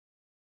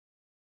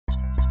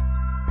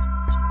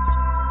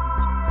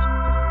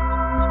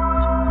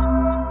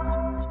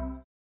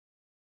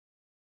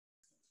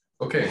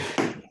Okay,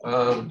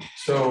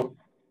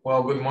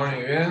 well, good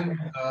morning again.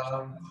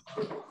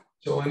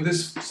 So in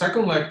this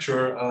second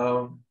lecture,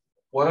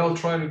 what I'll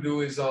try to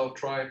do is I'll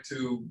try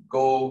to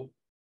go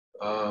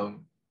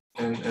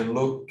and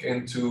look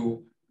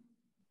into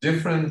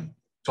different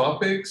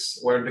topics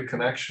where the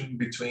connection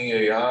between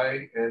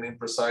AI and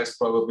imprecise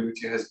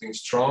probability has been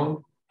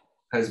strong,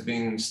 has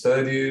been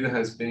studied,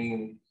 has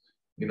been,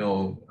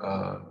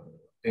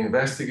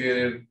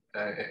 investigated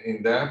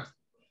in depth.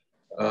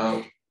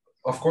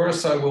 Of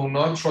course, I will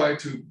not try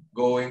to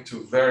go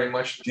into very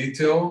much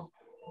detail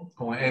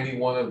on any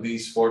one of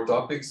these four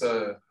topics.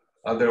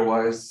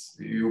 Otherwise,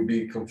 you'll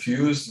be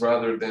confused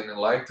rather than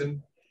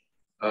enlightened.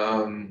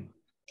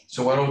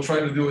 So what I'll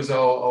try to do is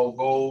I'll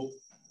go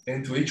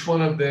into each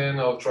one of them.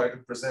 I'll try to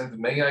present the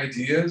main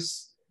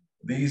ideas.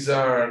 These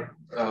are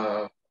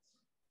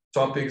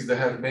topics that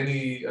have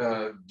many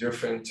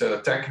different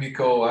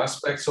technical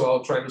aspects. So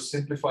I'll try to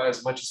simplify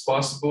as much as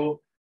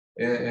possible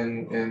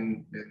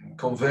and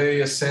convey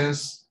a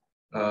sense,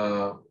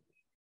 in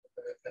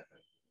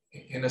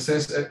a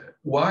sense,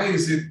 why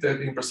is it that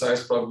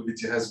imprecise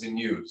probability has been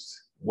used,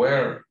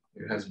 where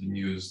it has been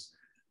used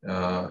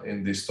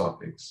in these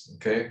topics,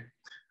 okay?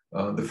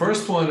 The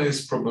first one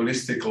is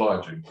probabilistic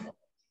logic.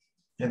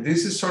 And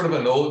this is sort of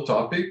an old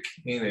topic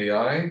in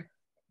AI.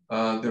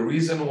 The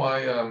reason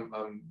why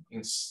I'm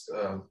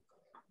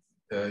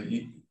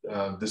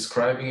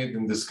describing it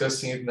and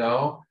discussing it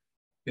now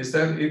is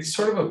that it's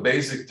sort of a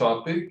basic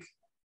topic.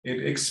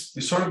 It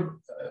sort of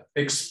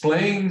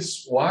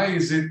explains why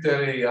is it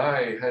that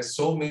AI has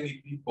so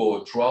many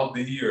people throughout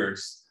the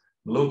years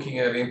looking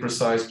at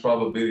imprecise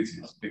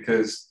probabilities,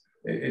 because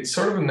it's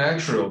sort of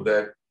natural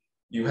that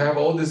you have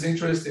all this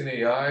interest in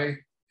AI,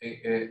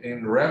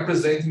 in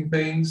representing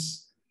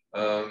things,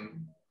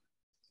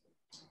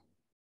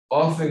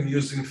 often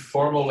using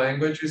formal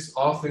languages,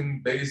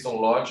 often based on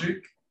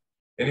logic,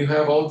 and you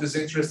have all this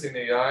interest in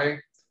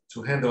AI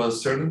to handle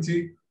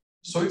uncertainty.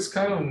 So it's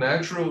kind of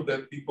natural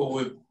that people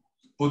would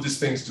put these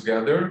things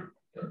together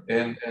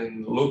and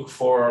look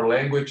for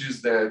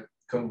languages that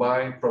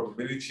combine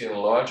probability and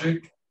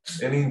logic.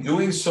 And in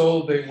doing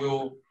so, they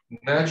will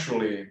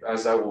naturally,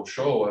 as I will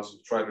show, as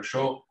we try to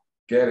show,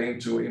 get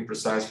into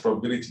imprecise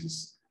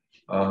probabilities.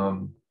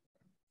 And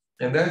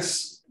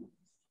that's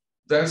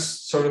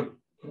sort of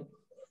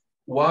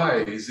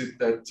why is it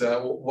that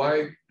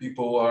why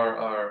people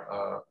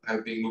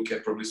have been looking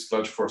at probabilistic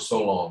logic for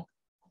so long.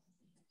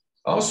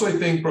 Also, I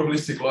think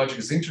probabilistic logic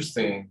is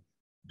interesting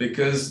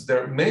because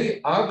there are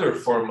many other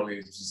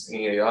formalisms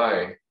in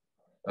AI.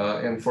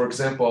 And for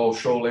example, I'll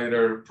show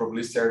later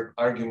probabilistic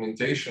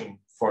argumentation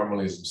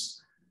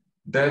formalisms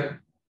that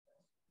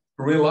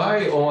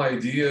rely on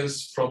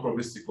ideas from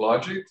probabilistic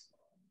logic.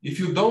 If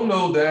you don't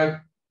know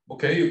that,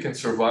 okay, you can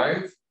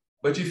survive.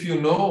 But if you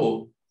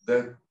know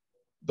that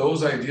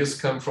those ideas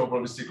come from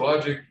probabilistic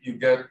logic, you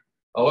get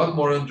a lot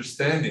more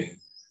understanding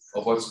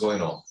of what's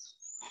going on.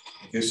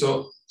 Okay,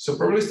 so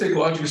probabilistic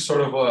logic is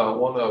sort of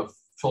one of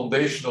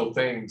foundational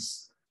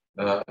things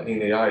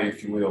in AI,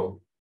 if you will,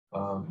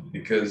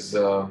 because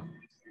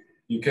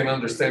you can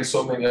understand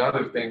so many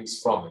other things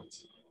from it.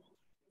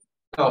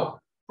 Now,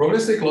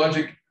 probabilistic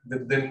logic,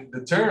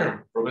 the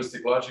term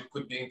probabilistic logic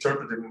could be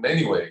interpreted in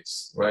many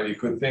ways, right? You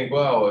could think,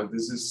 well,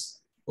 this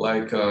is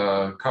like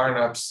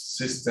Carnap's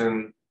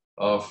system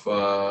of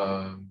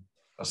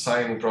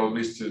assigning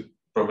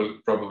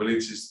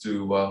probabilities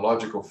to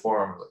logical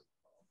formula.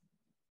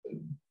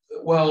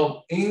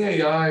 Well, in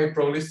AI,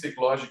 probabilistic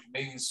logic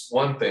means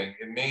one thing.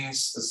 It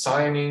means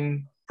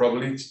assigning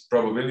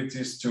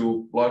probabilities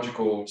to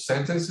logical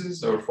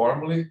sentences or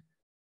formulae.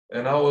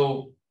 And I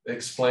will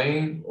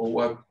explain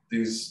what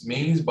this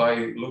means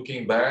by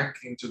looking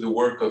back into the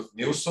work of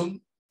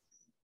Nielsen.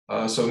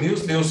 So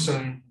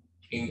Nielsen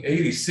in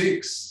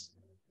 '86,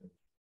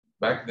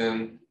 back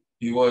then,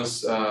 he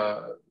was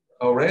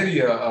already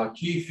a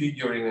key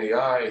figure in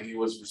AI. He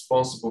was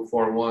responsible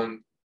for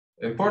one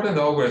important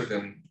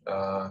algorithm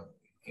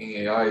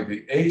in AI,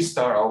 the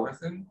A-star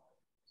algorithm.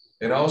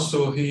 And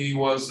also he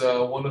was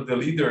one of the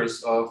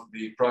leaders of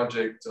the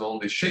project on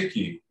the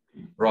Shaky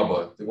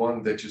robot, the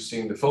one that you see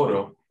in the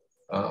photo,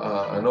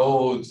 an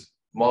old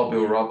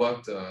mobile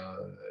robot, a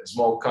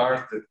small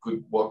cart that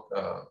could walk,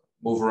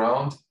 move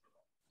around.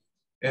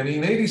 And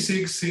in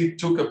 '86, he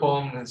took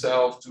upon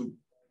himself to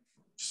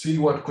see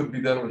what could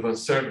be done with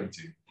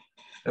uncertainty.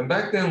 And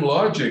back then,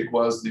 logic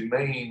was the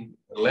main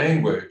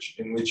language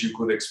in which you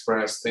could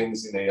express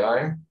things in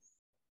AI.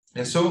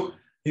 And so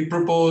he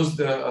proposed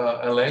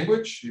a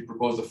language, he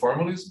proposed a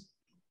formalism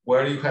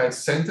where you had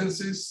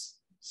sentences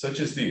such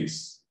as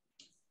these.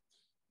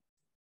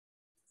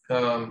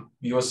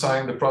 You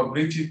assign the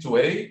probability to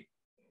A.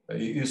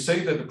 You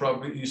say that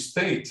you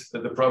state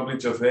that the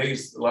probability of A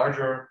is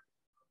larger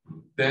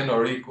than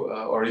or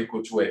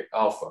equal to A,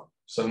 alpha,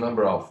 some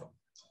number alpha.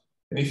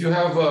 And if you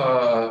have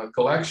a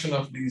collection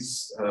of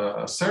these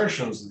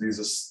assertions, these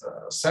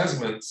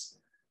assessments,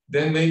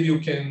 then maybe you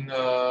can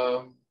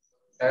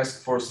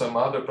ask for some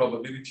other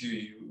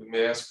probability. You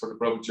may ask for the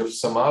probability of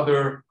some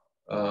other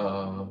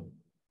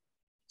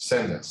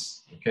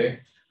sentence, okay?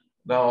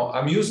 Now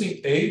I'm using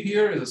A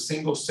here as a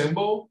single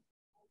symbol,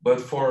 but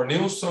for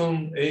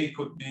Nielsen, A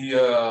could be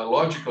a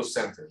logical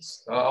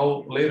sentence.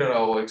 Later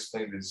I'll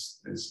explain this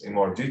in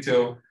more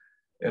detail.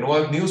 And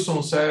what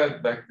Nielsen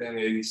said back then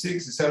in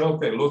 '86, he said,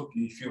 okay, look,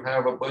 if you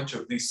have a bunch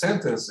of these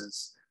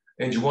sentences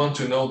and you want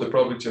to know the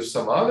probability of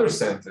some other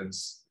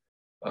sentence,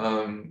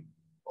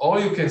 all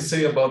you can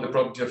say about the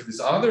probability of this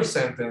other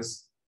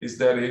sentence is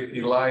that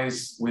it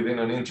lies within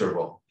an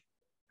interval.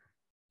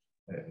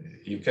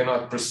 You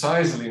cannot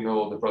precisely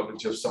know the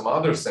probability of some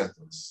other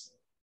sentence.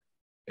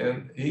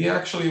 And he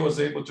actually was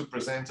able to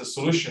present a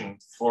solution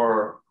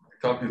for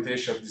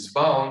computation of these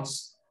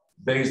bounds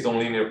based on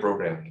linear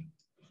programming.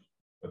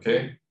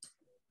 Okay,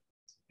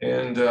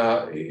 and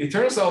it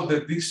turns out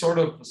that this sort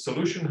of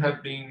solution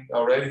had been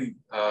already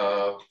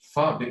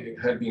found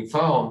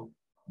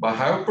by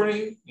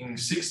Halperin in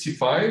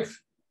 '65,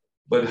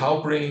 but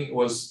Halperin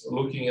was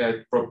looking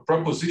at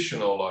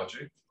propositional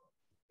logic,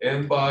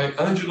 and by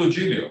Angelo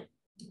Giglio,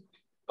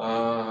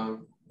 a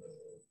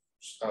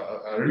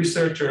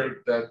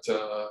researcher that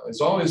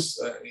is always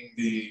in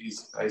the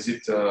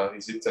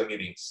ISIPTA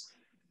meetings,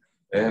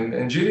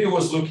 and Giglio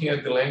was looking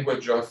at the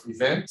language of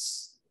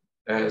events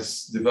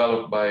as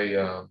developed by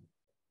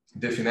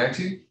De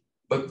Finetti,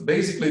 but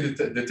basically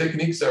the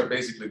techniques are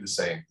basically the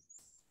same.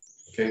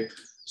 Okay,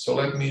 so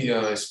let me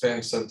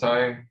spend some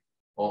time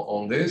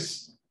on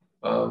this.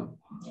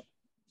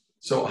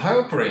 So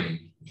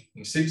Halperin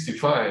in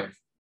 '65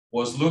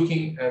 was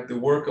looking at the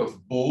work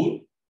of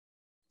Boole,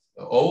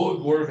 the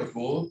old work of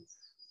Boole,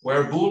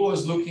 where Boole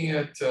was looking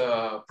at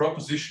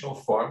propositional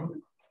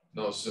formulae.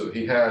 No, so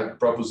he had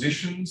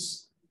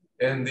propositions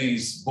and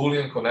these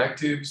Boolean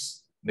connectives,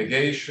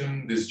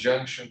 negation,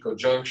 disjunction,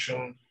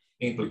 conjunction,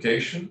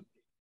 implication.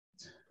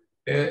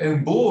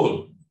 And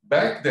Boole,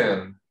 back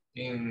then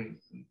in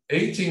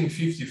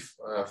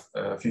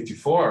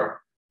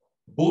 1854,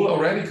 Boole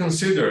already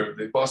considered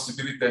the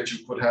possibility that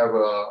you could have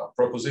a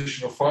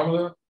propositional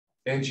formula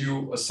and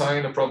you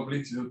assign a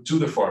probability to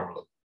the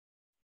formula.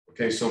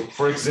 Okay, so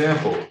for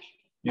example,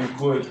 you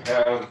could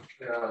have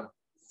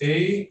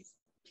a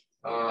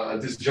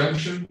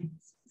disjunction,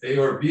 A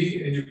or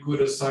B, and you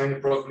could assign a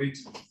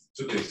probability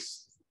to this.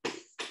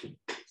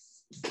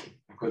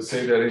 Could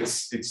say that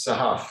it's a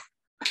half.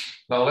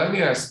 Now let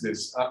me ask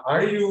this: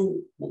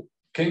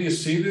 can you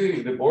see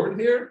the board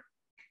here?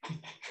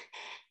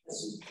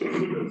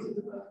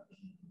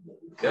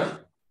 Yeah.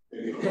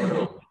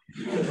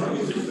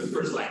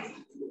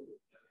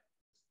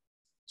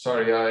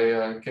 Sorry,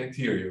 I can't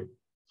hear you.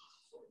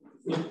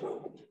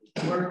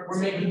 We're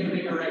making it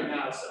bigger right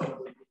now,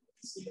 so.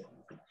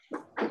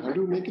 How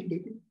do we make it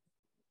bigger?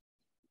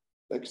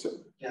 Like so?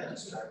 Yeah,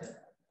 just try it.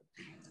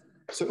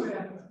 So.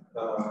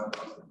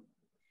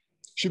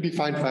 Should be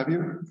fine,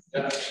 Fabio.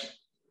 Yeah.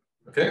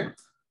 Okay.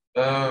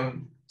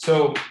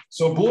 So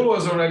Boole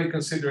was already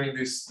considering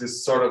this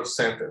sort of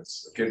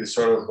sentence, okay, this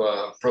sort of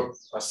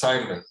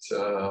assignment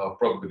of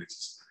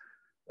probabilities.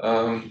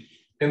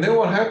 And then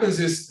what happens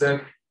is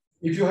that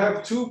if you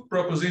have two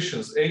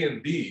propositions, A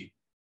and B,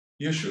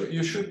 you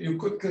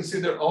could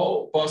consider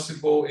all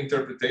possible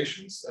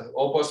interpretations,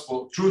 all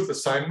possible truth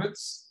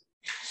assignments.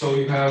 So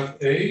you have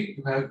A,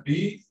 you have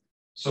B,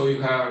 so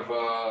you have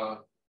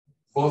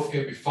both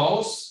can be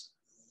false.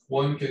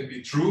 One can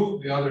be true,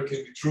 the other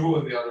can be true,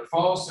 and the other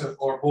false,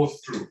 or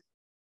both true.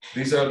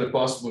 These are the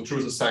possible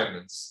truth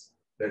assignments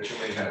that you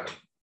may have.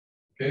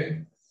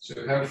 Okay, so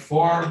you have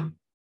four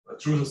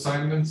truth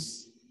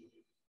assignments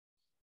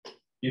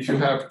if you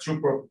have two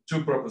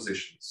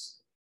propositions,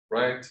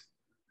 right?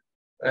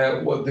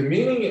 What the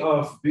meaning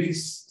of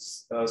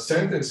this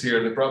sentence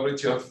here, the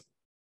probability of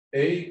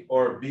A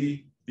or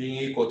B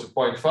being equal to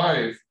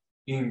 0.5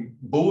 in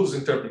Boole's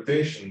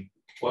interpretation,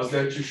 was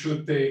that you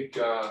should take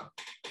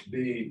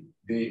the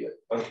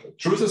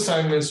truth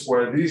assignments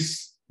where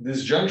this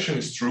junction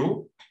is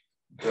true.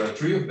 There are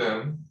three of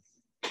them,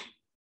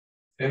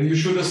 and you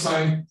should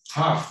assign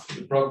half,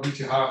 the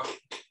probability half,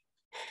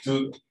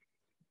 to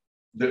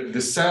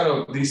this set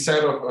of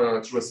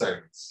truth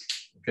assignments.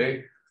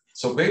 Okay,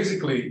 so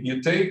basically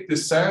you take the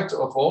set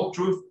of all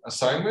truth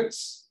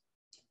assignments.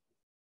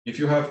 If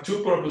you have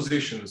two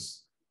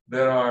propositions,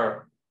 there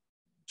are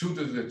 2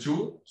 to the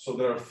 2, so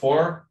there are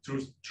 4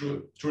 truth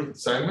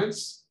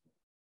assignments.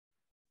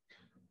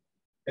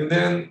 And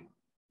then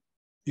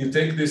you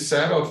take this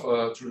set of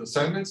truth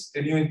assignments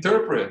and you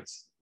interpret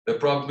the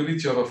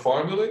probability of a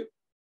formula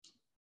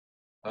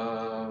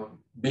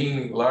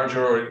being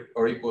larger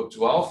or equal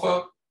to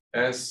alpha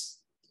as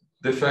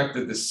the fact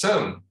that the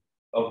sum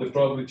of the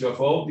probability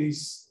of all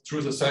these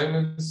truth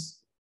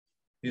assignments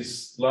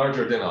is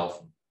larger than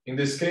alpha. In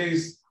this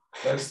case,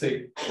 let's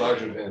take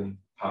larger than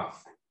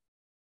half.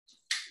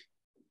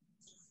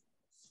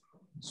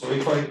 So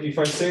if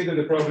I say that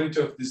the probability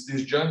of this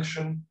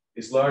disjunction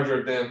is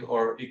larger than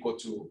or equal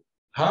to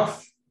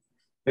half,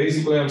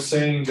 basically I'm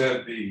saying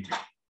that the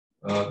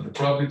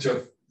probability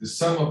of the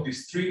sum of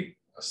these three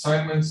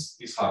assignments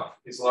is half,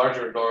 is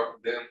larger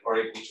than or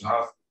equal to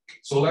half.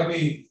 So let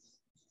me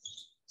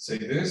say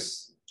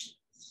this.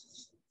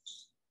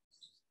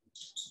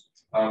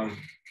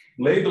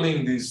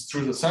 labeling these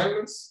truth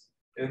assignments.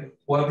 And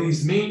what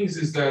this means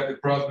is that the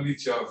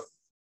probability of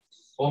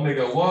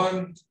omega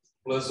 1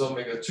 plus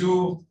omega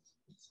 2,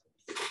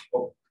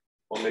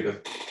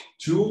 omega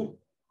 2,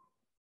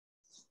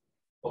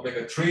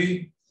 omega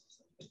 3,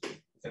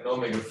 and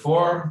omega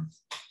 4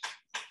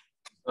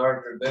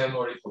 larger than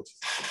or equal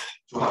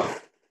to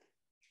half.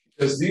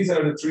 Because these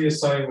are the three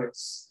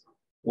assignments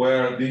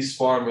where this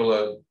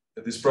formula,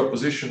 this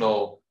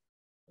propositional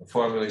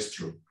formula is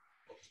true.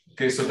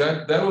 Okay, so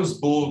that was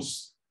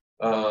Boole's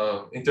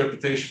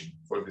interpretation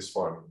for these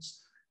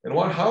formulas. And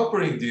what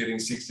Halperin did in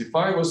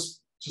 65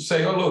 was to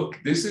say, oh, look,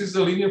 this is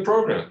a linear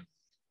program.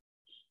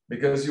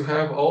 Because you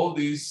have all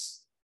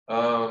these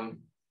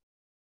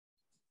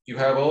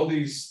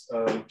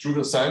truth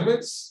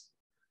assignments,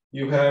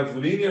 you have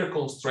linear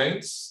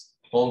constraints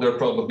on their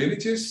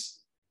probabilities,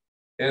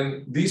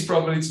 and these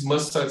probabilities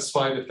must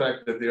satisfy the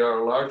fact that they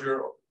are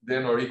larger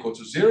than or equal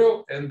to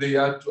 0, and they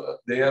add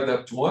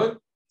up to 1.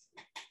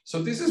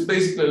 So this is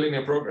basically a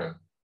linear program,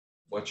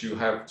 what you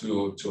have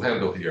to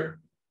handle here.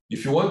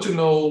 If you want to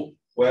know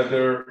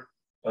whether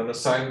an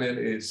assignment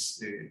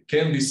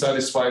can be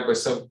satisfied by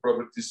some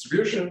probability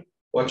distribution,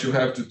 what you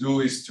have to do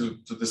is to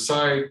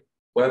decide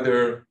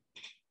whether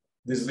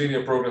this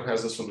linear program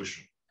has a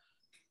solution.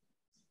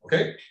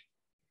 Okay?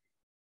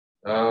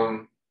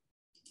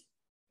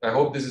 I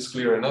hope this is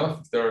clear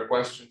enough. If there are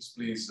questions,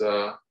 please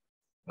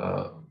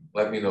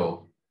let me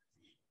know.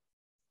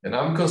 And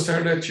I'm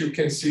concerned that you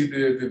can see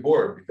the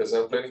board because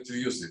I'm planning to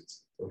use it.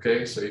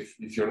 Okay, so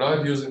if you're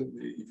not using,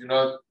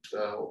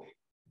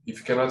 if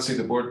you cannot see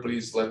the board,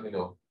 please let me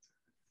know.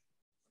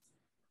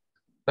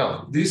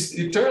 Now,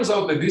 it turns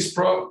out that this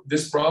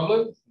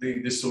problem,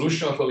 the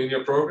solution of a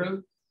linear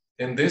program,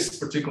 in this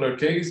particular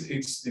case,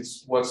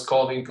 it's what's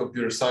called in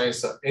computer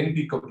science an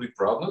NP-complete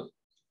problem.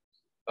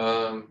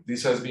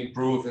 This has been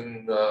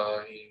proven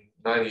in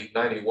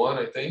 91,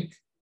 I think.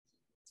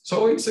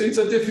 So it's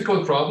a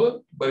difficult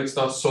problem, but it's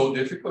not so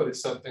difficult.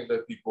 It's something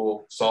that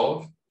people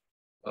solve.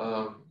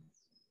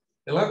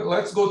 And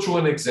let's go through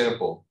an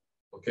example,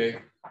 okay?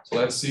 So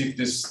let's see if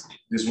this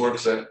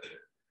works in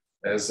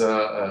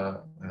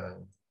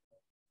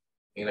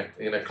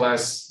a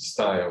class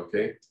style,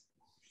 okay?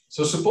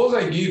 So suppose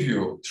I give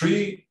you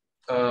 3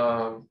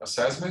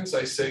 assessments.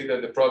 I say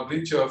that the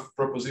probability of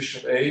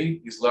proposition A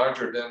is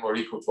larger than or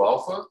equal to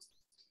alpha.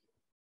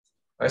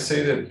 I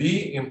say that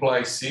B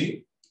implies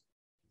C,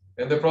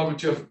 and the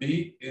probability of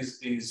B is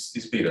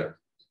beta.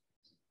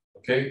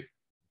 Okay.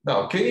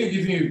 Now, can you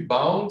give me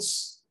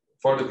bounds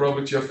for the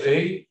probability of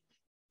A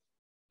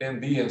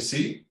and B and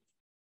C,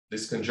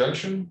 this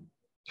conjunction?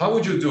 How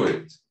would you do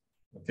it?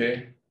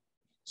 Okay.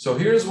 So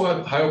here's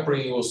what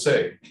Halperin will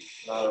say.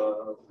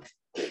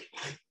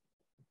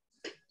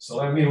 So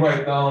let me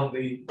write down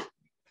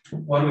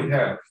what we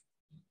have.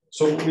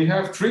 So we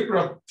have three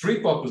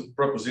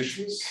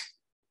propositions,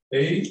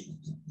 A,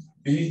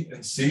 B,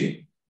 and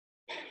C,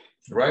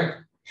 right?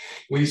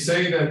 We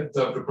say that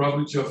the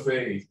probability of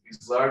A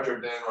is larger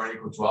than or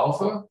equal to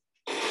alpha.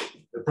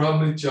 The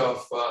probability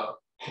of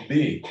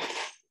B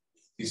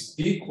is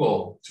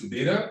equal to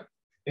beta.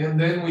 And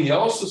then we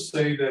also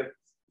say that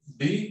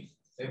B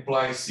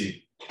implies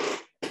C.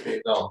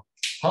 Okay, now,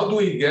 how do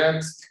we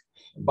get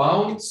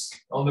bounds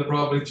on the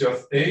probability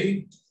of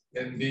A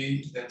and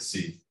B and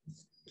C?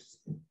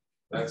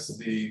 That's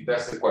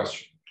the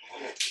question.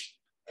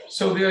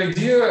 So the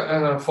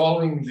idea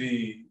following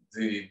the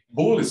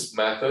Boole's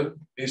method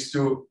is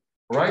to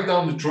write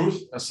down the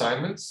truth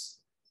assignments.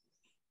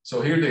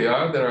 So here they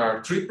are. There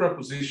are 3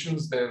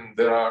 propositions, then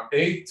there are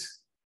 8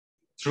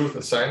 truth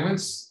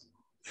assignments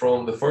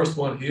from the first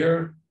one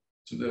here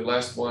to the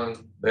last one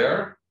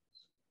there.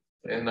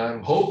 And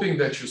I'm hoping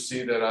that you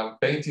see that I'm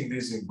painting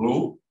this in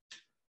blue.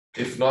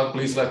 If not,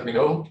 please let me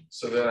know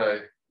so that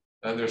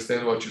I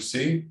understand what you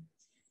see.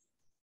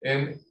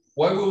 And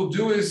what we'll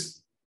do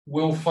is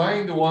we'll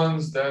find the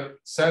ones that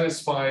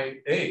satisfy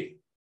A.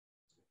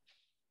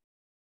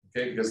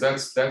 Okay, because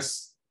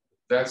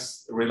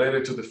that's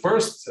related to the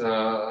first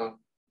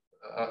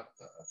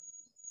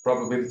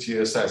probability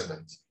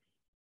assessment.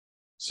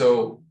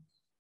 So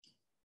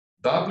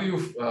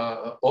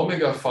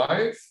omega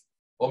 5,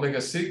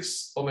 omega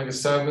 6, omega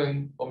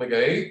 7, omega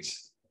 8,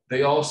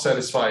 they all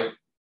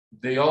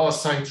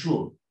assign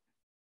true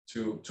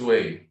to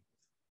A.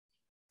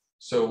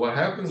 So what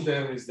happens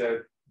then is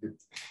that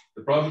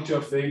the probability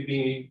of A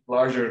being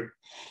larger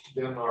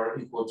than or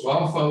equal to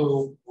alpha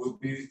will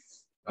be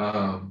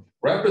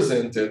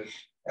represented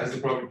as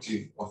the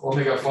probability of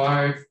omega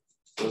 5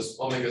 plus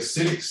omega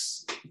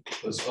 6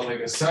 plus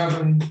omega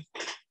 7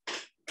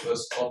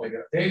 plus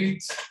omega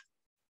 8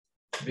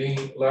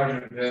 being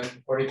larger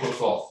than or equal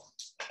to alpha.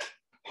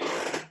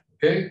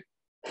 Okay?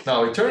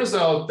 Now it turns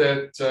out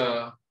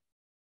that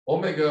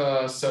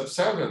omega sub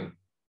 7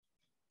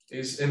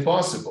 is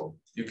impossible.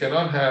 You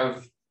cannot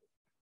have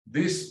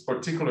this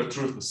particular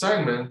truth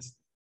assignment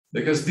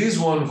because this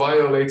one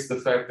violates the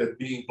fact that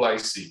B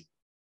implies C.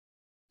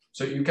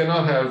 So you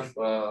cannot have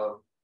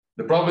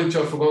the probability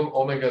of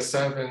omega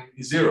 7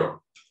 is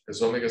 0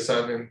 because omega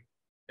 7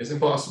 is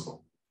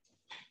impossible.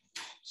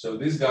 So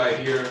this guy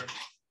here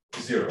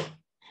is 0.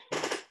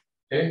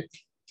 Okay.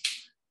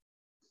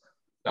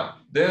 Now,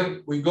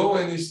 then we go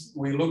and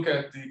we look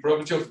at the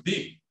probability of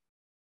B.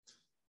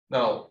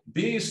 Now,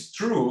 B is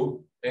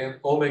true in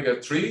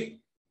omega 3,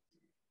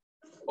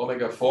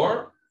 omega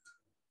 4,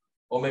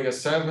 omega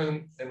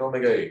 7, and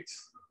omega 8.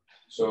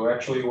 So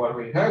actually what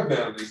we have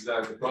then is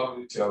that the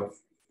probability of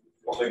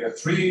omega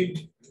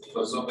 3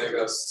 plus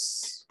omega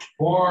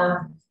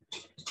 4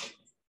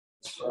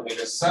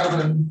 omega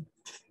 7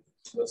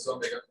 plus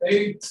omega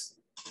 8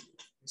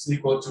 is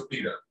equal to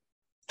beta.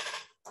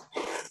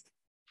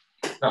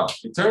 Now,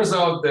 it turns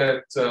out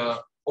that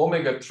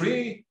omega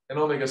 3 and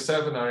omega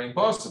 7 are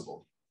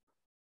impossible.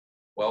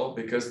 Well,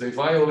 because they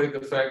violate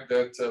the fact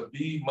that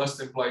B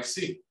must imply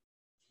C.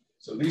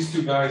 So these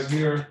two guys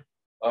here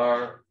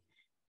are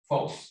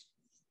false.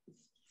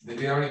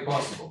 They are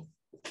impossible.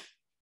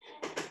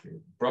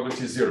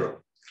 Probability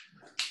 0.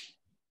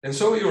 And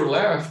so you're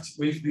left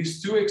with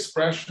these two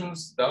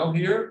expressions down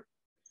here,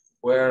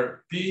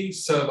 where P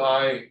sub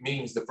I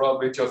means the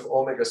probability of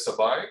omega sub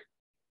I.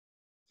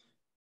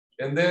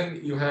 And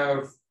then you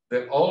have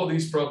that all of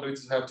these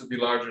probabilities have to be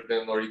larger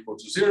than or equal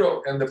to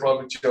 0, and the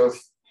probability of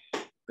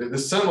the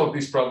sum of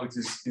these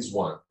probabilities is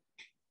 1.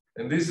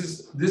 And this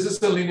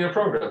is a linear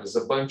program. It's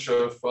a bunch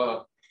of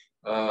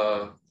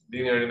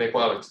linear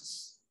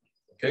inequalities.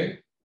 Okay.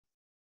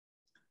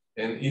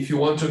 And if you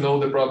want to know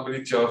the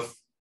probability of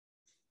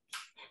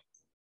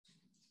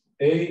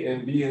A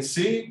and B and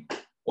C,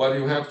 what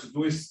you have to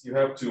do is you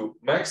have to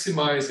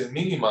maximize and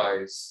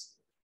minimize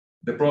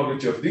the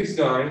probability of this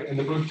guy, and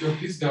the probability of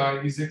this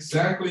guy is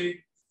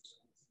exactly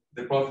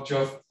the probability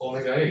of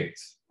omega 8.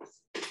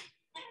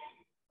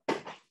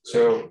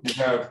 So you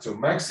have to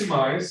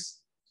maximize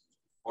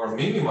or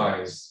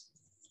minimize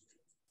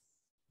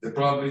the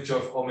probability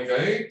of omega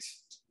 8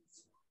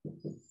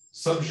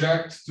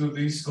 subject to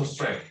these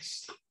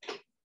constraints.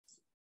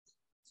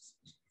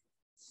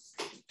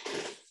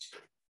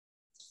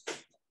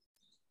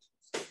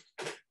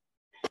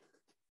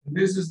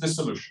 This is the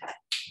solution.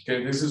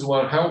 Okay, this is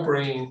what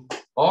Halperin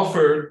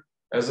offered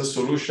as a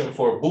solution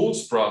for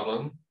Boole's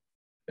problem.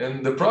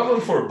 And the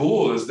problem for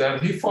Boole is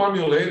that he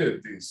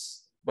formulated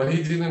this, but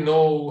he didn't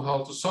know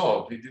how to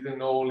solve. He didn't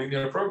know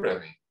linear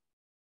programming.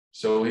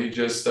 So he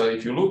just,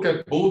 if you look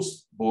at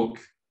Boole's book,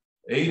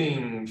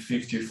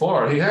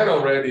 1854, he had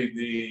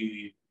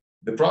already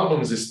the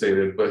problems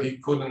stated, but he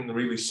couldn't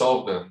really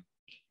solve them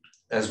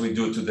as we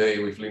do today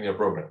with linear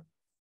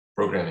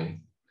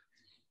programming.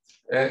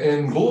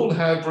 And Boole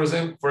had, for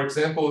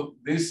example,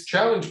 this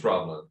challenge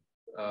problem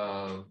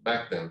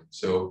back then.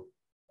 So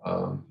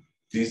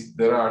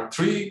there are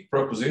 3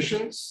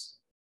 propositions,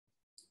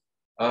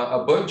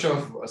 a bunch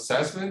of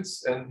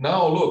assessments, and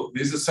now look,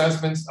 these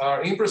assessments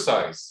are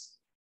imprecise.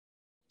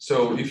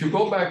 So if you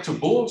go back to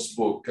Boole's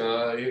book,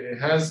 it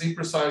has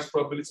imprecise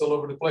probabilities all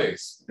over the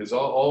place, because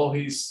all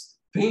he's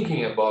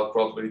thinking about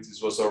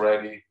probabilities was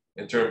already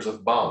in terms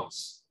of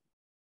bounds.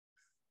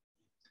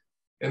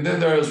 And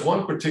then there is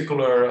one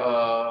particular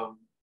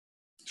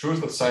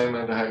truth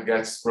assignment that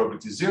gets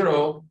probability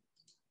 0.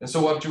 And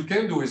so what you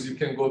can do is you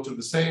can go through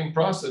the same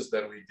process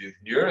that we did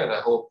here. And I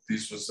hope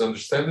this was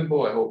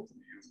understandable. I hope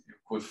you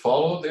could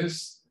follow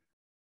this.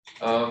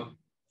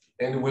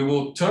 And we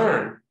will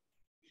turn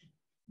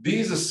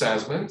these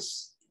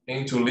assessments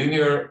into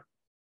linear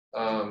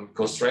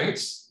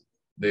constraints.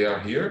 They are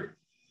here,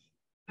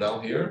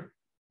 down here,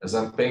 as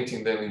I'm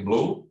painting them in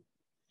blue.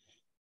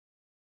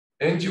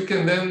 And you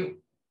can then,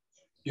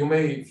 you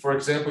may, for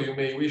example, you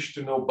may wish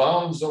to know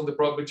bounds on the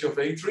probability of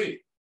A3.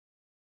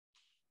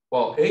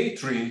 Well,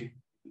 A3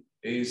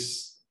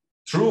 is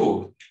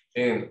true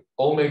in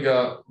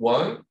omega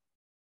 1,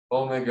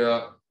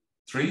 omega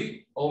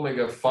 3,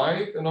 omega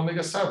 5, and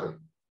omega 7.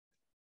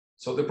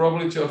 So the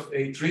probability of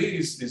A3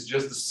 is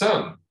just the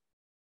sum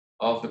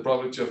of the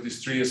probability of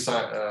these 3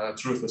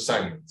 truth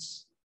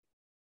assignments.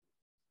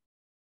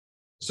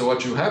 So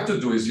what you have to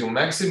do is you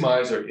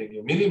maximize or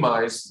you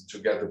minimize to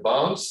get the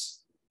bounds.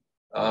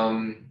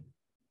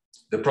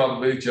 The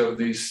probability of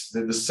these,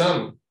 the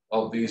sum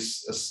of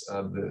these,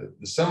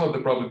 the sum of the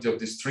probability of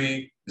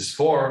these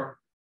 4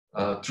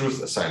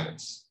 truth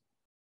assignments.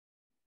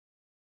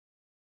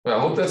 Well,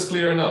 I hope that's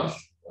clear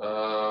enough.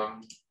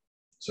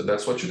 So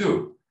that's what you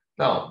do.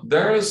 Now,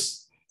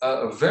 there's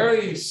a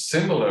very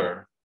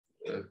similar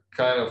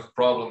kind of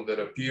problem that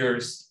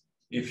appears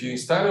if you,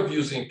 instead of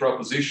using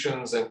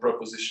propositions and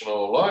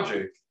propositional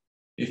logic,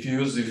 if you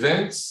use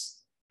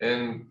events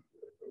and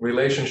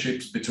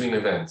relationships between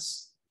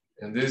events.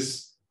 And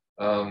this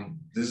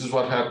is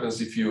what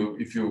happens if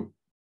you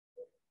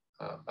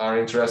are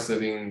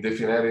interested in De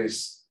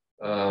Finetti's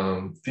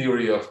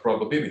theory of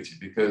probability,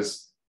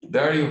 because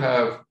there you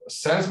have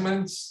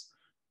assessments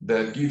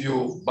that give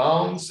you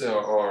bounds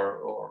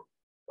or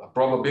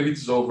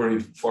probabilities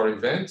for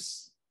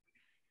events.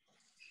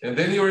 And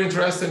then you're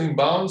interested in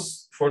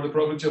bounds for the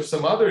probability of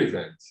some other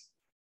event,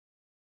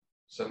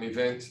 some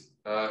event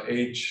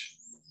H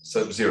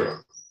sub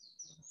 0.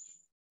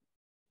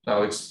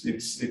 Now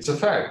it's a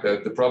fact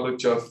that the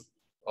probability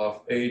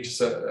of H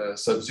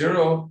sub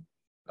 0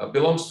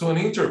 belongs to an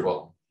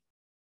interval.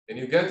 And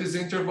you get this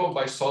interval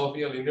by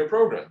solving a linear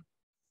program.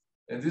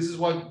 And this is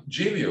what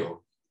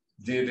Giglio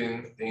did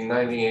in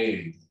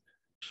 1980.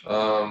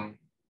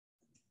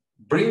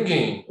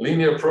 Bringing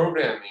linear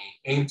programming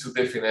into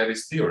De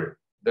Finetti's theory.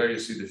 There you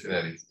see De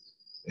Finetti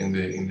in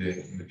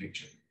the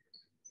picture.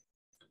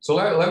 So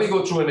let me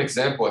go through an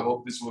example. I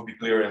hope this will be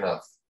clear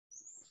enough.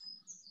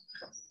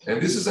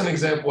 And this is an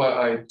example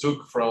I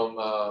took from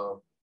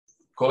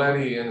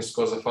Coletti and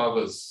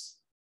Scosafava's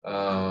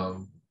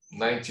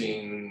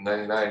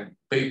 1999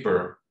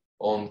 paper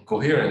on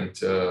coherent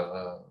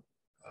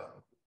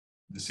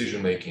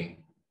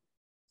decision-making.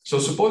 So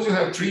suppose you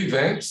have 3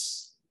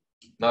 events.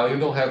 Now you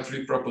don't have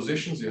 3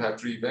 propositions, you have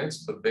 3 events,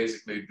 but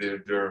basically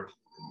they're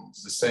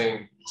the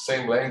same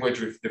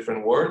language with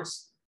different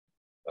words.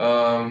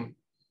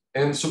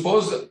 And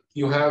suppose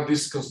you have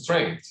this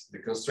constraint, the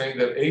constraint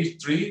that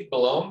H3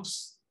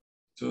 belongs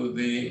to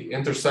the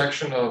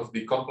intersection of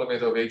the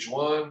complement of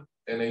H1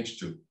 and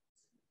H2.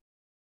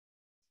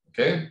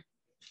 Okay?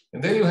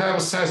 And then you have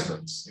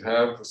assessments. You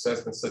have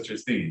assessments such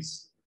as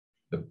these,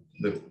 the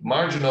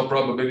marginal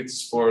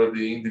probabilities for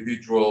the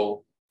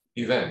individual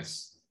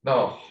events.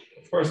 Now,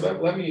 first,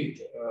 let me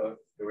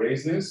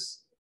erase this.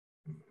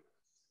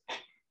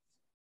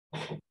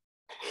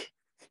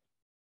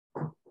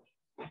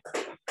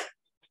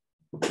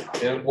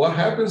 And what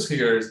happens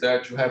here is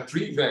that you have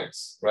 3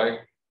 events,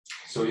 right?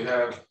 So you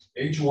have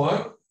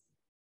H1.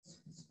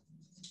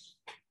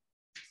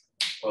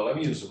 Well, let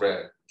me use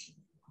red.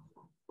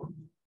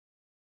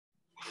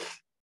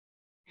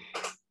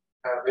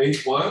 Have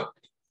H1.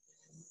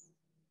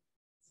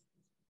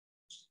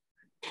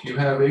 You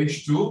have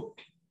H2.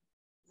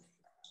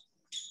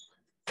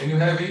 And you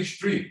have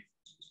H3.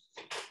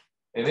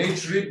 And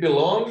H3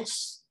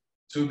 belongs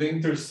to the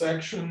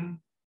intersection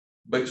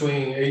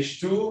between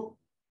H2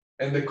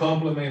 and the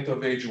complement of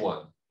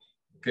H1.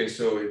 Okay,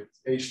 so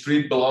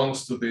H3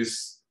 belongs to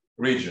this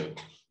region.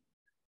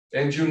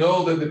 And you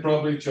know that the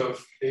probability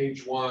of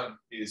H1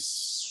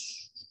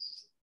 is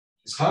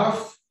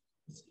half.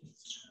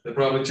 The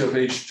probability of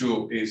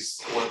H2 is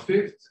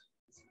 1/5.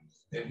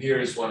 And here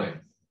is 1/8.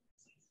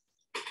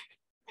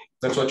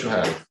 That's what you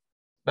have.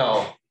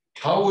 Now,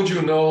 how would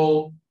you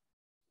know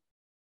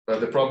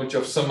the probability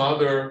of some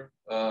other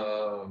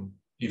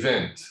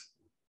event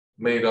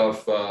made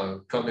of a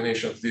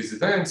combination of these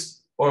events?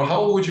 Or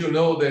how would you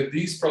know that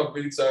these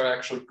probabilities are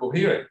actually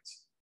coherent,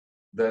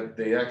 that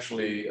they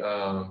actually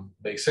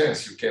make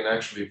sense? You can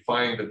actually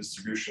find a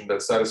distribution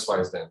that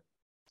satisfies them.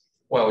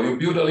 Well, you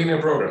build a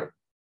linear program.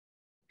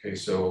 Okay,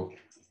 so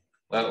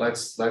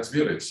let's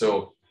build it.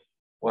 So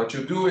what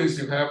you do is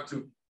you have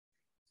to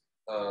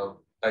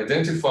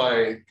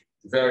identify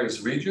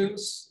various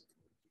regions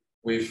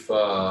with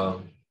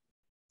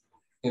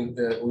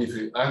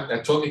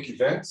atomic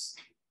events.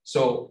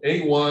 So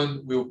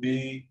A1 will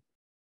be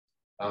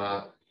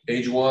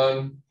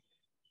H1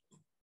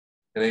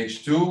 and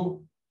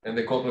H2 and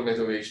the complement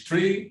of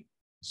H3.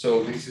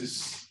 So this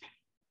is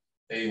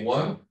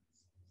A1.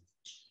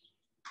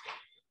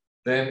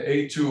 Then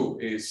A2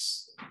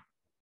 is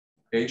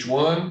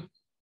H1,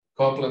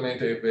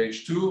 complement of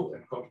H2.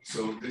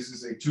 So this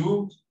is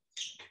A2.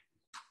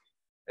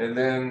 And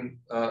then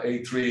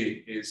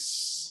A3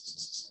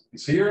 is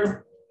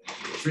here,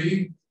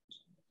 3.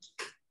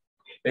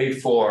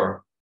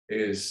 A4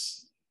 is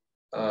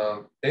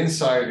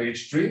inside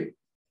H3.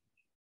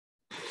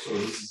 So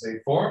this is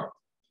A4.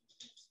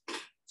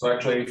 So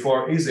actually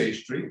A4 is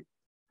H3.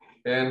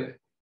 And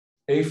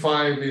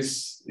A5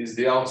 is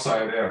the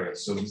outside area.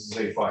 So this is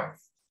A5.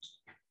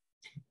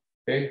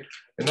 Okay.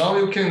 And now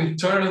you can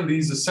turn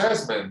these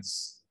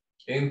assessments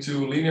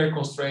into linear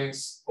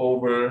constraints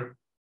over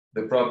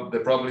the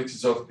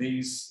probabilities of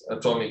these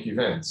atomic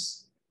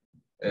events.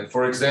 And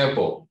for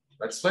example,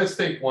 let's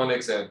take one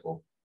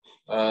example.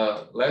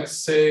 Let's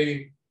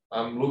say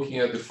I'm looking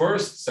at the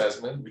first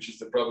assessment, which is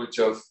the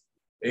probability of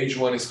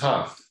H1 is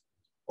half.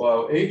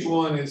 Well,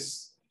 H1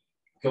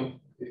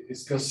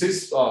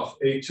 consists of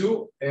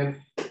A2 and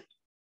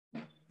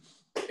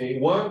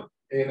A1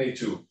 and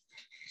A2.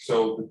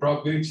 So the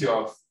probability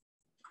of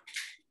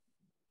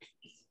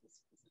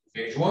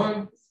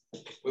H1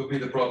 will be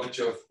the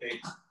probability of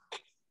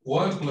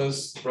A1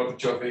 plus the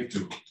probability of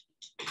A2.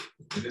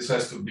 And this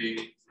has to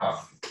be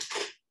half.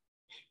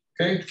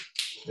 Okay,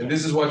 and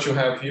this is what you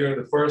have here in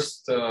the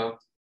first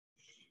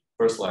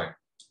line,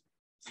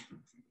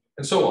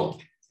 and so on.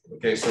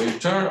 Okay, so you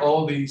turn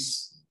all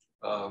these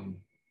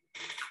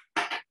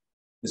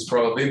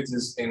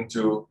probabilities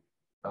into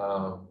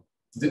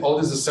all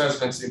these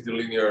assessments into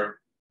linear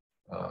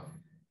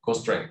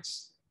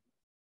constraints.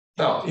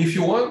 Now, if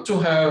you want to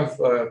have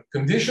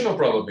conditional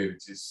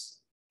probabilities,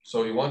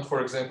 so you want,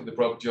 for example, the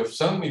probability of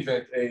some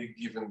event A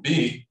given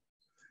B,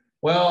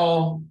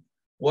 well,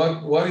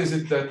 what is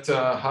it that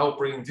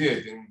Halperin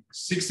did in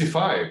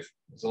 65?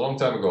 It's a long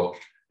time ago.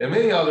 And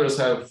many others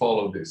have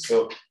followed this.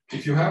 So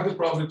if you have the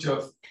probability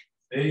of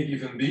A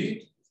given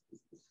B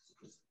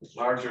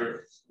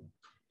larger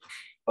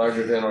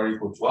than or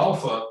equal to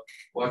alpha,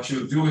 what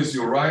you do is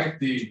you write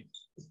the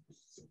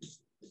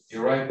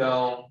you write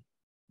down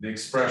the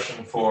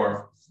expression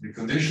for the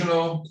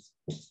conditional,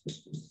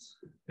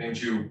 and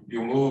you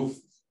move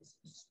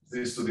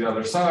this to the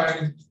other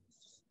side.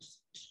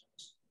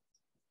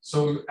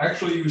 So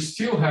actually you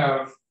still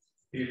have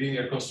a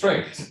linear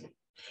constraint,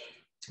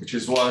 which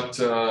is what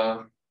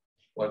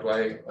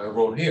I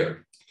wrote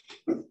here,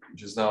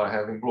 which is now I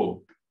have in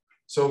blue.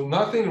 So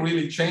nothing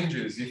really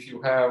changes if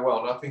you have,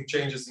 well, nothing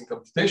changes in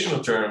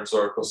computational terms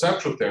or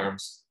conceptual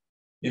terms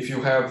if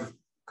you have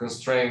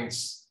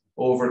constraints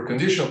over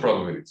conditional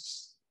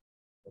probabilities,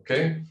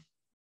 okay?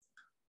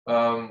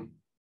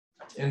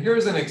 And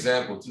here's an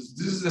example.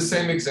 This is the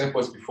same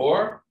example as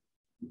before,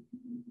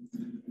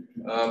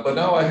 but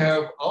now I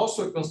have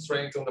also a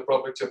constraint on the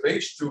probability of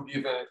H2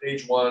 given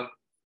H1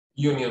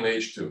 union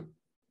H2.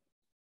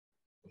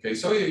 Okay,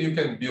 so you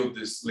can build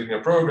this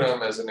linear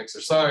program as an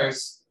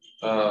exercise.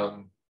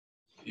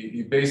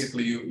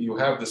 Basically you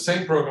have the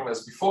same program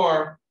as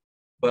before,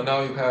 but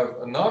now you have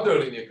another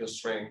linear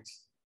constraint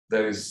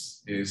that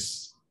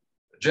is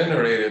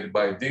generated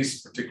by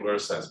this particular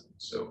assessment.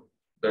 So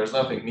there's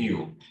nothing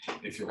new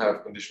if you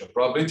have conditional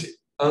probability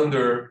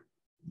under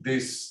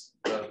this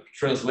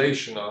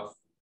translation of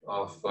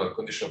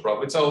conditional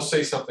probabilities. I'll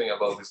say something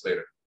about this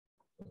later,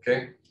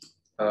 okay?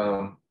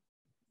 Now,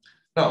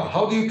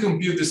 how do you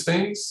compute these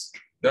things?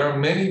 There are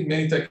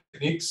many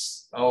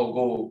techniques. I'll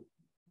go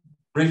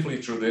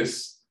briefly through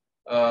this.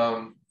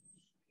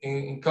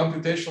 In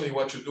computationally,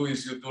 what you do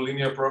is you do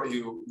linear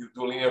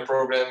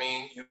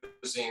programming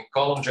using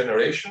column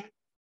generation.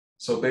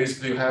 So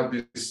basically, you have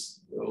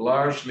this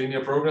large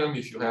linear program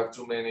if you have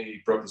too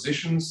many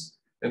propositions,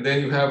 and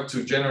then you have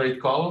to generate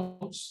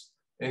columns,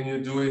 and you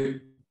do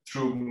it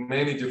through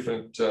many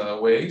different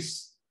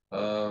ways.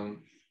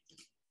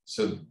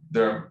 So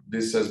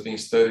this has been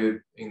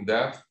studied in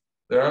depth.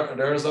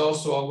 There's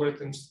also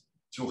algorithms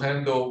to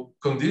handle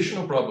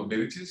conditional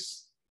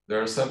probabilities.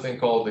 There's something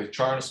called the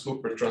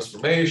Charnes-Cooper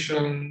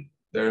transformation.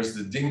 There's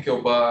the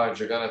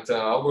Dinkelbach-Jagannathan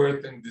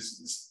algorithm. This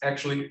is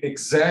actually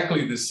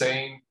exactly the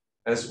same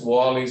as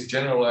Wally's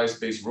generalized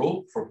Bayes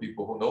rule, for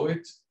people who know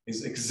it,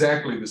 is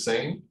exactly the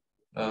same.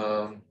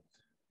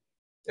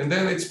 And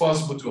then it's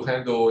possible to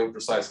handle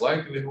imprecise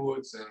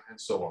likelihoods and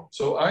so on.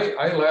 So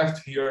I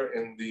left here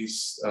in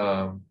this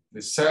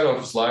set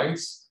of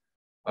slides,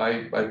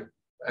 I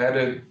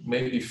added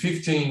maybe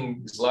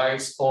 15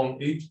 slides on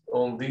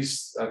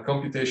these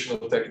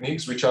computational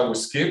techniques, which I will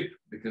skip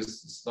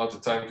because it's not the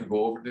time to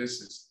go over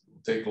this. It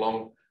will take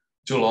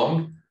too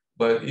long.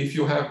 But if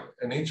you have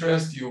an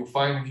interest, you'll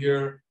find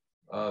here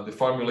the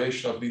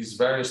formulation of these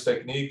various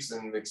techniques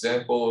and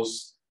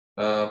examples.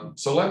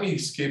 So let me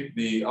skip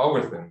the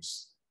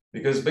algorithms,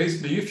 because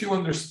basically if you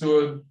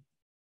understood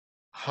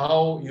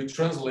how you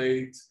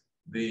translate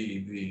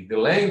the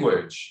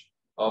language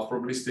of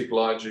probabilistic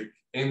logic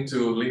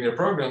into linear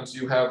programs,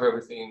 you have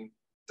everything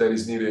that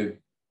is needed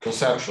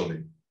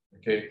conceptually,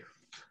 okay?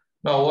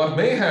 Now, what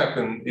may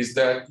happen is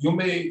that you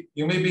may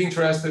be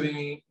interested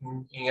in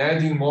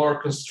adding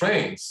more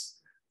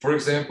constraints. For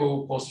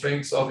example,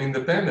 constraints of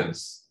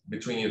independence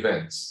between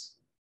events.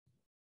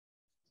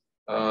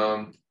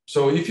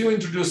 So if you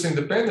introduce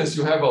independence,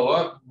 you have a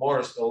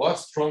lot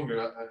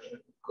stronger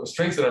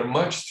constraints that are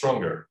much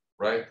stronger,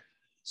 right?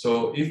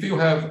 So if you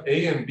have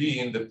A and B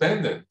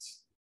independent,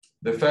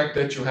 the fact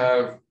that you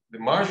have the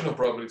marginal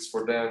probabilities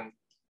for them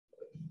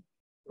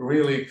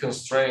really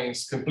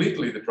constrains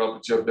completely the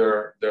probability of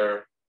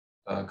their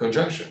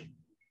conjunction.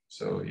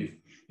 So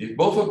if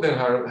both of them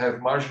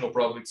have marginal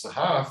probabilities of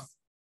half,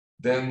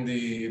 then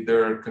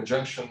their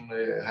conjunction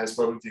has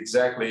probability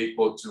exactly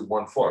equal to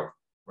 1/4,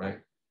 right?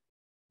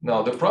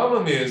 Now, the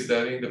problem is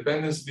that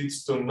independence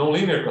leads to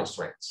nonlinear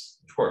constraints,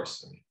 of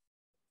course. I mean,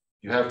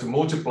 you have to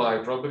multiply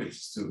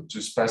probabilities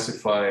to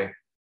specify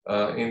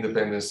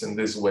independence in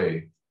this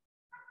way,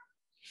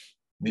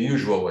 the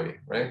usual way,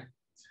 right?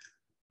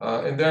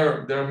 And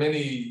there are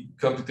many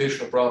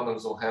computational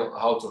problems on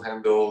how to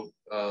handle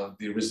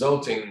the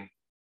resulting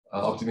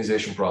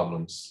optimization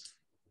problems.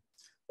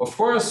 Of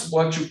course,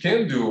 what you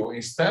can do,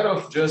 instead of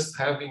just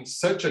having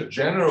such a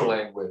general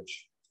language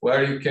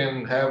where you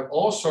can have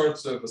all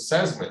sorts of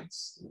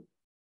assessments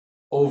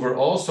over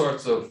all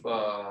sorts of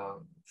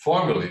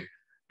formulae,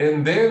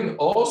 and then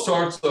all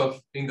sorts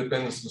of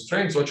independence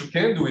constraints, what you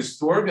can do is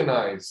to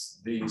organize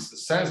these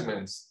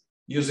assessments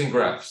using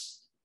graphs.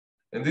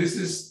 And this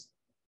is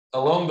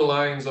along the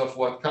lines of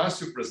what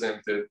Cassio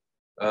presented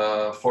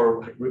for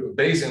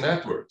Bayesian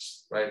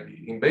networks, right?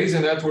 In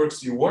Bayesian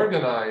networks, you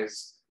organize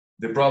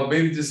the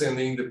probabilities and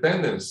the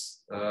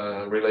independence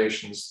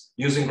relations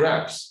using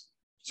graphs.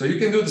 So you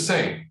can do the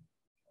same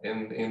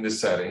in this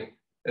setting.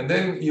 And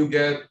then you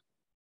get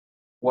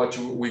what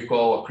we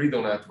call a credo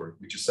network,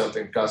 which is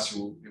something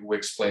Cassio will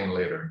explain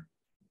later.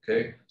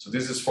 Okay, so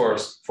this is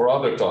for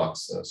other talks.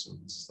 So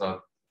this is not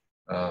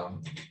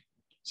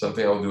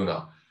something I'll do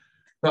now.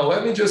 Now,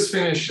 let me just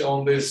finish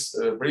on this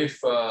brief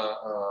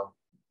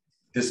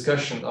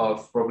discussion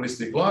of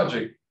probabilistic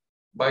logic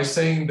by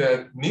saying that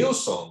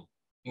Nilsson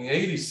in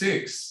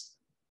 '86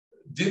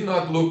 did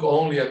not look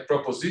only at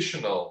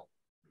propositional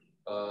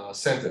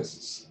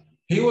sentences.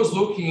 he was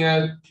looking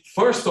at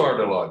first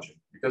order logic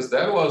because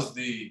that was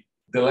the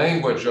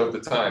language of the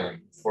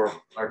time for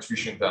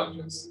artificial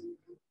intelligence.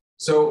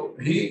 So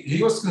he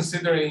was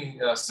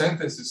considering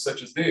sentences such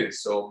as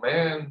this. So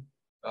man,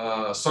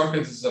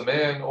 Socrates is a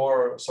man,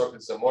 or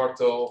Socrates is a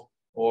mortal,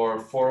 or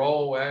for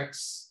all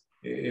X,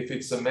 if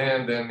it's a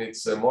man, then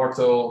it's a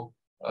mortal,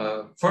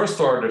 first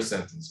order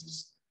sentences.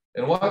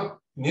 And what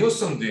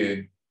Nielsen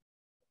did,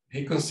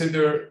 he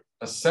considered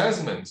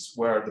assessments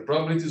where the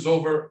probability is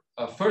over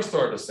a first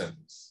order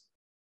sentence.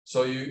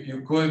 So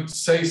you could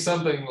say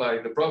something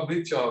like the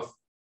probability of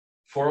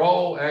for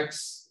all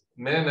X,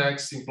 man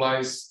X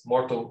implies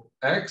mortal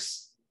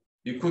X.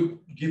 You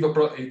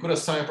could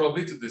assign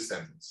probability to this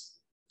sentence,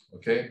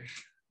 okay?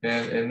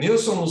 And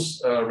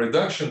Nielsen's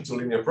reduction to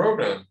linear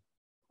program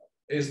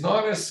is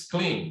not as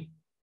clean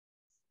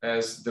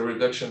as the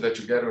reduction that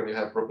you get when you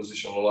have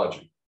propositional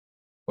logic.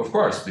 Of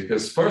course,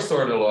 because first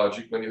order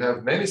logic, when you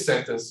have many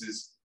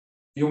sentences,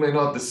 you may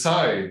not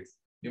decide,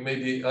 you may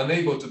be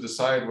unable to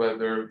decide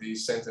whether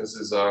these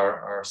sentences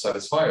are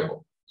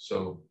satisfiable.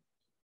 So,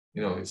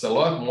 you know, it's a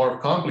lot more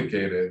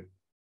complicated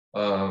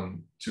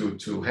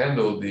to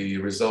handle the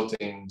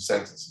resulting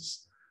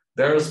sentences.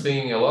 There's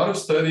been a lot of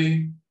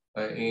study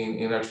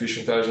in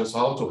artificial intelligence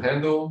how to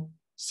handle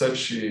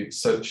such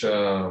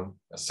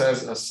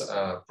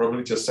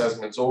probability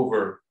assessments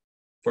over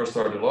first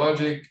order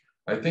logic.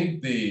 I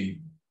think the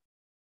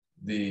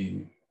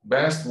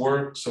best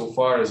work so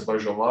far is by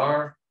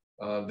Jomar.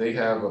 They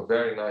have a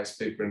very nice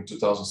paper in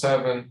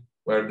 2007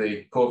 where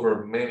they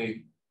cover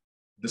many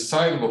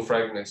decidable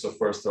fragments of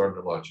first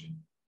order logic.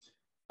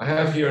 I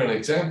have here an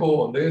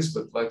example on this,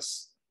 but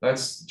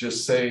let's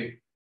just say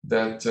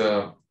that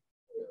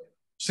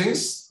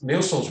since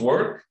Nielsen's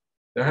work,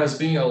 there has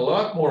been a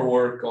lot more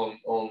work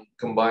on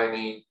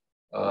combining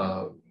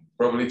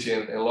probability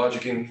and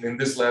logic in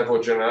this level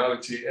of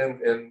generality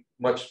and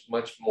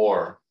much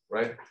more,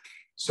 right?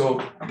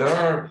 So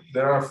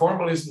there are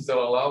formalisms that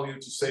allow you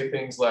to say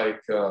things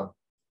like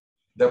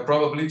the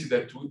probability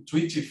that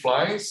Tweety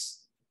flies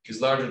is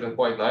larger than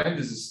 0.9.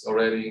 This is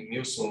already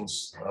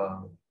Nielsen's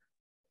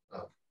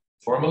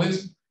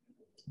formalism.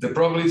 The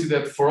probability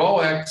that for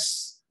all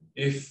X,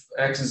 if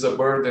X is a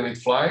bird and it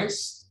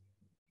flies,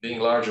 being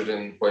larger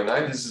than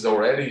 0.9, this is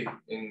already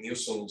in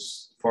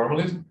Nielsen's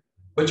formalism.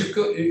 But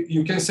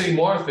you can say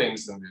more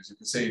things than this. You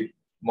can say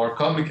more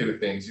complicated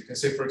things. You can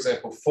say, for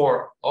example,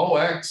 for all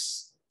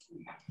X,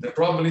 the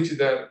probability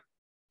that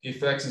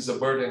if X is a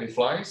bird and it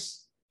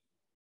flies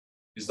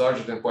is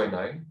larger than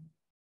 0.9.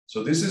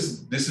 So this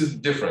is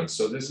different.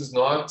 So this is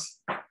not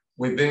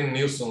within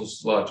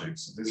Nielsen's logic.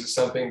 So this is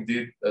something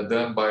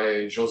done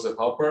by Joseph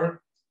Halper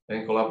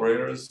and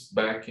collaborators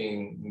back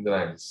in the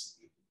 90s.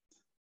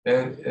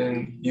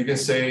 And you can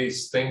say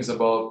things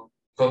about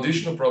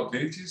conditional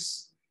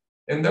probabilities.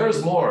 And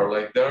there's more,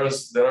 like there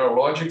are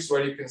logics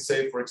where you can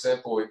say, for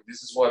example,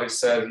 this is what is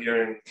said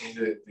here in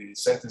the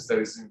sentence that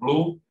is in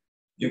blue.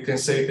 You can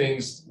say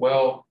things,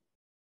 well,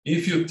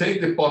 if you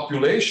take the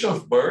population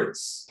of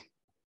birds,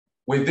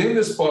 within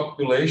this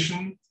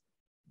population,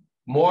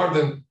 more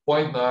than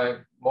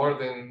 0.9, more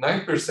than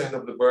 9%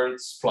 of the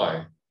birds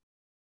fly.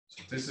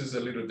 So this is a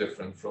little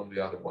different from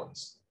the other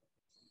ones.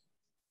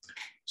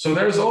 So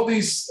there's all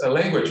these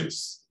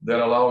languages that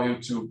allow you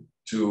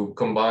to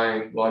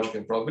combine logic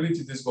and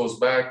probability. This goes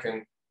back,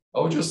 and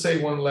I'll just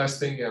say one last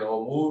thing and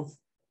I'll move,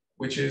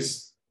 which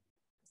is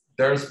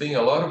there's been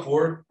a lot of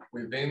work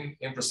within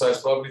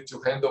imprecise probability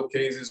to handle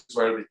cases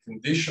where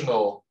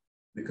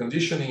the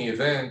conditioning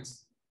event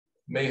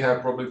may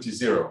have probability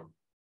 0.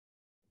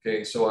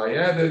 Okay, so I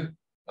added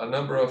a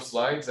number of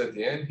slides at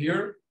the end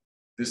here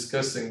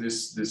discussing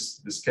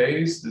this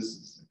case,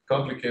 this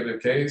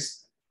complicated case,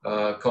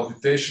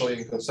 computationally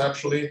and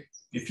conceptually.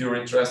 If you're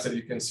interested,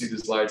 you can see the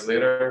slides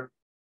later.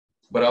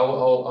 But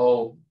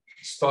I'll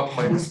stop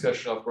my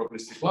discussion of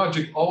probabilistic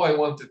logic. All I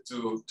wanted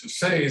to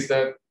say is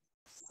that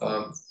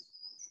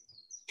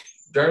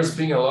there's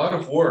been a lot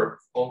of work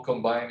on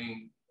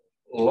combining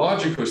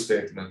logical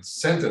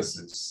statements,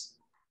 sentences,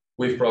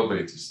 with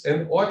probabilities.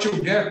 And what you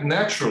get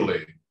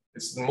naturally,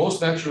 it's the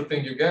most natural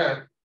thing you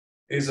get,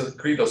 is a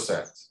credo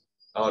set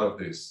out of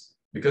this.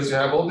 Because you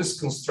have all these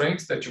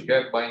constraints that you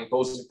get by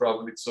imposing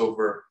probabilities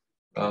over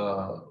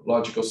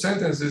logical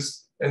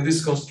sentences, and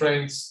these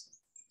constraints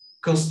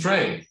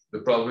constrain the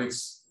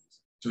probabilities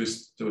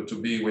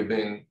to be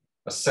within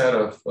a set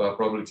of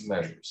probability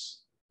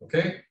measures,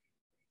 okay?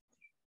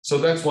 So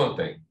that's one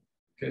thing,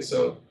 okay?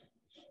 So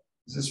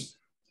this is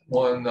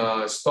one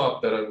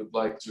stop that I would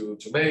like to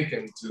make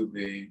into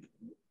the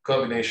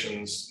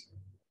combinations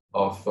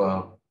of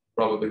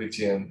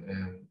probability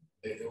and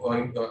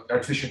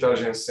artificial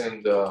intelligence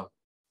and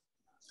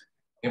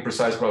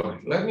imprecise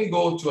probability. Let me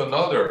go to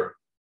another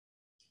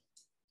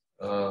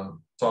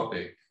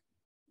topic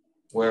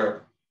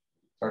where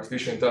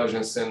artificial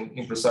intelligence and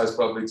imprecise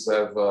probabilities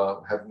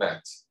have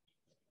met.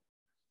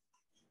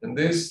 And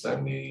this,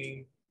 let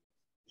me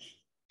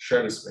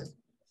share the screen.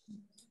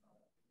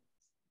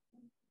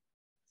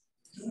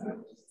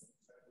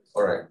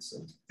 All right, so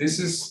this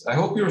is, I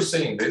hope you're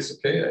seeing this,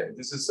 okay?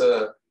 This is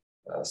a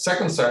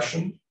second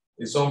session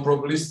is on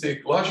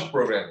probabilistic logic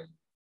programming.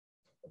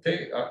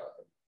 Okay,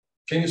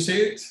 can you see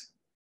it?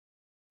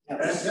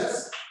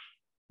 Yes.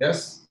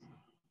 Yes.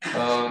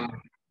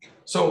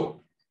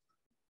 So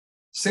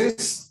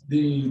since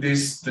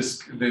this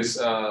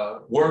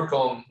work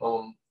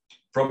on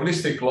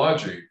probabilistic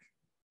logic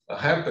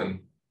happened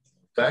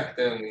back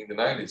then in the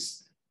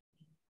 90s,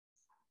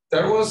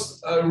 there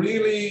was a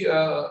really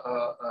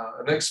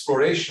an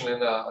exploration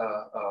and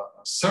a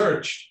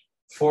search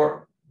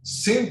for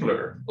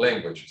simpler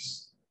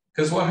languages.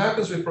 Because what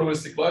happens with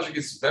probabilistic logic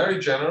is very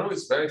general,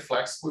 it's very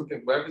flexible, you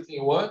can do everything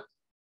you want,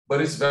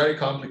 but it's very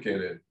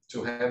complicated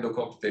to handle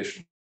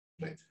computationally.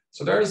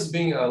 So there's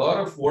been a lot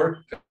of work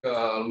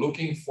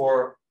looking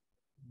for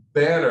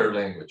better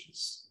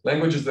languages,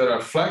 languages that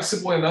are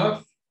flexible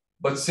enough,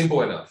 but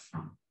simple enough,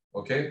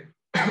 okay?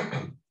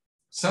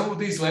 Some of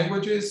these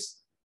languages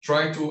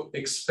try to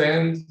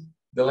expand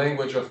the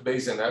language of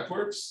Bayesian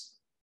networks.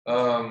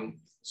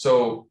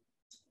 So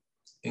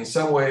in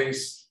some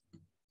ways,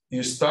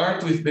 you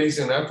start with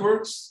Bayesian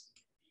networks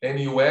and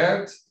you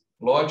add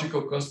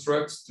logical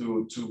constructs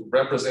to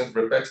represent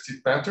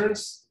repetitive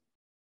patterns.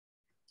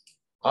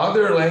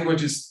 Other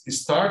languages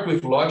start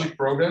with logic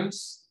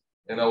programs,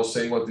 and I'll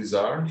say what these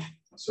are.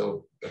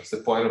 So that's the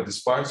point of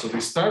this part. So they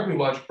start with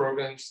logic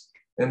programs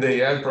and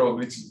they add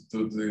probability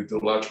to the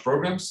logic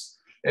programs.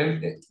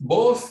 And in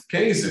both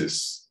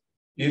cases,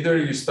 either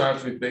you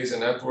start with Bayesian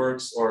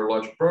networks or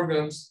logic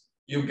programs,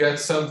 you get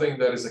something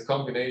that is a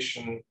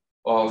combination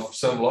of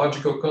some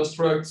logical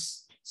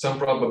constructs, some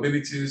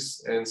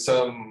probabilities, and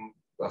some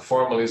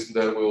formalism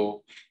that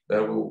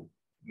will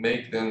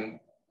make them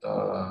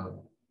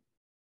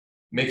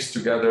mix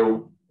together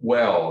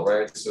well,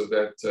 right? So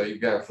that you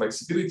get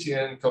flexibility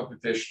and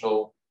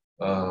computational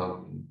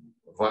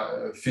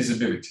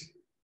feasibility.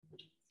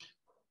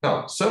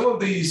 Now, some of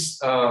these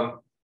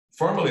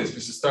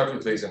formalisms start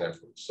with Bayesian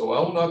networks. So I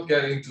will not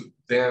get into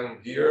them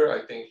here.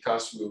 I think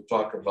Cassio will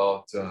talk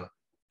about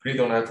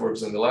Credo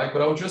networks and the like,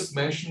 but I'll just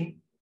mention,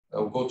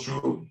 I'll go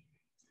through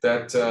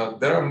that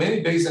there are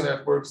many Bayesian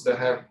networks that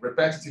have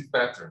repetitive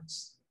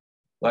patterns.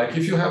 Like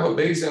if you have a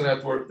Bayesian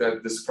network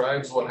that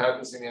describes what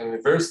happens in a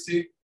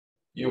university,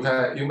 you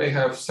may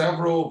have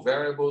several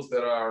variables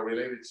that are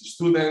related to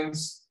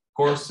students,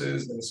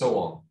 courses, and so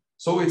on.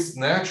 So it's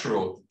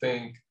natural to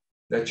think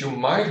that you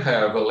might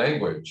have a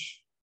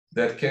language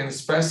that can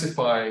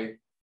specify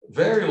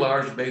very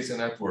large Bayesian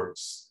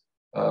networks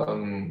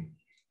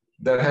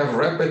that have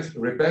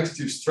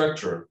repetitive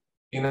structure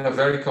in a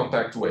very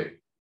compact way.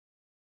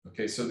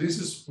 Okay, so this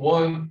is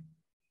one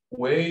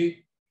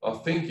way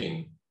of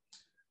thinking.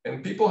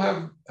 And people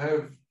have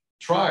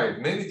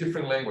tried many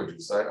different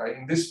languages.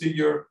 In this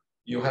figure,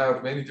 you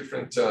have many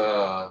different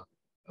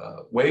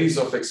ways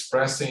of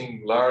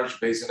expressing large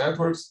Bayesian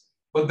networks,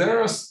 but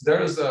there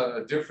is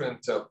a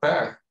different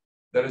path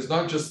that is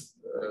not just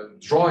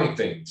drawing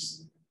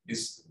things,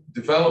 it's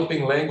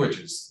developing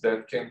languages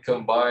that can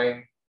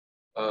combine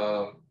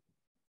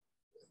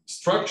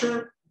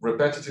structure,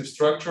 repetitive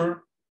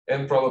structure,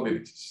 and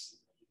probabilities.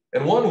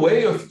 And one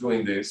way of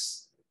doing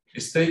this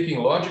is taking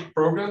logic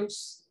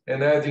programs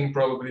and adding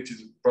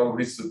probabilities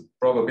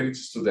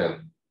to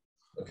them.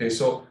 Okay,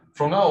 so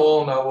from now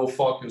on, I will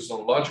focus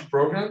on logic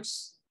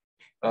programs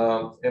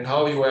and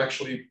how you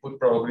actually put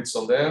probabilities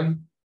on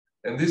them.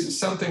 And this is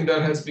something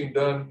that has been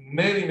done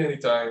many, many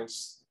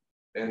times.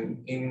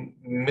 And in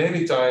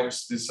many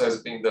times, this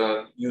has been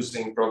done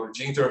using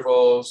probability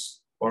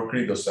intervals or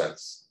Credo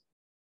sets.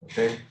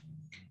 Okay.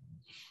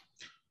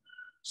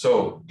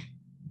 So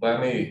let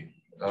me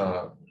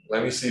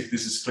see if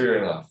this is clear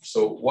enough.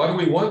 So what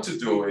we want to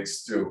do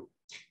is to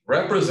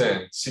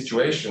represent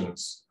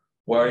situations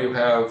where you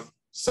have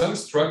some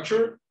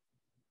structure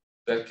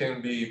that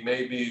can be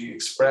maybe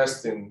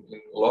expressed in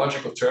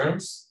logical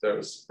terms.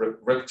 There's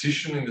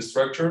repetition in the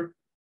structure,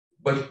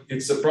 but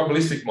it's a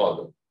probabilistic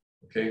model,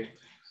 okay?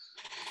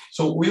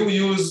 So we will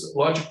use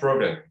logic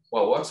programming.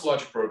 Well, what's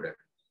logic programming?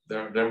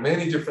 There are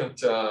many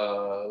different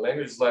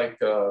languages like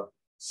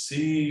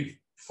C,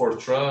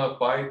 Fortran,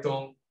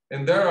 Python,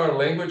 and there are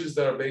languages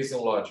that are based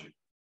on logic.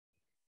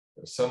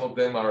 Some of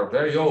them are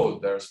very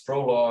old. There's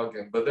Prolog,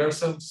 but there are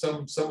some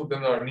of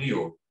them are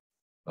new.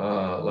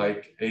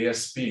 Like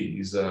ASP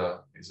is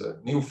a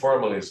new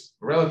formalism,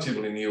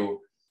 relatively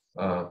new,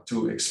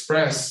 to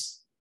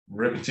express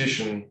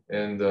repetition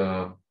and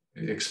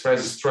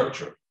express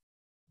structure.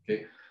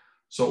 Okay,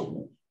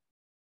 so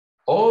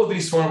all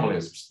these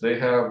formalisms, they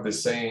have the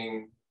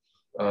same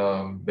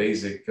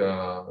basic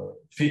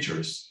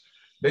features.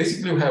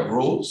 Basically, you have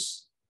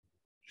rules,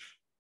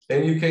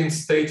 and you can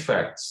state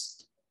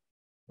facts.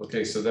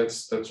 Okay, so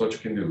that's what you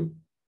can do.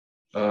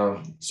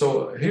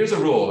 So here's a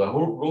rule. A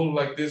rule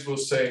like this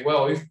will say,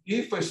 well, if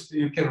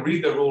you can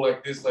read a rule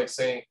like this, like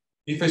saying,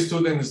 if a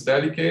student is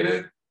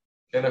dedicated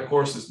and a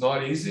course is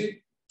not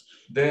easy,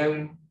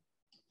 then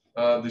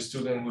the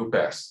student will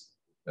pass.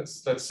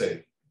 Let's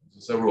say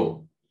it's a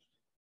rule.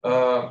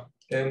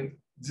 And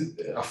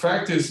a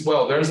fact is,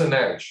 well, there's an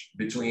edge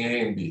between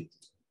A and B.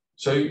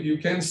 So you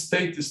can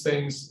state these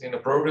things in a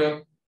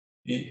program,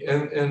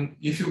 And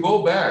if you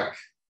go back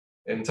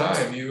in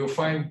time, you will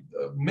find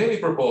many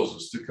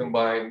proposals to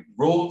combine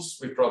rules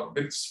with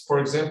probabilities. For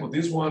example,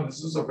 this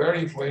is a very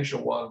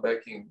influential one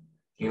back in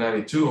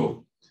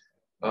 92.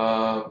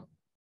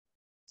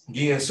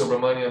 Guy and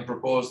Subramanian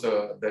proposed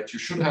that you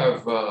should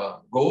have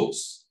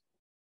goals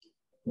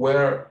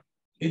where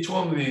each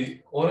one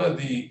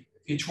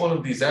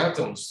of these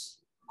atoms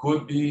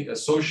could be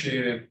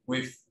associated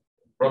with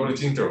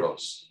probability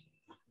intervals.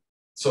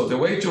 So the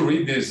way to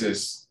read this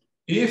is,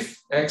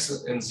 if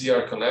X and Z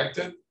are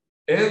connected,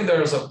 and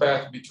there's a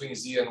path between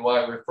Z and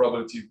Y with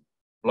probability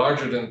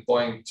larger than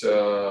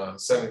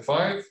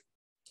 0.75,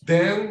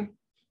 then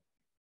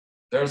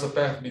there's a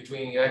path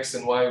between X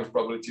and Y with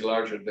probability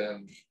larger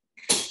than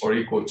or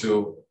equal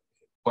to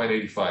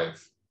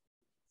 0.85.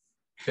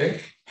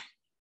 Okay,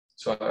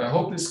 so I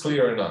hope it's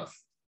clear enough.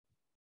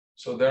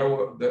 So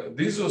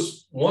this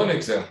was one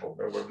example.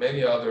 There were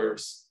many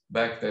others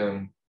back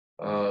then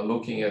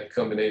looking at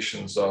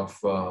combinations of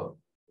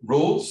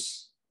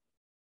rules,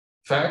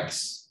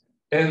 facts,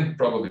 and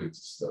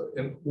probabilities.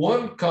 And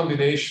one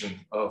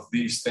combination of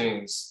these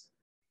things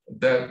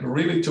that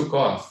really took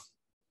off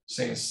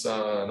since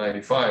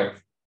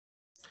 95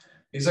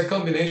 is a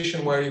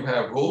combination where you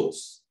have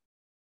rules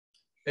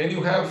and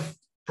you have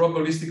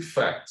probabilistic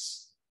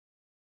facts.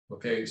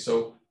 Okay,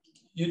 so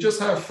you just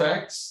have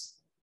facts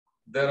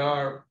that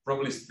are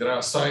probabilistic, that are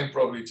assigned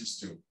probabilities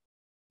to.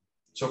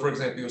 So for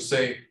example, you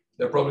say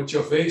the probability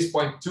of A is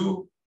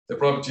 0.2, the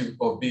probability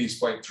of B is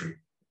 0.3.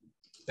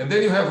 And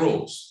then you have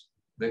rules.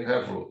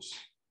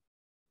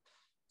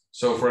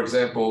 So for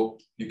example,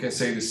 you can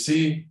say the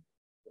C,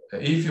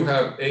 if you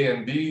have A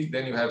and B,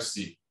 then you have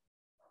C.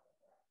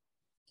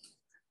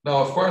 Now,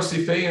 of course,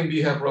 if A and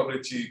B have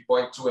probability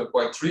 0.2 and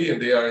 0.3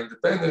 and they are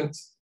independent,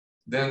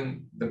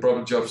 then the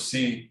probability of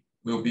C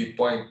will be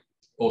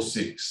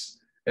 0.06.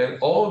 And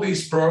all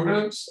these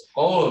programs,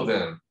 all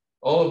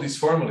of these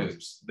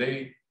formulas,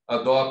 they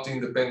adopt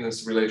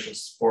independence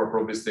relations for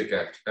probabilistic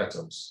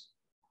atoms.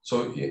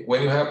 So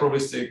when you have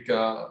probabilistic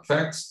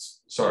facts,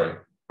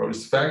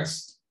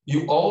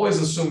 you always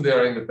assume they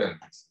are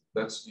independent.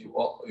 That's you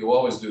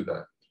always do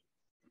that.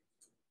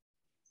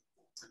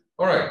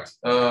 All right.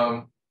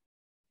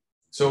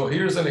 So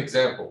here's an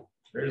example.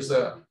 Here's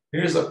a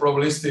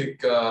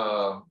probabilistic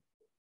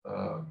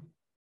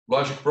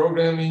logic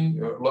programming,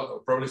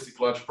 probabilistic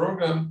logic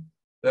program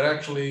that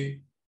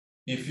actually,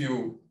 if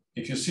you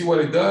see what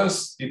it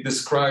does, it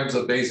describes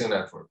a Bayesian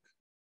network.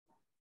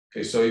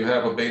 Okay, so you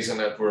have a Bayesian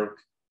network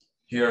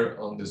here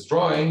on this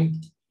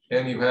drawing,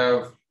 and you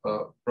have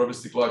a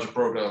probabilistic logic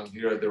program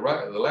here at the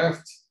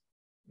left.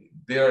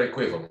 They are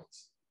equivalent.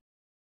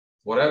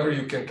 Whatever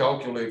you can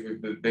calculate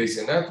with the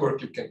Bayesian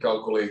network, you can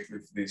calculate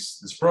with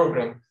this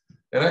program.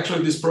 And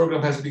actually, this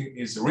program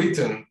is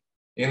written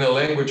in a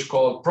language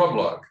called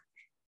Problog.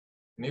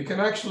 And you can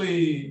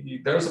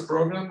actually, there's a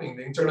program in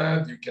the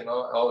internet, you can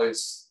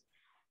always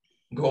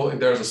go,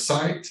 there's a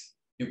site,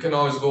 you can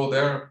always go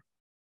there,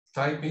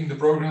 type in the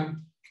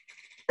program,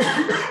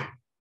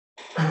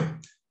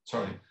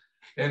 sorry,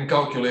 and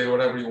calculate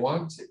whatever you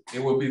want.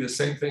 It will be the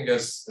same thing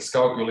as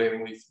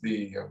calculating with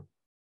the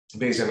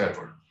Bayesian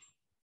network.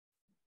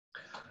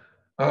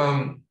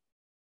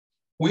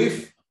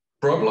 With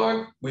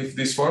Problog, with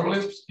these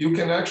formulas, you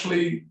can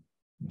actually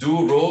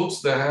do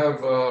roles that have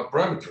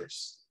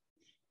parameters.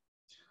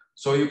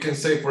 So you can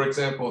say, for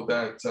example,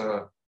 that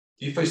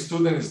if a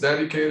student is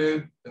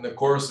dedicated and the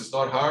course is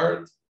not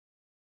hard,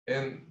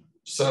 and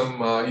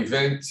some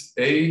event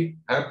A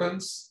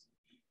happens,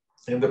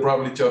 and the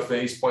probability of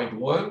A is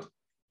 0.1,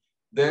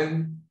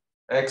 then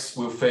X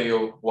will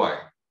fail Y.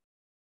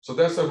 So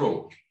that's a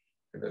rule.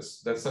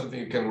 That's something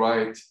you can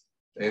write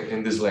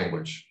in this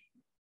language.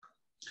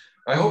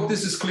 I hope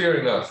this is clear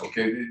enough,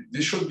 okay?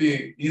 This should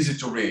be easy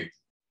to read.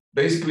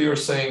 Basically, you're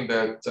saying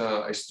that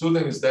a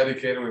student is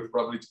dedicated with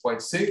probability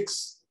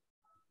 0.6,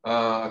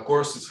 a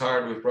course is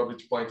hard with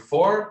probability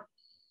 0.4,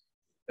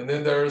 and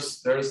then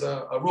there's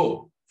a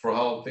rule for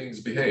how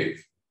things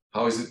behave.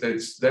 How is it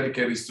that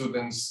dedicated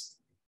students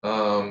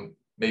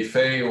may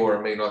fail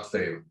or may not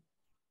fail,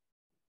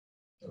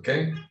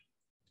 okay?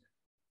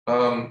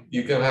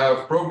 You can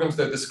have programs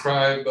that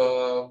describe,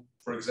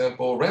 for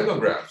example, random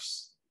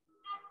graphs.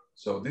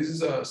 So this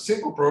is a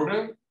simple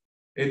program.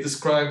 It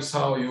describes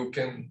how you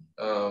can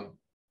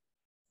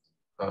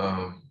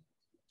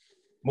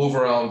move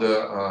around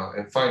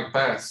and find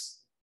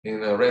paths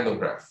in a random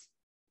graph.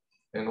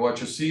 And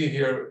what you see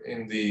here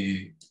in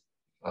the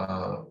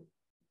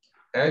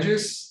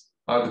edges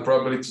are the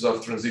probabilities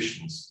of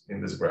transitions in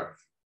this graph.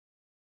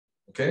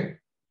 Okay?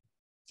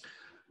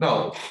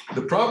 Now,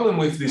 the problem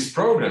with these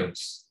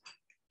programs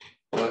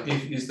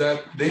is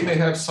that they may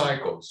have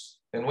cycles.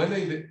 And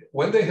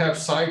when they have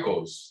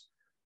cycles,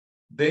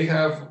 they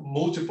have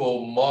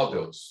multiple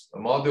models. A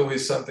model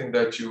is something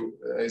that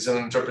is an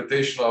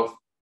interpretation of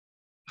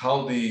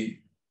how the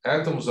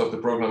atoms of the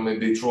program may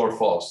be true or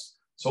false.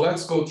 So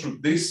let's go through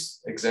this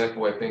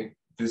example. I think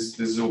this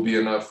will be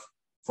enough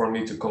for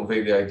me to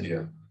convey the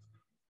idea.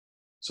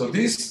 So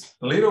this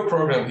little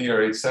program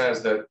here, it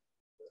says that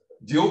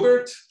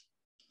Dilbert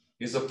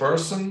is a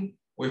person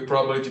with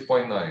probability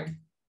 0.9.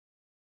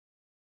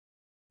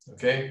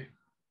 Okay,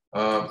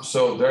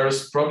 so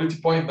there's probability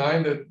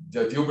 0.9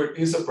 that Dilbert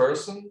is a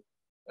person,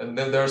 and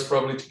then there's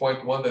probability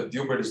 0.1 that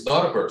Dilbert is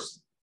not a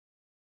person.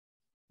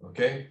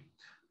 Okay,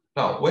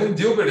 now when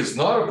Dilbert is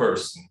not a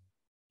person,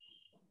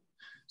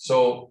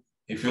 so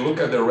if you look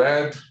at the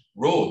red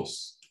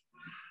rules,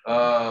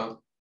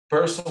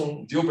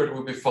 person Dilbert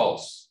will be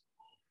false.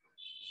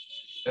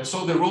 And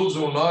so the rules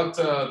will not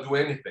do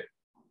anything.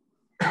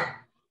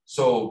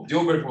 So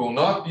Dilbert will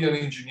not be an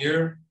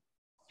engineer,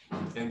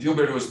 and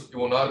Dilbert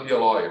will not be a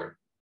lawyer.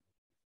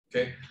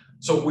 Okay,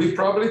 so with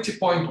probability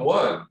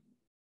 0.1,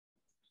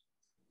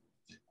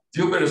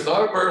 Dilbert is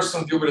not a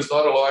person, Dilbert is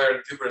not a lawyer,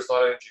 and Dilbert is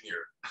not an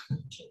engineer.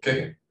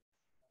 Okay,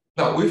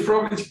 now with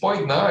probability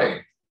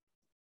 0.9,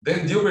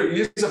 then Dilbert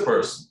is a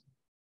person.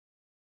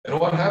 And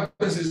what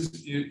happens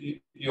is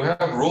you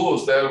have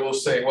rules that will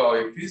say, well,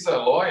 if he's a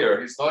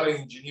lawyer, he's not an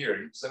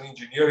engineer. If he's an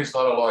engineer, he's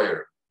not a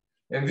lawyer.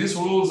 And these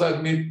rules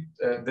admit,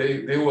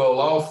 they will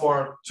allow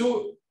for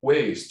two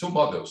ways, two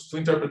models, two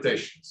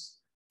interpretations.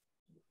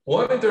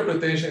 One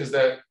interpretation is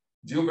that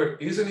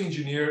Dilbert is an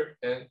engineer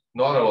and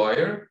not a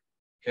lawyer.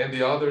 And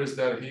the other is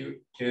that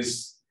he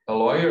is a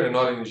lawyer and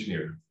not an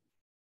engineer.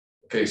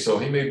 Okay, so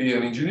he may be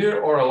an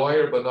engineer or a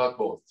lawyer, but not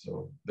both.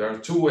 So there are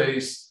two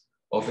ways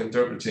of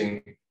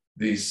interpreting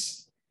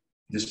this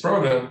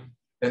program,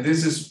 and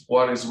this is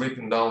what is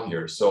written down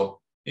here. So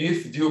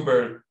if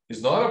Dilbert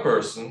is not a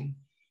person,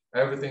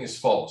 everything is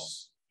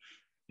false.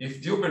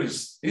 If Dilbert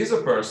is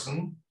a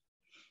person,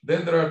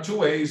 then there are two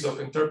ways of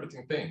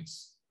interpreting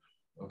things.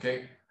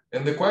 Okay,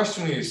 and the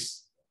question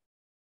is,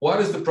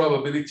 what is the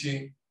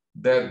probability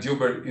that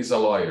Dilbert is a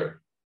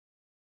lawyer?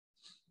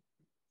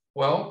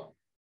 Well,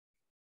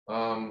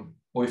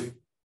 with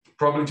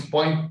probability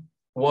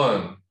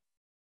 0.1,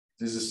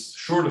 this is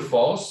surely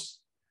false.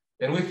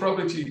 And with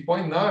probability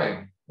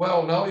 0.9,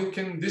 well, now you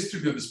can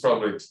distribute this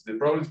probability. The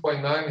probability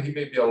 0.9, he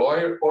may be a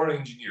lawyer or an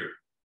engineer.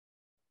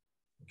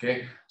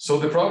 Okay, so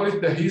the probability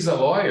that he's a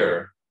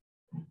lawyer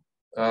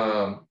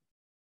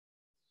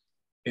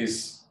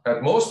is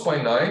at most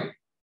 0.9,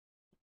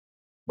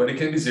 but it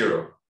can be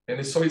 0.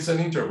 And so it's an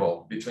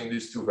interval between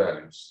these two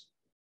values.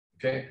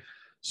 Okay,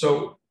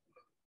 so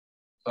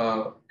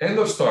end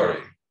of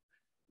story.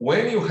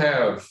 When you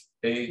have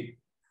a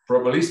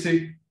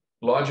probabilistic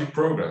logic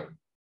program,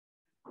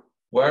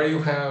 where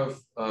you have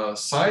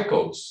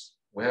cycles,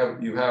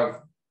 you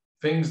have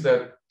things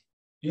that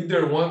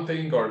either one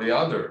thing or the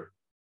other,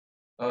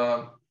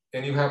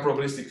 and you have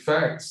probabilistic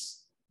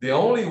facts, the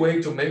only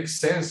way to make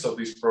sense of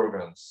these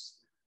programs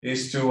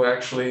is to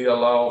actually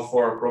allow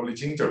for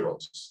probability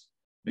intervals,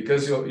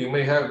 because you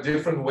may have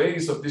different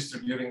ways of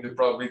distributing the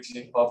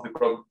probability of the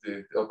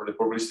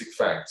probabilistic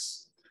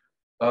facts.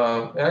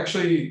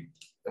 Actually,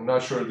 I'm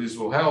not sure this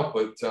will help,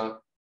 but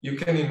you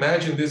can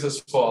imagine this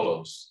as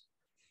follows.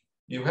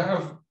 You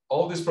have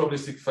all these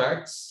probabilistic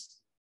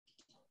facts.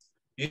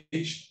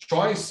 Each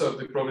choice of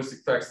the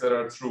probabilistic facts that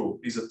are true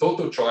is a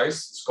total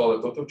choice. It's called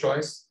a total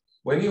choice.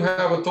 When you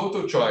have a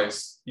total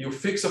choice, you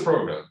fix a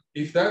program.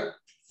 If that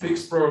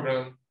fixed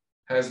program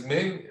has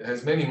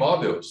many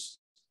models,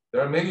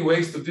 there are many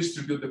ways to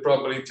distribute the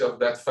probability of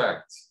that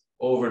fact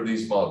over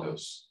these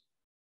models.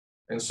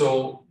 And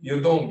so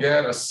you don't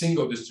get a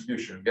single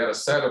distribution, you get a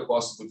set of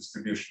possible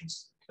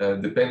distributions,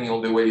 depending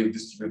on the way you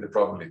distribute the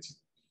probability.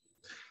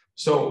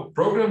 So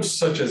programs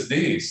such as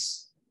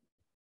these,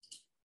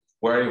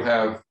 where you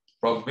have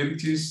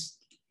probabilities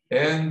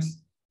and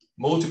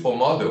multiple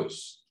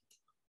models,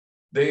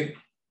 they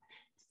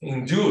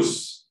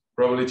induce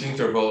probability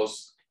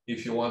intervals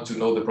if you want to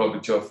know the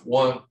probability of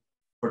one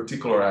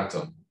particular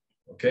atom.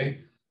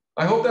 Okay,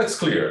 I hope that's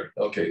clear.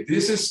 Okay,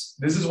 this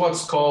is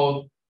what's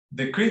called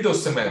the credo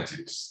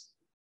semantics.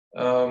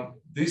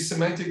 This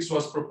semantics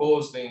was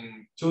proposed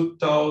in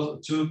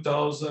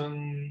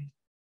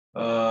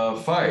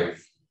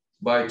 2005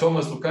 by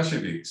Thomas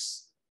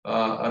Lukasiewicz,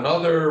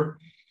 another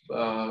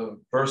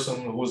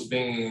person who's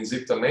been in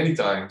SIPTA many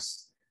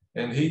times,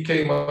 and he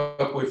came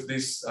up with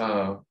this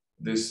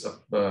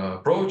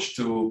approach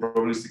to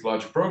probabilistic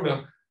logic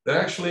program that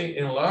actually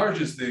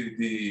enlarges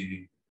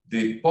the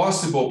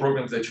possible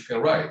programs that you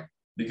can write.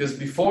 Because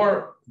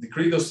before the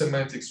credo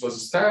semantics was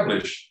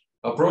established,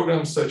 a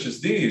program such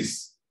as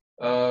these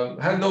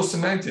had no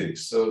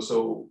semantics.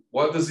 So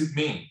what does it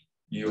mean?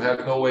 You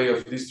have no way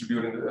of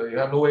distributing, you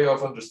have no way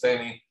of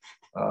understanding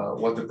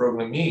what the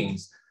program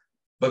means.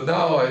 But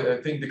now I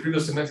think the credo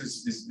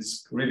semantics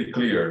is really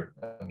clear.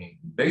 I mean,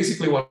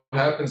 basically what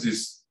happens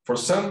is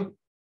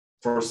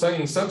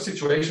in some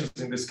situations,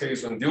 in this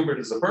case, when Dilbert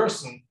is a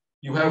person,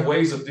 you have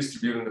ways of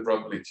distributing the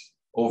probability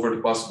over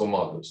the possible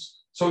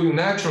models. So you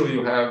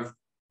naturally have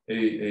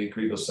a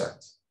credo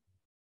set.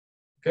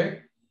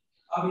 Okay?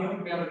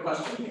 We have a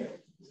question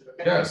here. Is it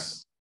okay?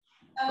 Yes.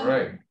 All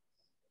right.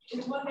 I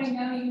was wondering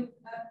how you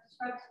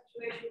describe a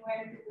situation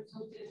where it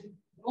results in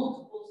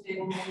multiple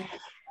stable models.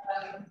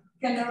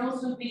 Can there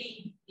also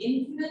be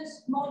infinite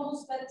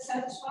models that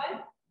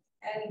satisfy?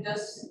 And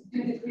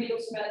do the credo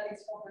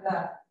semantics cover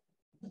that?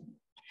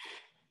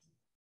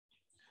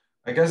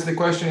 I guess the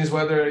question is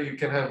whether you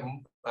can have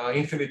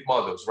infinite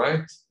models,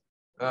 right?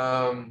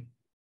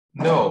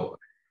 No,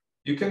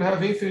 you can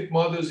have infinite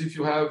models if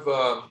you have,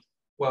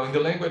 well, in the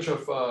language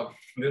of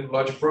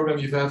logic program,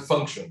 you have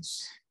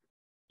functions.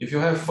 If you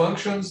have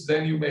functions,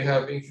 then you may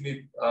have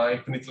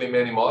infinitely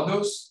many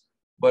models,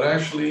 but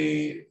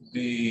actually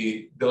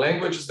the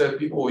languages that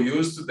people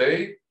use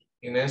today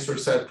in answer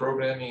set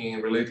programming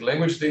and related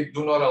language, they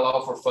do not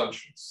allow for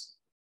functions.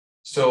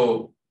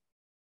 So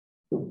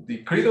the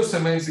credo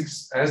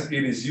semantics as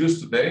it is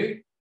used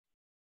today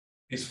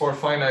is for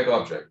finite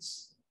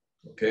objects,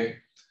 okay?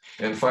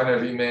 And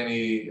finitely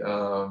many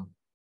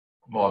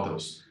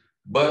models.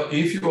 But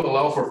if you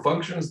allow for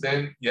functions,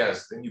 then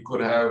yes, then you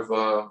could have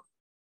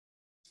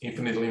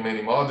infinitely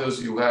many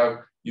models. You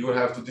would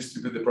have to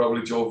distribute the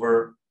probability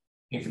over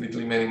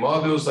infinitely many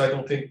models. I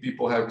don't think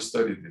people have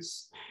studied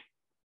this.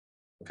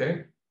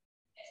 Okay.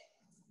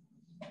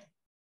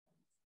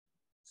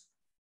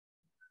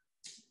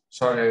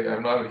 Sorry,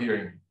 I'm not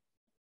hearing.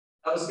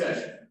 That was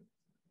good.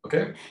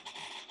 Okay.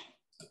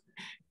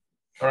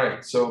 All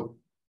right. So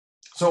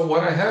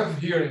what I have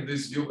here in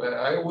this view,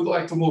 I would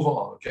like to move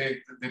on. Okay.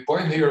 The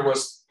point here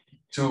was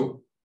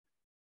to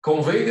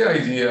convey the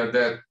idea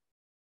that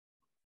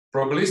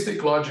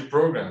probabilistic logic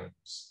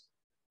programs,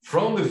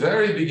 from the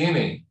very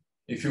beginning,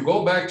 if you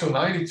go back to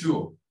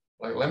 92,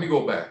 like let me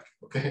go back.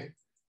 Okay.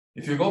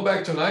 If you go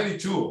back to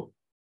 92,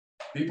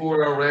 people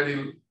were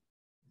already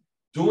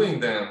doing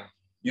them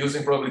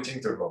using probability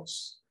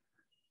intervals.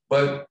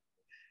 But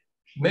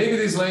maybe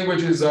these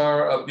languages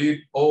are a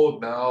bit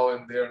old now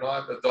and they're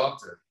not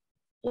adopted.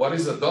 What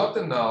is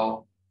adopted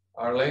now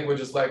are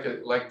languages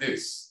like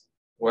this,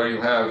 where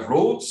you have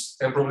rules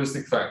and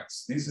probabilistic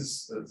facts. This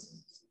is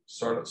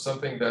sort of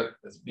something that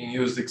is being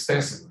used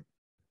extensively.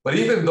 But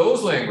even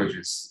those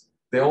languages,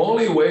 the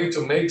only way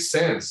to make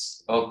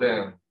sense of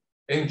them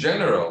in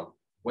general,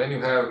 when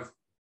you have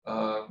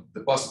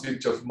the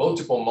possibility of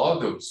multiple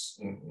models,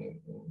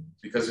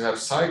 because you have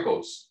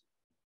cycles,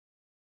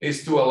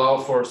 is to allow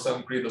for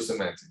some credo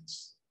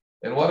semantics.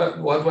 And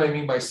what do I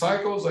mean by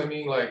cycles? I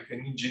mean like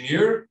an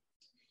engineer,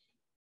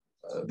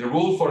 the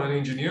rule for an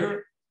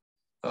engineer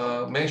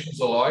mentions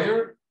a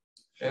lawyer,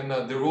 and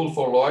the rule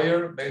for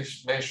lawyer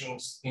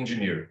mentions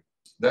engineer.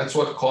 That's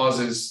what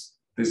causes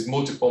this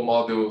multiple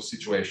model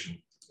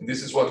situation. And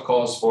this is what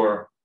calls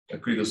for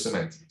credo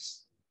semantics.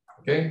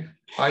 Okay,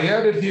 I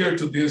added here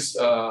to this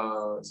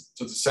to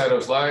the set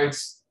of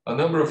slides a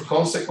number of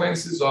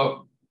consequences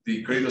of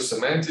the credo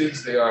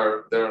semantics. There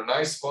are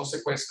nice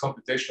consequences,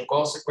 computational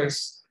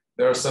consequences.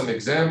 There are some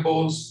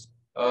examples.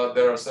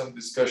 There are some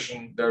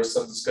discussion. There's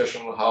some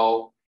discussion on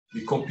how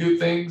we compute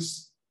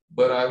things.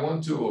 But I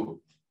want to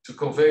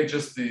convey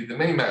just the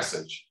main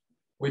message,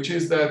 which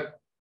is that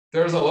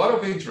there's a lot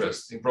of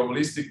interest in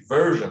probabilistic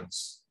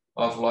versions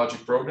of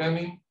logic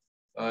programming.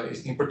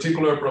 In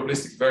particular,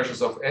 probabilistic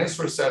versions of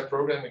answer set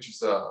programming, which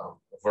is a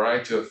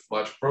variety of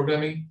logic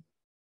programming.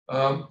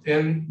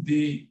 And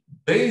the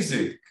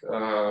basic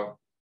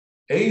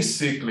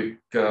acyclic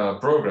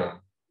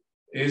program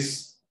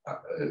is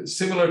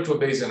similar to a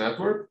Bayesian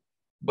network,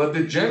 but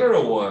the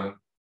general one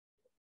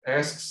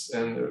asks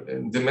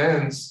and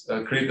demands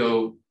a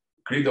credo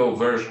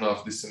version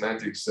of the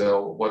semantics,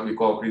 what we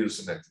call credo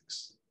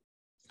semantics.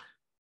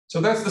 So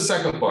that's the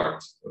second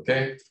part,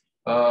 okay?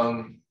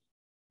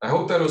 I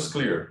hope that was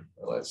clear.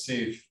 Let's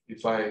see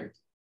if I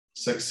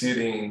succeed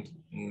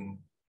in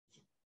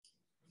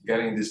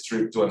getting this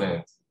trip to an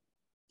end.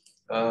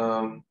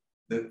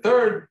 The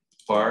third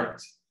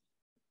part,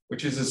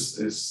 which is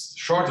this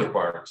shorter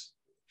part,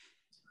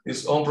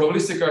 is on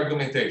probabilistic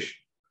argumentation.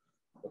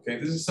 Okay,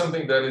 this is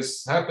something that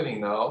is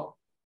happening now.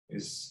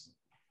 It's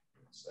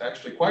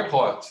actually quite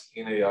hot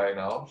in AI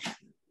now.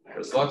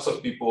 There's lots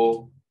of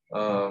people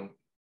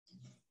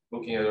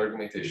looking at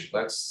argumentation.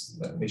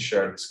 Let me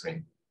share the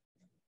screen.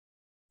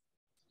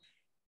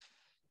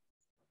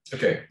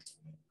 Okay.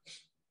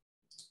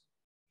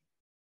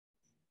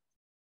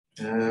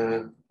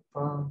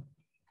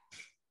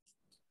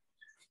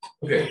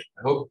 Okay,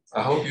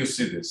 I hope you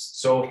see this.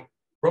 So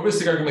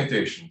probabilistic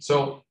argumentation.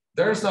 So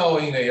there's now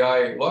in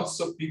AI lots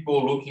of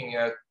people looking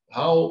at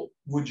how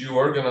would you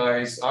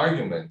organize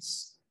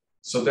arguments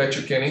so that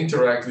you can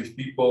interact with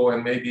people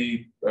and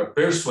maybe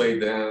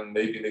persuade them,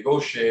 maybe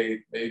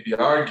negotiate, maybe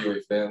argue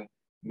with them,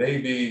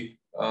 maybe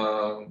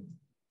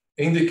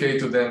indicate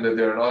to them that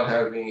they're not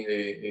having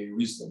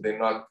they're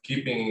not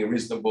keeping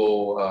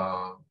reasonable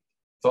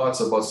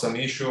thoughts about some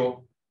issue.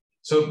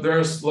 So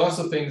there's lots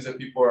of things that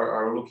people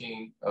are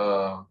looking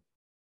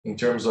in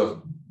terms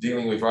of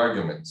dealing with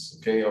arguments.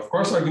 Okay, of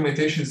course,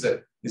 argumentation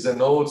is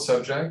an old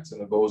subject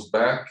and it goes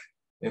back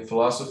in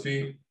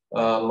philosophy.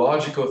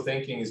 Logical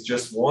thinking is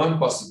just one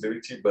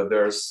possibility, but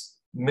there's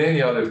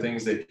many other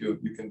things that you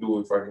can do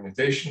with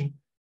argumentation.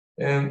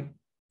 And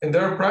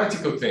there are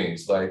practical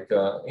things like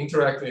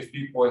interacting with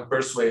people and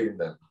persuading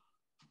them.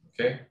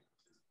 Okay,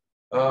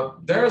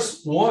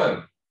 there's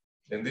one,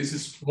 and this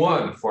is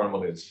one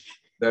formalism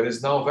that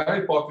is now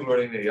very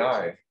popular in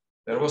AI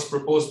that was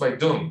proposed by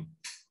Dung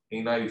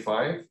in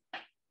 '95.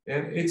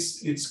 And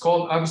it's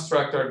called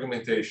abstract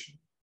argumentation,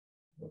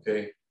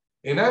 okay?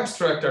 In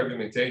abstract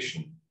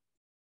argumentation,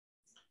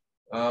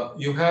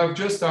 you have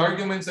just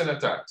arguments and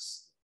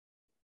attacks.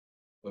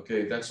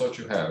 Okay, that's what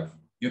you have.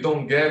 You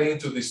don't get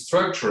into the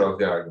structure of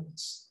the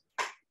arguments.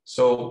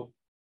 So,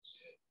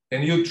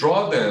 and you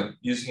draw them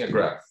using a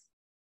graph.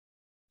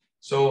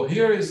 So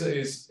here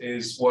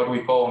is what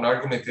we call an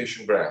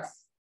argumentation graph.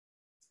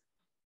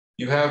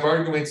 You have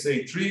arguments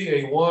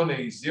A3, A1,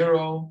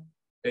 A0,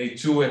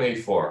 A2, and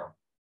A4.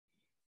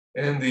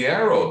 And the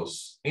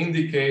arrows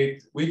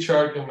indicate which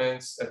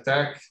arguments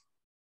attack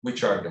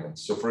which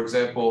arguments. So for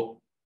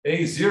example,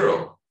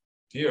 A0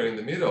 here in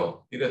the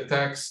middle, it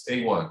attacks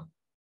A1.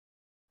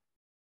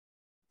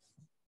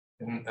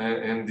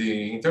 And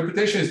the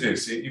interpretation is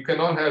this: you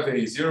cannot have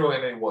A0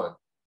 and A1.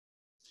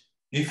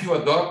 If you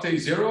adopt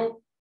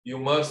A0, you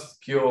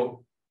must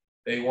kill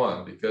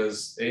A1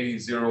 because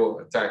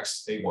A0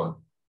 attacks A1.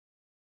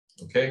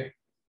 Okay?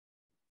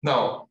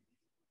 Now,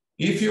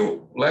 if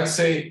you, let's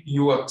say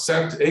you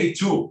accept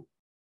A2,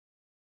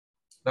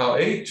 now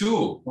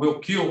A2 will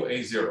kill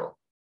A0.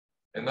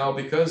 And now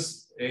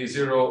because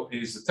A0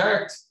 is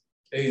attacked,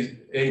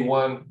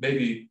 A1 may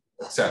be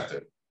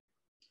accepted.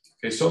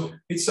 Okay, so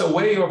it's a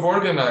way of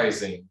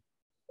organizing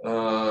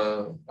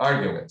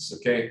arguments,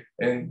 okay,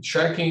 and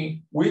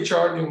checking which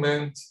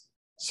argument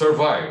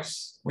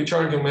survives, which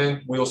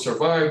argument will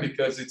survive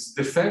because it's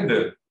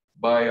defended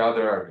by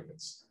other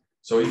arguments.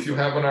 So if you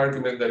have an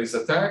argument that is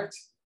attacked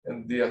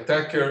and the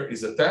attacker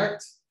is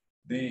attacked,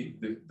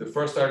 the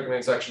first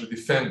argument is actually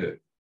defended,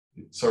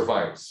 it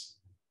survives,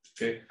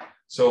 okay?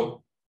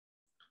 So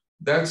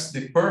that's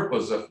the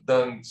purpose of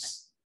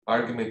Dunn's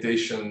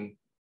argumentation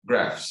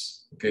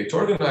graphs, okay, to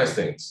organize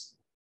things,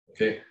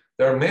 okay?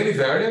 There are many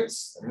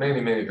variants,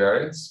 many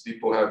variants.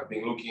 People have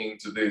been looking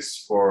into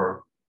this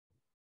for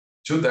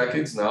 2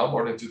 decades now,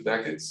 more than 2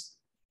 decades.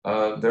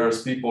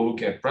 There's people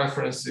looking at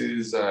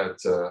preferences, at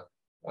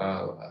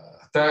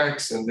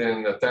attacks, and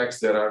then attacks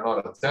that are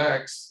not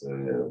attacks,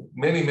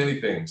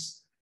 many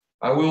things.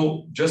 I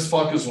will just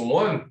focus on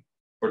one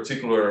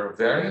particular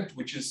variant,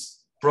 which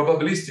is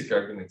probabilistic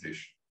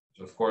argumentation.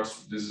 So of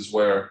course, this is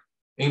where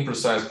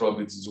imprecise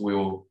probabilities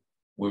will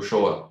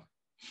show up.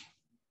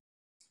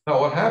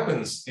 Now, what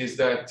happens is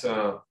that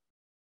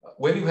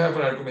when you have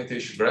an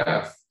argumentation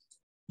graph,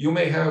 you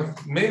may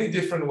have many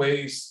different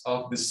ways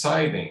of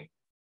deciding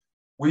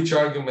which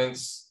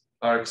arguments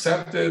are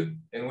accepted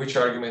and which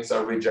arguments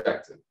are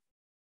rejected,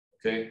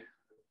 okay?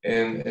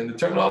 And the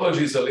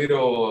terminology is a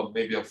little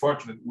maybe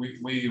unfortunate.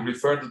 We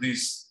refer to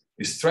these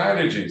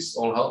strategies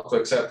on how to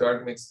accept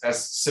arguments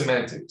as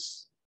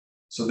semantics.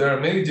 So there are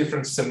many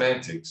different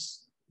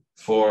semantics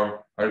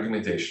for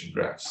argumentation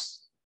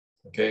graphs,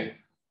 okay?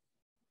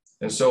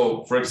 And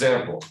so, for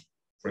example,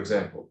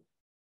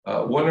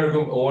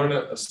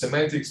 one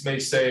semantics may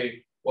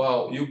say,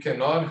 well, you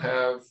cannot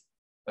have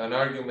an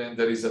argument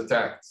that is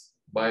attacked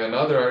by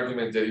another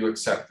argument that you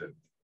accepted.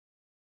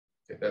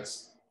 Okay,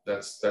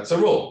 that's a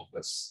rule.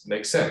 That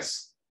makes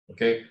sense.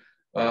 Okay.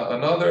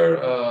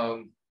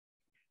 Another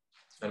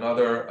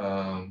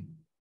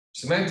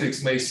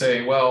semantics may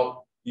say,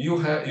 well, you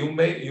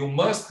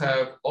must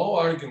have all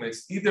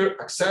arguments either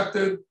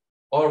accepted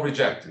or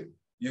rejected.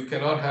 You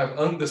cannot have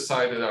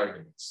undecided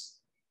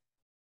arguments.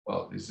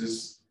 Well, this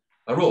is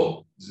a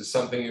rule. This is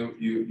something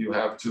you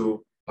have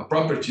to, a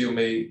property you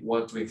may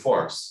want to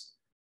enforce.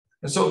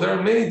 And so there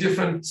are many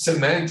different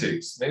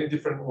semantics, many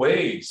different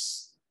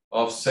ways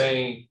of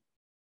saying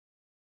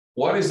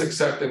what is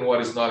accepted and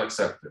what is not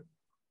accepted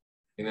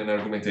in an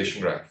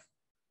argumentation graph.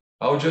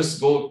 I'll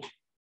just go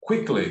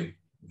quickly,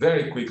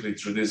 very quickly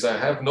through this. I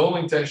have no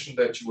intention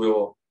that you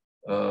will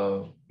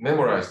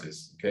memorize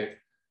this, okay?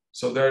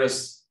 So there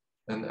is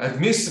an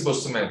admissible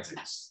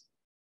semantics.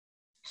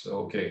 So,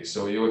 okay,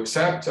 so you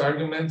accept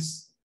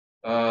arguments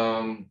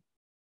that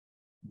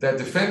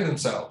defend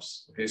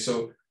themselves. Okay,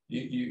 so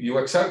you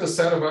accept a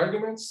set of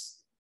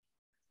arguments,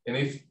 and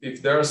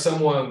if there is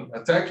someone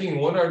attacking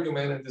one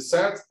argument in the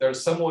set,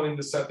 there's someone in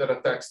the set that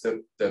attacks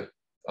that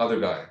other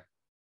guy.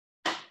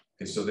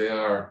 Okay, so they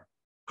are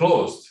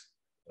closed,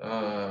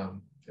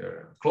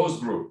 they're a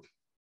closed group.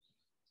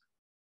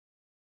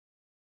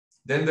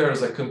 Then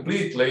there's a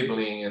complete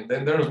labeling, and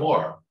then there's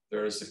more.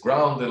 There's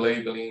grounded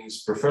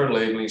labelings, preferred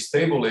labeling,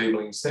 stable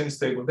labeling,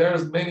 semi-stable.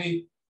 There's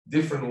many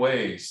different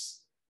ways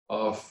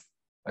of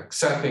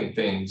accepting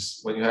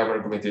things when you have an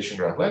argumentation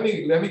graph. Let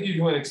me give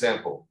you an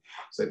example.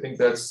 So I think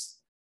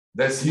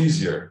that's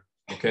easier,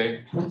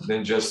 okay,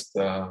 than just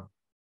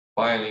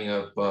piling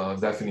up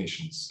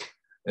definitions.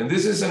 And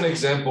this is an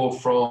example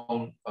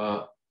from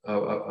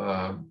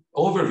an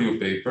overview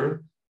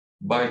paper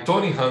by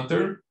Tony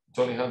Hunter.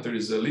 Tony Hunter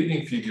is a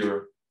leading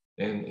figure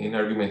in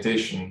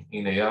argumentation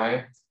in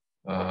AI.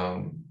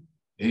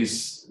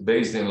 He's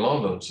based in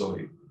London, so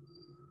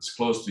it's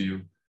close to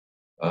you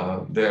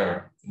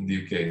there in the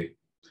UK.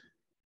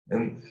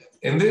 And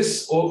in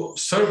this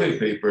survey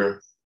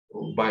paper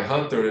by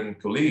Hunter and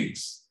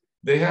colleagues,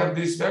 they have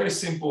this very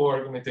simple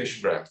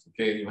argumentation graph.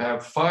 Okay, you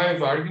have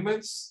 5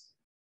 arguments.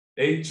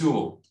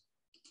 A2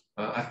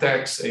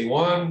 attacks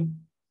A1,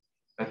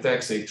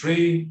 attacks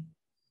A3,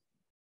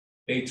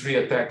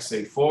 A3 attacks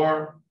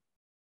A4,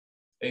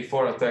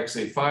 A4 attacks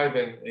A5,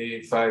 and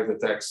A5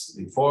 attacks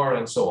A4,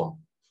 and so on.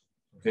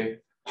 Okay,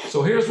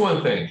 so here's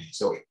one thing.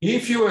 So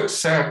if you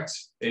accept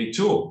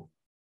A2,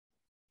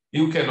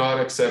 you cannot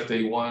accept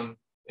A1,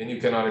 and you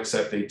cannot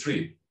accept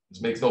A3.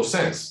 This makes no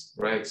sense,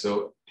 right?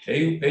 So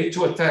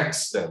A2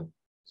 attacks them.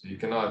 So you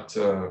cannot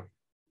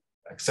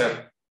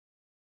accept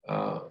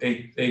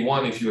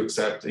A1 if you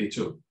accept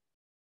A2.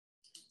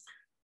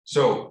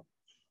 So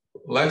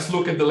let's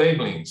look at the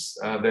labelings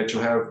that you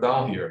have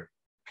down here.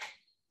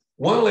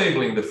 One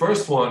labeling, the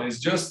first one, is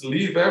just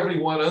leave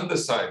everyone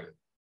undecided,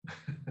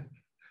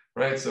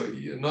 right? So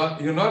you're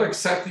not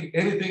accepting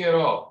anything at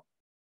all.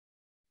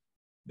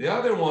 The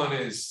other one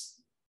is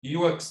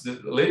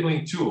the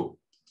labeling 2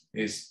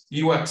 is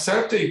you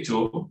accept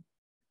A2,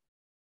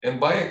 and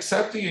by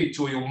accepting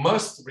A2, you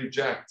must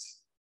reject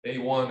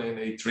A1 and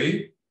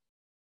A3,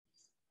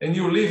 and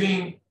you're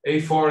leaving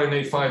A4 and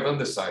A5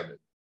 undecided.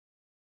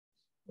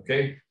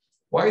 Okay,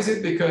 why is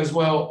it? Because,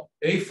 well,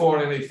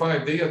 A4 and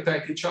A5, they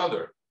attack each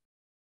other.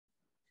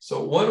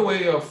 So one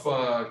way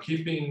of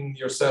keeping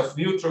yourself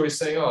neutral is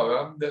saying,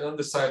 oh, I'm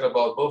undecided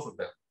about both of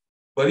them.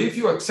 But if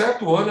you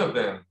accept one of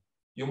them,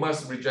 you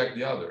must reject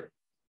the other.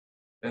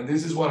 And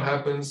this is what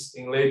happens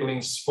in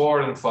labelings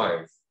 4 and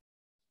 5.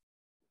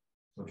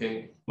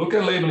 Okay, look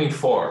at labeling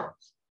 4.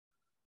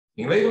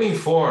 In labeling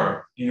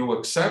 4, you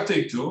accept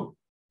A2,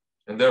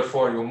 and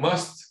therefore you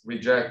must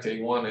reject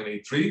A1 and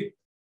A3,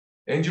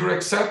 and you're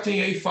accepting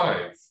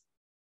A5,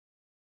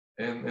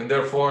 and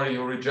therefore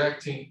you're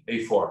rejecting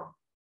A4.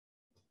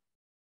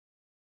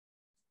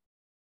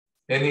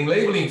 And in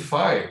labeling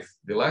 5,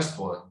 the last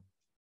one,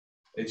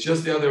 it's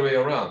just the other way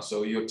around.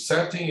 So you're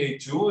accepting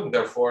A2, and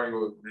therefore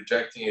you're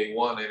rejecting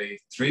A1 and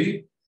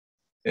A3.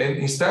 And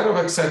instead of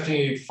accepting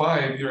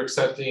A5, you're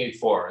accepting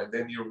A4, and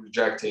then you're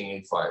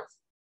rejecting A5.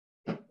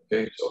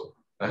 Okay, so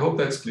I hope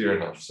that's clear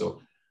enough.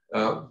 So,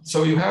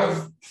 so you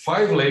have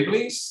 5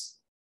 labelings,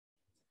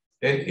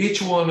 and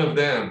each one of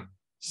them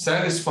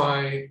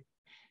satisfy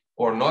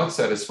or not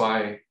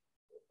satisfy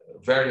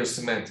various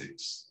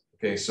semantics.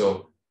 Okay,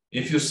 so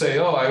if you say,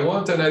 oh, I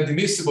want an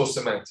admissible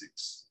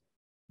semantics,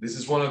 this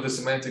is one of the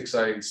semantics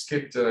I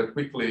skipped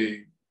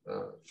quickly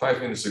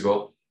 5 minutes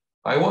ago.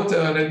 I want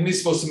an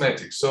admissible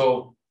semantics.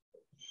 So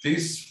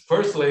this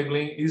first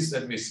labeling is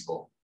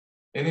admissible.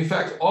 And in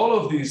fact, all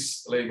of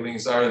these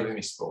labelings are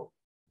admissible.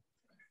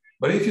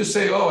 But if you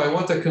say, oh, I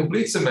want a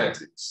complete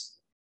semantics,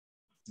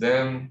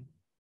 then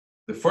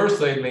the first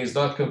labeling is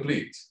not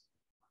complete.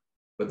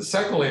 But the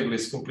second label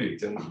is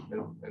complete, and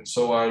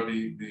so are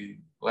the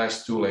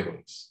last 2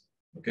 labelings.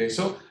 Okay,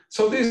 so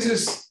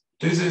this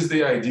is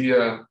the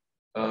idea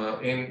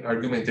in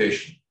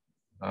argumentation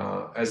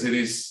as it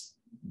is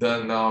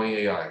done now in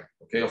AI.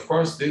 Okay, of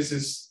course, this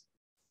is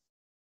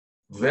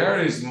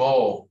very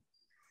small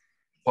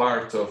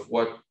part of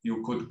what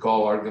you could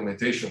call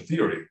argumentation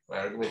theory.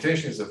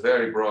 Argumentation is a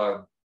very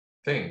broad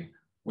thing.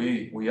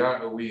 We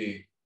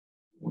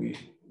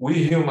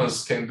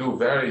humans can do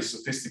very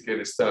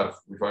sophisticated stuff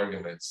with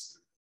arguments,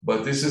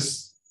 but this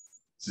is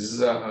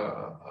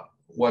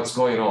what's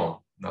going on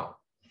now.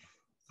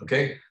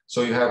 Okay,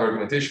 so you have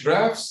argumentation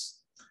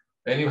graphs,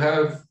 and you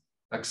have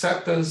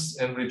acceptance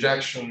and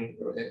rejection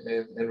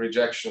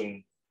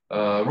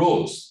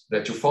rules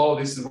that you follow.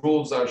 These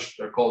rules are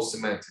called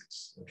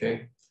semantics.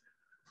 Okay,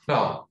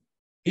 now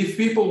if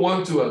people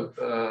want to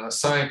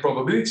assign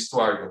probabilities to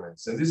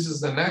arguments, and this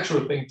is the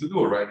natural thing to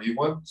do, right? You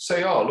want to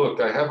say, oh,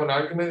 look, I have an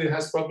argument, it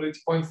has probability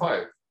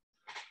 0.5.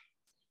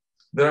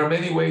 There are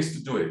many ways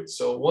to do it.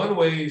 So one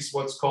way is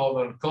what's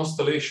called a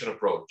constellation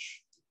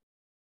approach.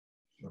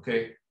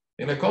 Okay,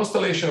 in a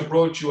constellation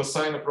approach, you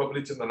assign a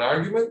probability to an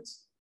argument,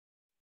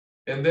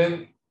 and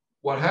then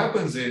what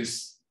happens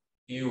is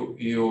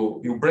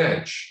you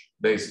branch,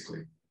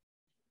 basically.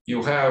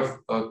 You have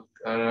an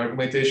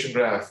argumentation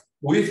graph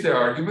with the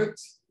argument,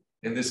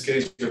 in this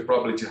case, with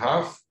probability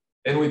half,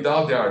 and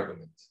without the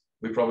argument,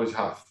 with probability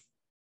half.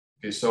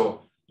 Okay,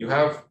 so you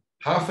have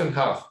half and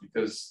half,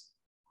 because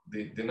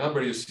the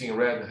number you see in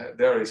red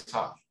there is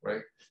half,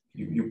 right?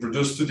 You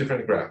produce 2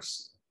 different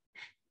graphs.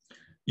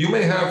 You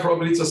may have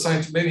probabilities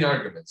assigned to many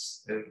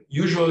arguments, and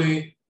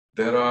usually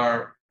there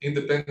are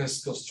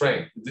independence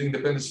constraints, the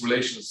independence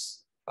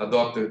relations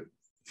adopted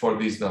for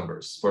these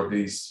numbers, for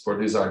these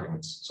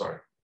arguments, sorry.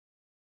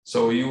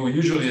 So you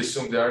usually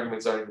assume the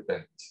arguments are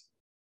independent,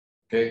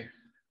 okay?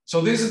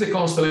 So this is the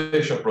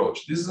constellation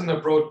approach. This is an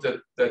approach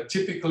that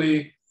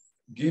typically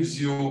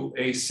gives you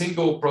a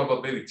single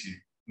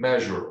probability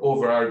measure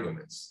over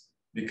arguments,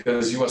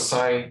 because you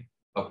assign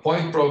a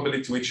point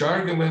probability to each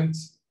argument,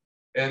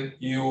 and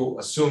you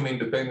assume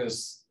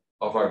independence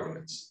of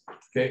arguments,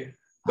 okay?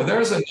 But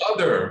there's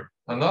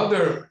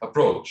another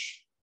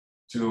approach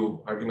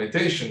to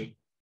argumentation,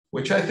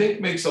 which I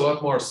think makes a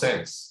lot more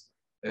sense.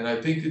 And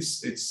I think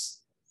it's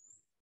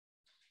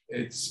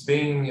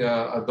being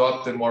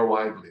adopted more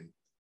widely,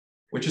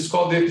 which is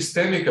called the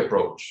epistemic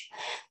approach.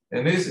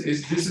 And this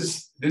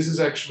is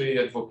actually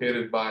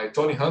advocated by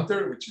Tony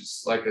Hunter, which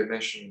is, like I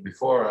mentioned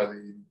before,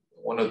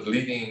 one of the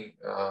leading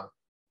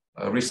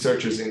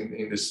researchers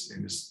in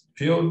this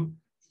field.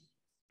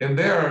 And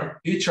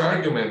there, each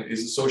argument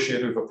is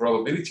associated with a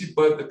probability,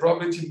 but the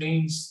probability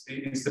means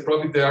is the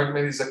probability the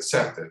argument is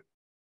accepted.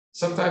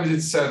 Sometimes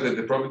it's said that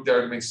the probability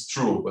argument is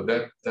true, but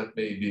that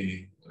may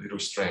be a little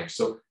strange.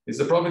 So it's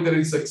the probability that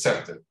it's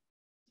accepted.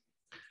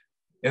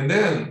 And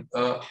then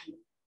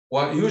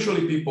what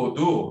usually people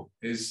do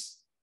is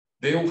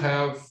they will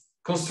have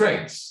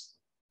constraints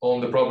on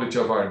the probability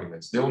of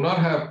arguments. They will not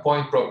have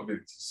point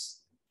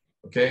probabilities,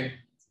 okay?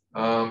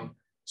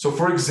 So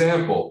for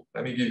example,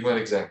 let me give you an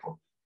example.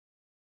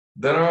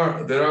 There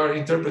are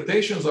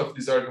interpretations of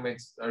these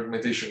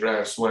argumentation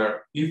graphs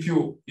where if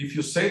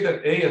you say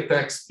that A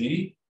attacks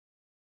B,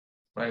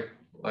 right?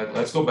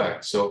 Let's go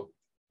back. So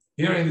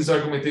here in this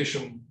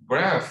argumentation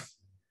graph,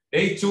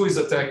 A2 is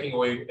attacking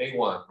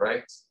A1,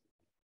 right?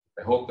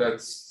 I hope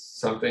that's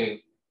something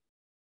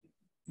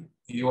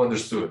you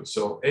understood.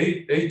 So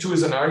A2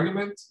 is an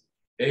argument,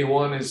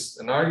 A1 is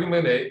an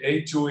argument,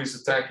 A2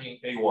 is attacking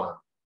A1.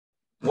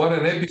 What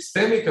an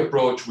epistemic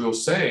approach will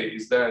say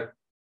is that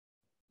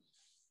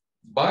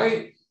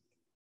by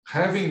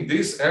having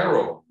this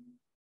arrow,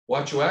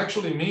 what you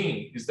actually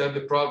mean is that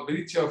the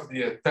probability of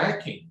the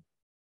attacking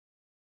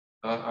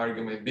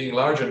argument being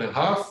larger than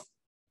half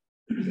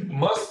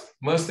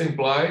must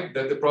imply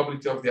that the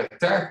probability of the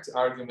attacked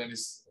argument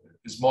is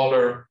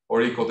smaller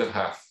or equal than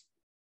half.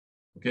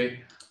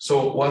 Okay,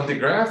 so what the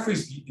graph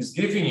is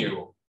giving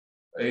you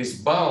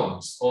is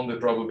bounds on the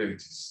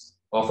probabilities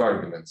of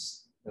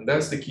arguments, and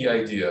that's the key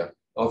idea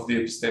of the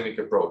epistemic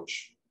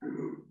approach.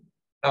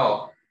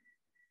 Now,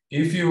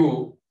 if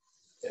you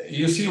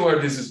see where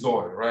this is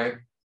going, right?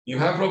 You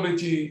have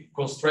probability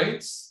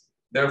constraints.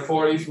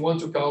 Therefore, if you want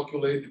to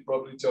calculate the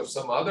probability of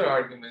some other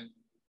argument,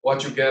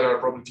 what you get are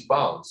probability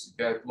bounds.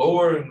 You get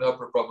lower and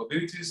upper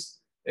probabilities,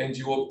 and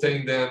you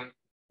obtain them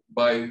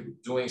by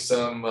doing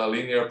some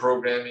linear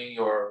programming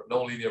or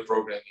non-linear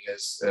programming,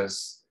 as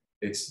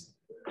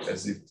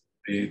if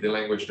the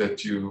language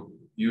that you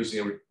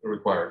using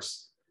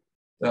requires.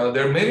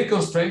 There are many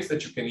constraints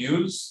that you can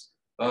use.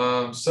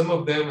 Some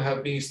of them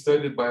have been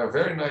studied by a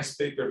very nice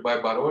paper by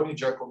Baroni,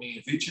 Giacomini,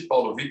 and Vici,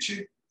 Paulo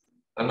Vici.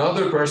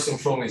 Another person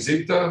from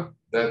SIPTA,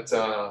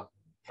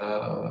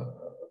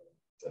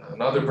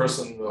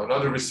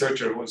 another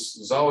researcher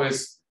who's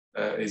always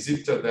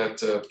SIPTA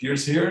that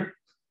appears here.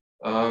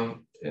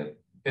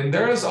 And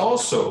there is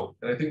also,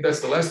 and I think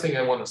that's the last thing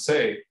I want to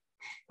say,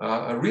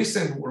 a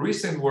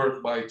recent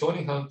work by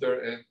Tony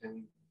Hunter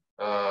and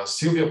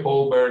Sylvia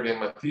Polberg and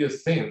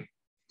Matthias Thin.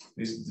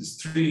 These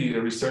three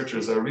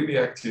researchers are really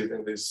active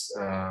in this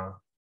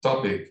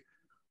topic,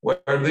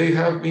 where they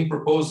have been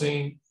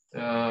proposing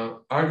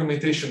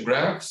argumentation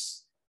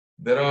graphs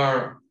that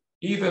are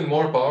even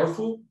more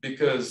powerful,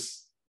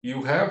 because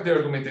you have the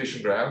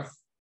argumentation graph,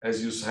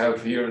 as you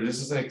have here. This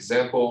is an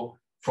example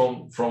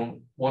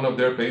from one of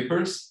their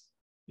papers.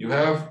 You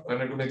have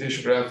an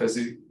argumentation graph as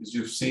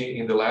you see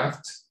in the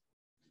left,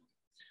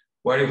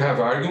 where you have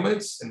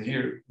arguments, and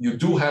here you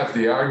do have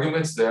the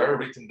arguments there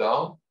written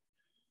down.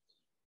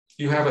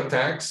 You have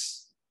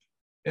attacks,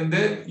 and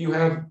then you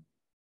have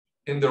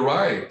in the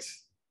right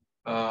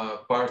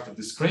part of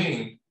the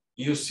screen,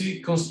 you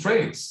see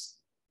constraints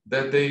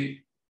that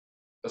they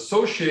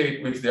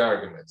associate with the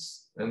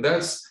arguments. And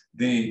that's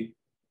the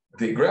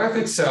graph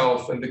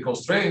itself, and the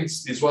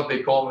constraints is what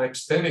they call an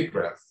epistemic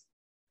graph.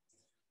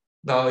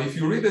 Now, if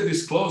you read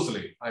this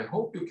closely, I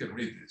hope you can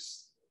read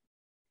this.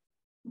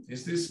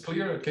 Is this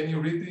clear? Can you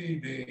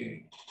read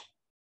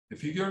the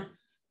figure?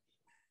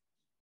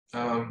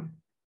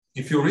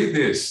 If you read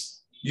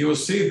this, you will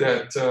see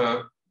that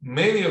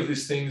many of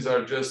these things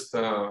are just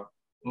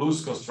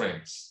loose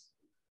constraints.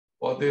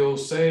 What they will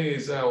say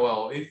is,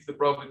 well, if the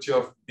probability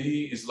of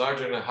B is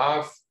larger than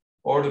half,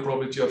 or the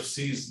probability of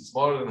C is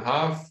smaller than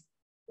half,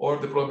 or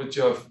the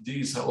probability of D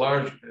is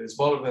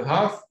smaller than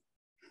half,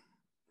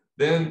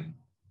 then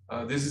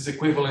this is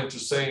equivalent to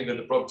saying that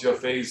the probability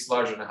of A is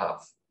larger than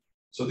half.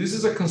 So this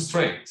is a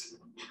constraint.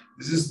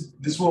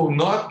 This will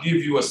not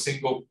give you a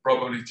single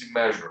probability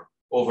measure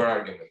over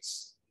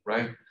arguments,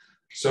 right?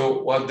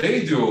 So what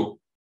they do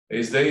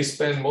is they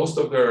spend most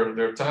of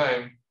their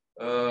time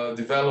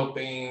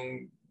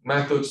developing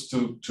methods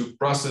to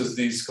process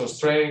these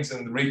constraints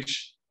and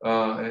reach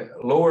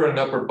lower and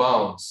upper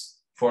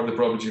bounds for the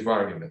probability of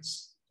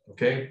arguments,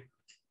 okay?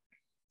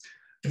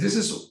 This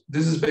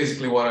is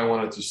basically what I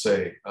wanted to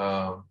say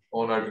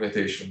on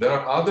argumentation. There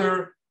are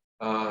other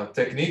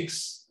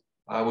techniques.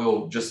 I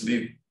will just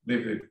leave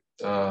it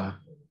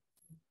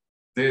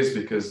this,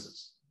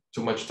 because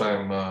too much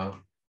time.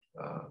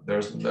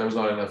 There's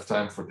not enough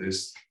time for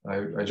this.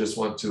 I just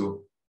want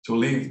to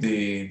leave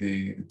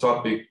the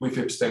topic with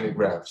epistemic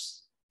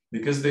graphs,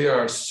 because they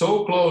are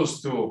so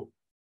close to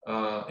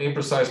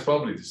imprecise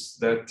probabilities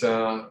that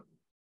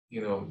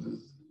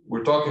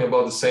we're talking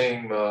about the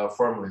same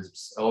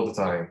formulas all the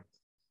time.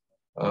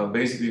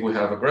 Basically, we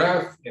have a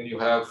graph, and you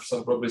have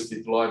some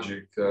probabilistic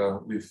logic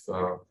with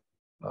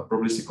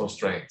probabilistic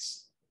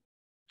constraints.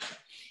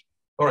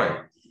 All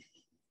right,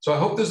 so I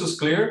hope this is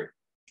clear.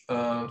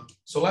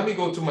 So let me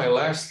go to my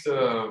last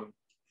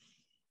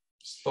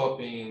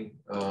stopping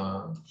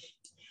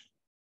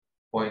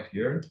point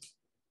here.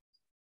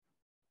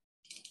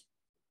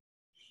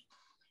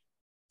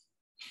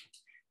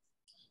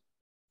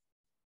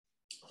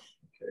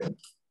 Okay.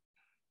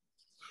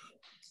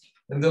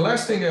 And the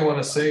last thing I want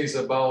to say is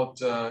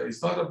about,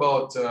 it's not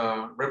about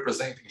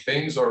representing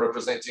things or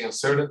representing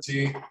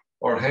uncertainty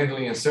or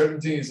handling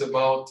uncertainty. It's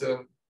about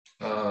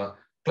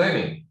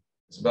planning.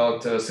 It's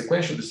about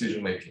sequential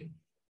decision making.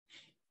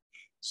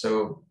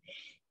 So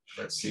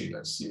let's see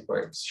if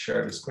I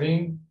share the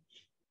screen.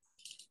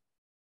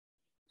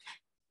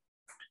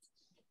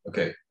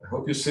 Okay, I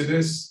hope you see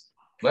this.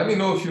 Let me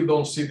know if you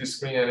don't see the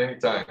screen at any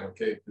time,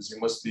 okay? Because you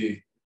must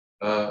be,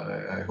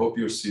 I hope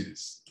you see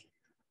this.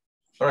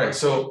 All right,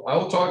 so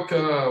I'll talk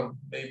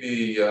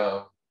maybe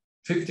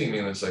 15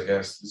 minutes, I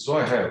guess. This is all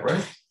I have,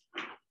 right?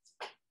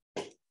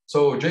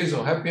 So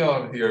Jason, help me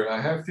out here.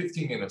 I have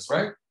 15 minutes,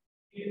 right?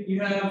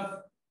 You have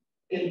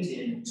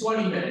 18,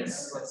 20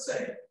 minutes, let's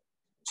say.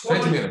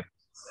 20 minutes.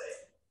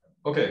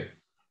 Okay.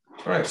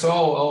 All right, so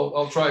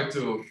I'll try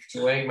to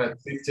aim at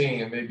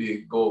 15 and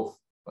maybe go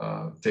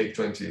take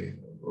 20.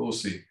 We'll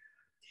see.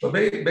 But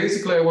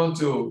basically, I want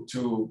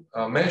to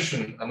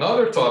mention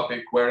another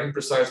topic where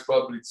imprecise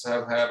probabilities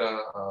have had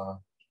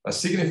a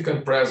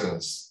significant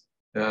presence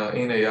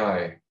in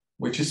AI,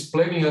 which is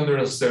planning under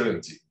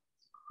uncertainty.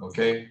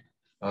 Okay,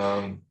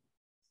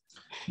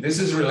 this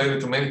is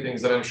related to many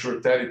things that I'm sure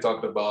Teddy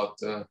talked about,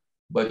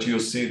 but you'll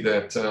see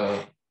that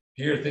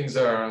here things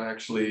are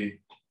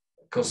actually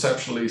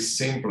conceptually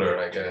simpler,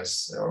 I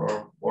guess,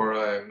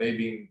 or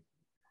maybe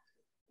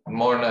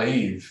more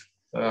naive.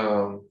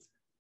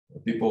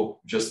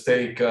 People just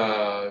take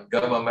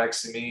gamma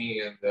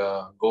maximi and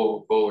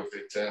go with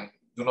it, and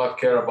do not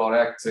care about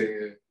act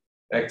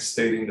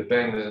state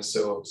independence.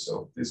 So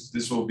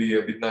this will be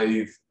a bit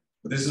naive,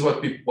 but this is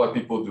what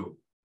people do.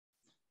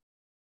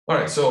 All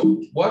right. So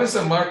what is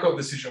a Markov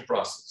decision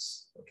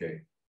process?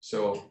 Okay.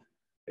 So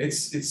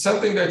it's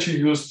something that you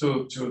use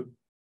to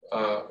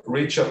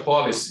reach a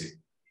policy.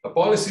 A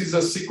policy is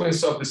a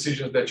sequence of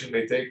decisions that you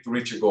may take to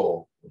reach a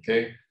goal.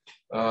 Okay.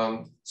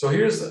 So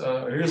here's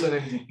an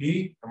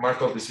MDP, a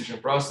Markov decision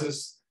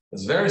process.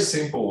 It's a very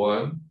simple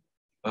one,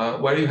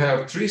 where you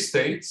have 3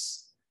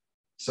 states.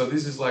 So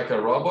this is like a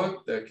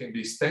robot that can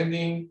be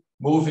standing,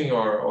 moving,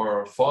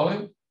 or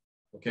falling.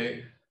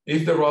 Okay.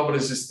 If the robot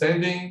is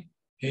standing,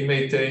 he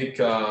may take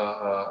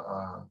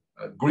a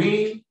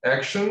green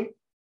action.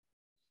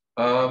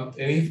 And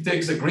if he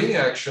takes a green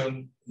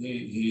action,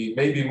 he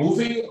may be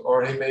moving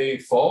or he may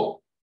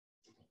fall.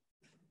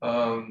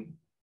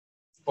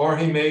 Or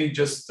he may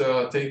just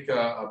take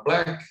a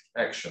black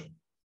action.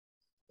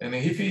 And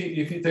if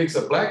he takes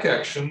a black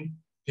action,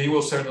 he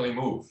will certainly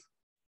move.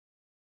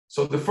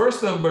 So the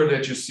first number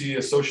that you see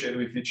associated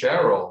with each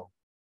arrow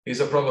is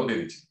a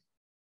probability.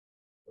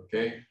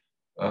 Okay.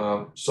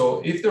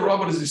 So if the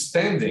robot is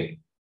standing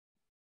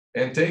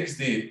and takes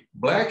the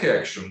black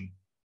action,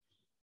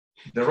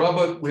 the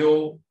robot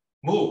will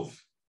move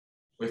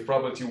with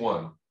probability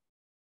 1.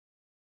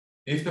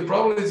 If the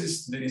robot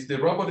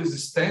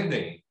is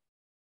standing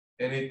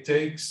and it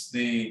takes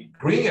the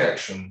green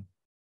action,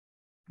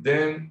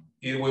 then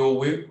it will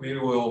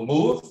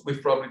move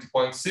with probability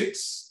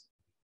 0.6,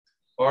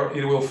 or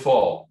it will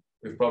fall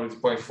with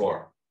probability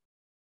 0.4.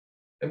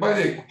 And by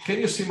the way, can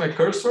you see my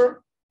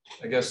cursor?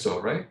 I guess so,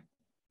 right?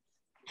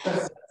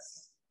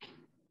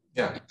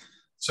 Yeah.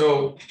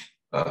 So,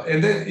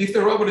 and then if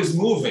the robot is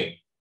moving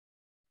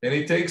and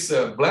it takes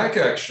a black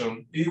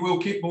action, it will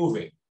keep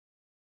moving.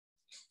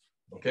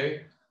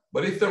 Okay.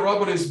 But if the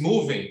robot is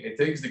moving, it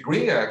takes the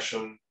green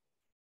action,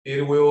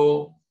 it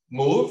will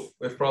move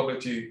with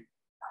probability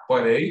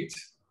 0.8,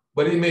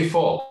 but it may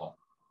fall.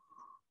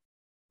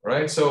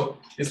 Right? So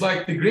it's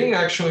like the green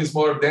action is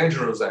more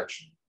dangerous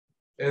action,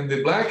 and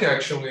the black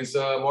action is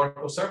a more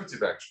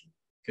conservative action.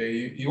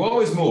 Okay, you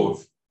always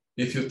move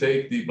if you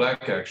take the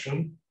black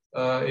action.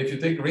 If you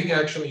take green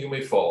action, you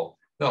may fall.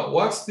 Now,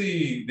 what's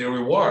the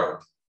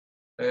reward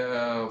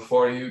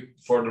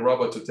for the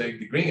robot to take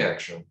the green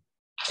action?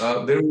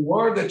 The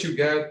reward that you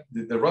get,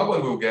 the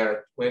robot will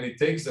get when it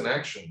takes an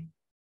action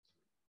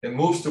and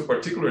moves to a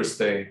particular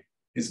state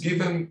is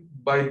given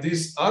by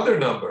this other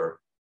number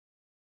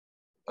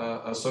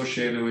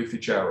associated with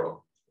each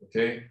arrow,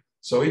 okay?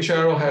 So each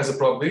arrow has a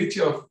probability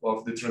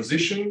of the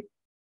transition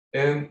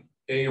and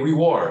a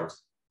reward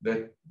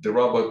that the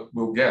robot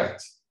will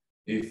get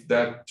if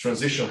that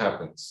transition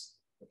happens,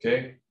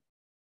 okay?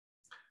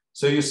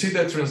 So you see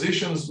that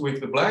transitions with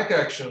the black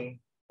action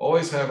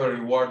always have a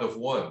reward of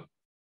 1.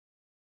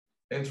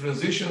 And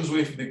transitions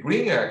with the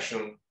green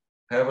action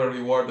have a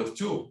reward of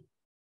 2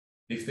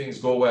 if things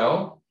go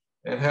well,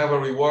 and have a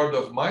reward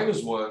of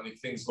 -1 if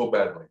things go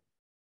badly.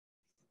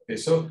 Okay,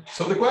 so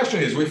the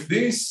question is, with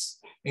this,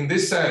 in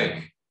this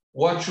setting,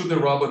 what should the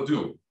robot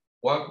do?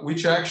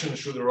 Which action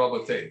should the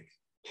robot take?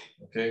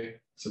 Okay,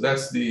 so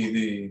that's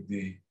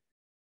the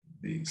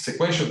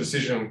sequential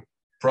decision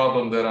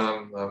problem that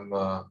I'm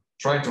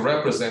trying to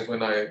represent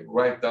when I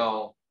write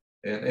down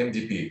an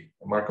MDP,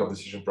 a Markov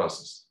decision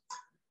process.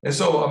 And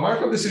so a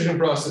Markov decision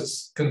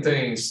process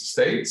contains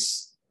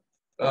states,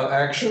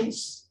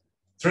 actions,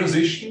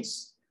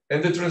 transitions,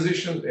 and the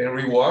transition and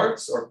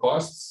rewards or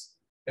costs,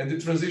 and the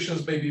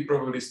transitions may be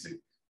probabilistic.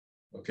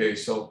 Okay,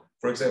 so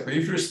for example,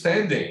 if you're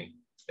standing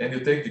and you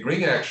take the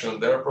green action,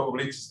 there are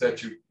probabilities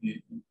that you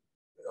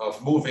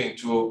of moving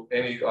to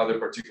any other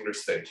particular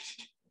state.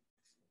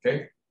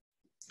 Okay,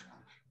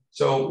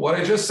 so what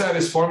I just said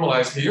is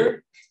formalized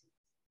here.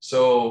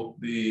 So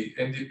the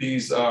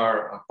MDPs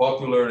are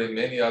popular in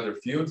many other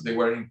fields. They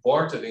were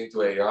imported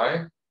into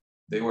AI.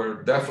 They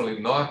were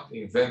definitely not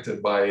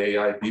invented by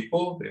AI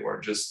people. They were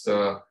just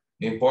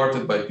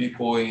imported by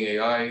people in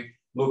AI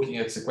looking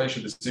at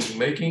sequential decision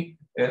making,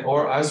 and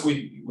or as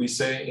we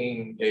say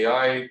in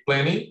AI,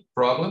 planning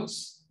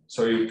problems.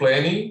 So you're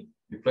planning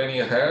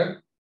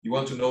ahead. You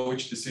want to know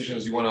which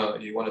decisions you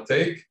wanna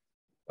take,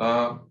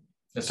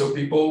 and so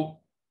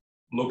people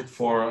looked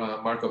for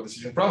a Markov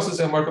decision process,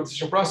 and Markov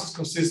decision process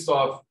consists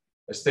of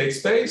a state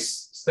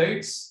space,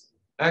 states,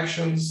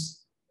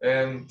 actions,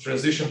 and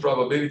transition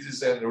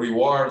probabilities and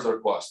rewards or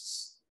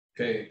costs.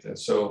 Okay, and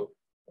so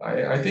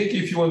I think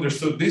if you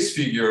understood this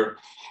figure,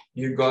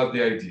 you got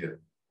the idea.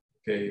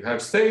 Okay, you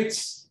have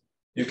states,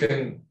 you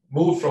can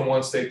move from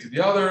one state to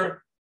the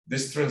other.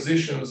 These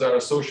transitions are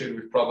associated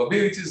with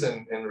probabilities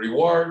and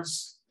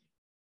rewards,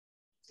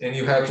 and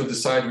you have to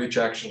decide which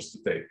actions to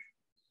take.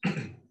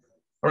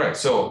 All right,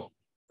 so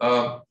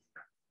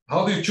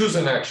how do you choose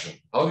an action?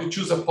 How do you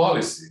choose a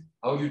policy?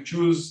 How do you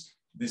choose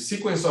the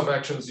sequence of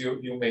actions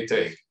you may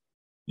take?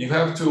 You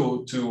have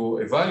to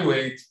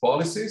evaluate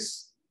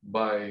policies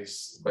by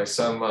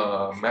some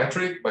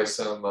metric, by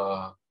some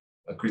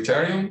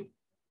criterion.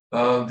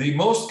 The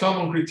most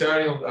common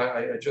criterion,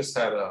 I just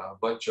had a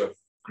bunch of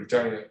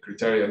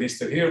criteria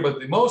listed here, but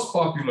the most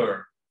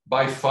popular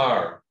by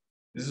far,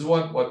 this is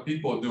what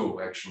people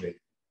do actually.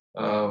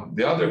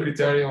 The other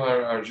criteria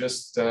are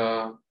just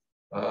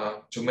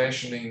to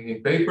mention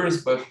in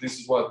papers, but this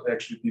is what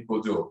actually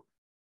people do.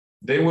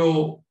 They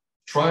will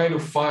try to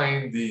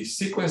find the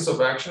sequence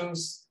of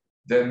actions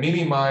that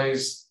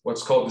minimize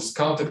what's called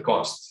discounted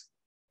cost,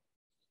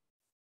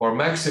 or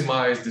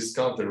maximize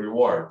discounted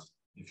reward,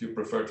 if you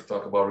prefer to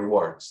talk about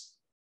rewards.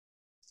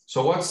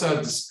 So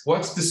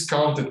what's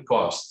discounted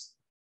cost?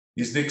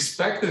 Is the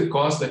expected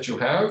cost that you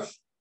have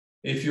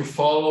if you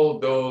follow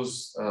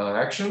those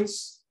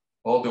actions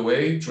all the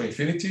way to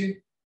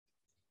infinity,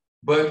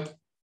 but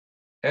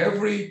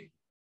every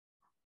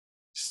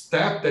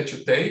step that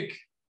you take,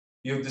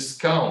 you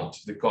discount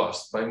the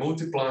cost by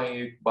multiplying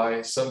it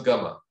by some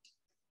gamma.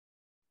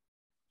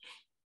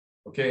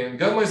 Okay, and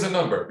gamma is a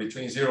number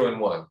between 0 and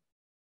 1.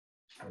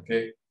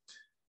 Okay,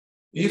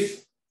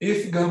 if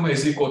gamma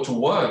is equal to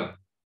 1,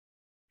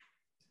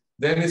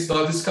 then it's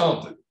not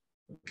discounted.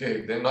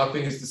 Okay, then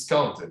nothing is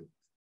discounted.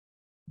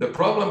 The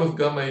problem of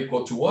gamma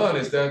equal to 1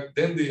 is that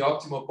then the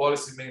optimal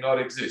policy may not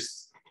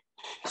exist.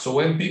 So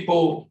when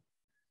people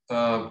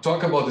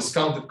talk about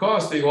discounted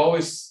cost, they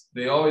always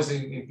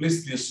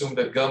implicitly assume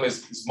that gamma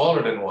is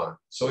smaller than 1.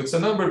 So it's a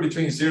number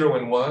between 0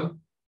 and 1,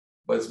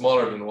 but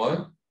smaller than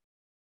 1.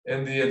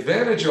 And the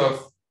advantage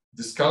of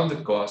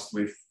discounted cost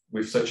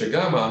with such a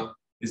gamma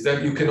is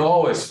that you can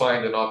always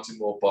find an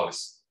optimal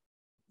policy.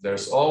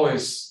 There's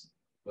always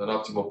an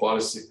optimal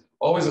policy,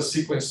 always a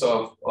sequence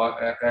of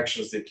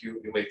actions that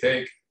you may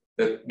take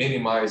that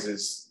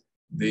minimizes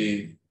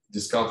the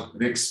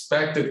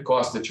expected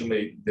cost that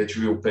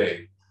you will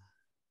pay.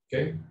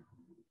 Okay.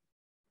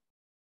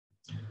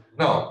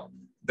 Now,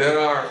 there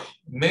are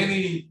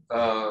many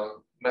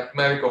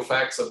mathematical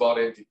facts about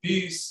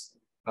MDPs.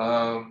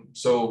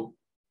 So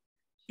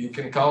you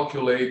can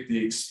calculate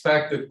the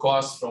expected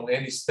cost from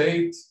any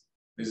state.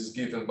 This is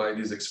given by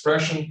this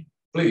expression.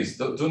 Please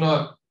do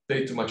not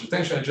pay too much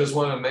attention. I just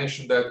want to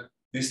mention that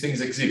these things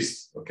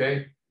exist,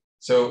 okay?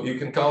 So you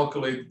can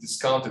calculate the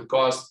discounted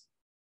cost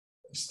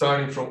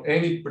starting from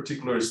any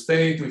particular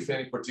state with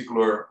any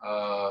particular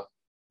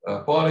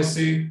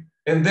policy.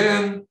 And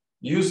then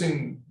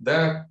using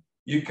that,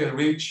 you can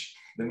reach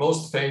the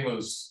most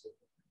famous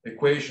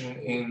equation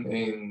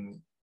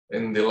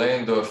in the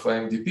land of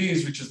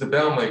MDPs, which is the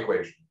Bellman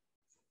equation.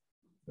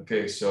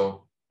 Okay,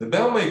 so the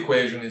Bellman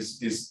equation is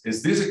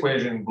this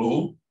equation in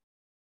blue,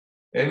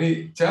 and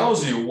it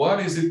tells you what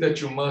is it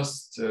that you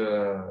must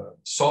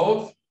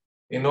solve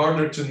in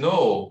order to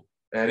know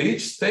at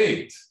each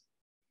state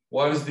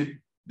what is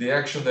the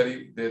action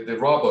that the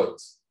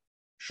robot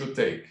should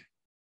take.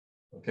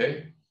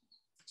 Okay,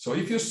 so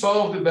if you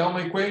solve the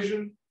Bellman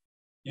equation,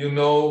 you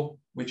know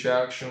which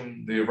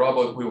action the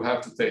robot will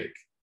have to take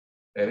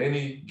at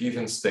any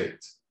given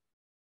state.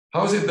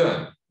 How is it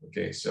done?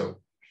 Okay,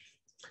 so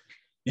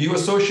you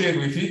associate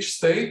with each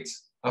state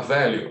a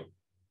value.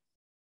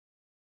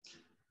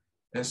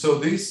 And so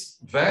this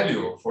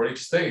value for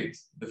each state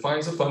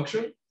defines a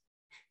function.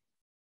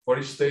 For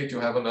each state, you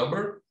have a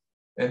number,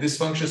 and this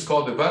function is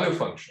called the value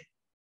function.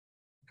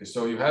 Okay,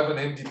 so you have an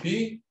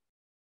MDP,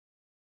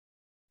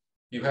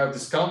 you have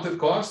discounted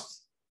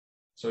cost.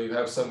 So you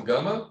have some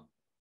gamma,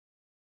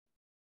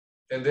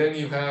 and then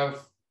you have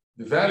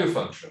the value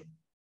function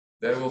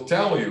that will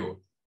tell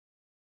you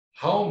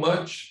how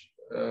much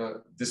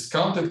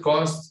discounted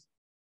cost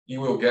you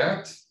will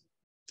get,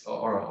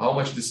 or how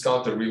much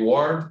discounted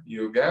reward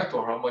you get,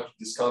 or how much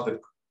discounted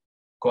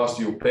cost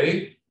you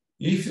pay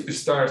if you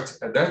start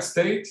at that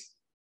state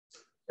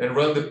and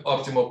run the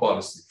optimal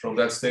policy from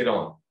that state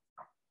on.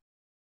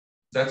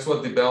 That's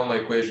what the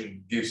Bellman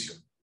equation gives you.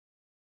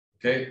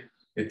 Okay,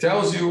 it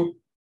tells you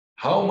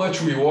how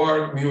much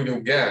reward will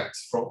you get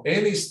from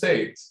any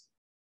state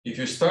if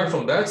you start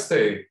from that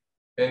state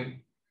and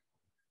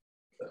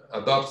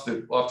adopt the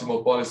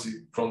optimal policy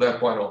from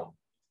that point on.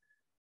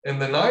 And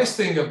the nice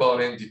thing about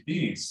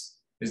NDPs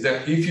is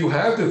that if you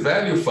have the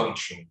value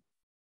function,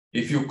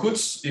 if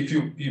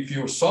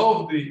you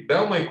solve the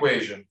Bellman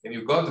equation and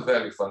you got the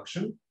value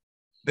function,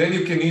 then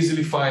you can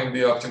easily find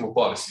the optimal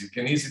policy. You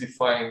can easily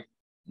find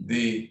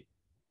the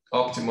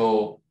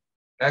optimal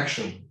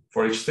action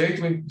for each state.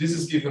 This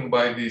is given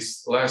by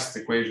this last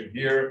equation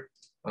here.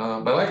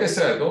 But like I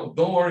said,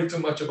 don't worry too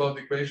much about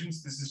the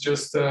equations. This is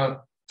just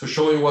to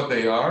show you what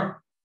they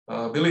are.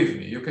 Believe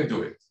me, you can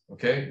do it,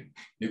 okay?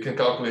 You can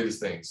calculate these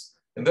things.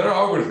 And there are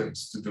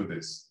algorithms to do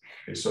this.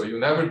 Okay? So you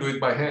never do it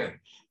by hand.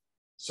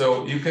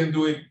 So you can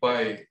do it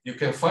by, you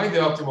can find the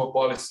optimal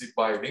policy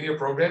by linear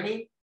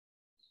programming.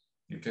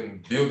 You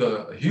can build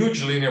a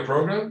huge linear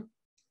program.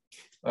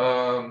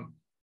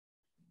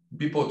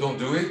 People don't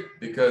do it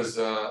because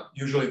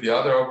usually the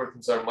other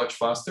algorithms are much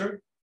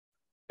faster.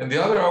 And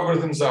the other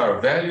algorithms are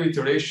value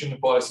iteration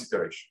and policy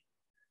iteration,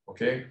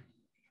 okay?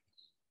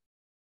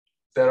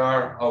 There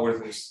are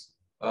algorithms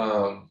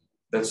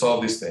that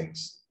solve these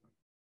things.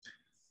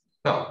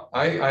 Now,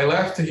 I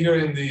left here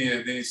in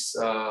this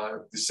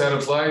set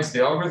of slides the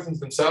algorithms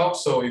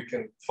themselves, so you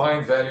can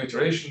find value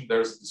iteration.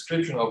 There's a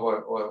description of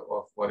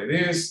what it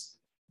is.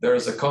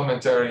 There's a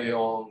commentary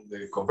on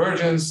the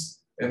convergence,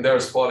 and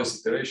there's policy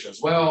iteration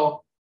as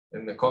well,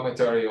 and the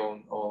commentary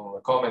on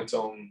a comment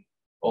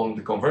on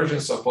the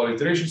convergence of policy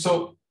iteration.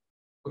 So,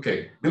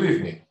 okay,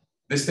 believe me,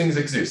 these things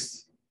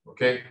exist,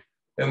 okay?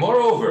 And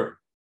moreover,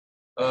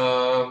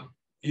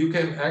 you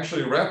can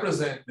actually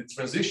represent the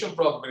transition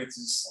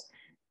probabilities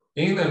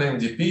in an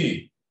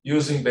MDP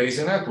using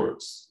Bayesian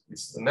networks.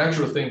 It's a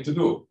natural thing to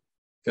do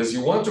because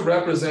you want to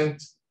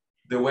represent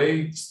the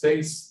way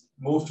states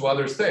move to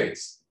other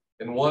states.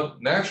 And one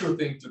natural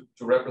thing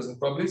to represent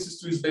probabilities is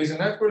to use Bayesian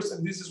networks,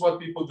 and this is what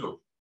people do.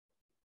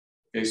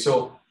 Okay,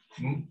 so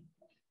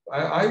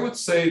I would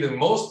say that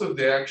most of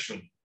the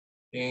action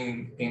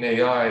in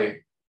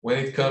AI when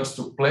it comes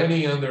to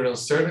planning under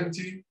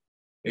uncertainty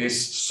is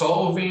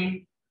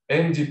solving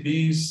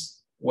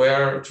MDPs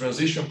where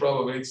transition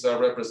probabilities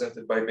are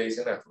represented by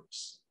Bayesian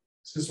networks.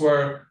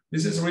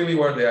 This is really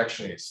where the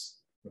action is,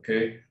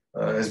 okay?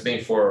 Has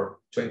been for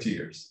 20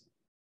 years.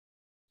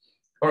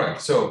 All right,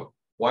 so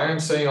why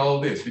I'm saying all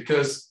this?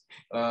 Because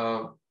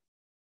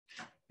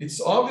it's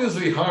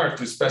obviously hard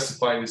to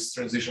specify these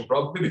transition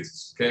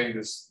probabilities, okay?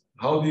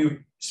 How do you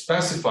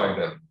specify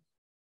them?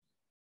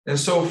 And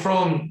so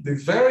from the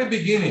very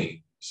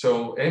beginning,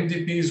 so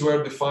MDPs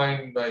were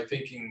defined, I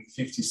think, in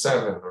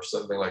 57 or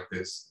something like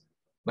this,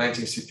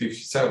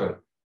 1957.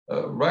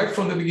 Right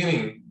from the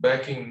beginning,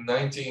 back in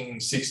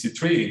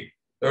 1963,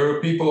 there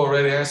were people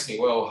already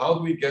asking, well, how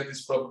do we get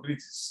these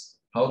probabilities?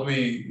 How do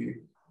we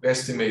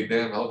estimate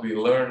them? How do we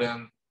learn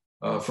them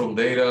from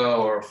data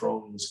or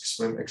from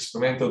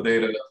experimental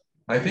data?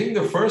 I think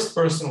the first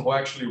person who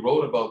actually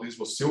wrote about this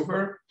was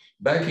Silver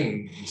back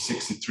in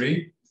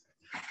 63.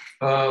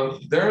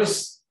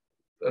 There's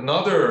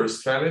another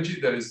strategy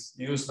that is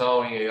used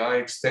now in AI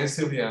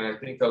extensively, and I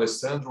think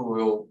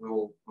Alessandro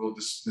will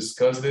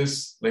discuss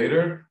this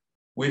later,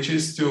 which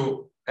is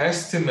to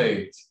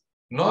estimate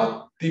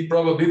not the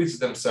probabilities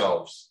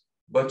themselves,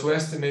 but to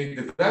estimate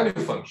the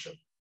value function.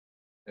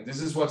 And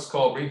this is what's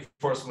called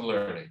reinforcement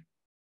learning,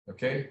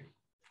 okay?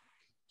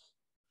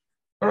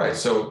 All right,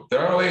 so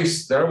there are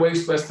ways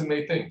to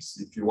estimate things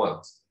if you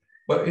want,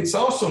 but it's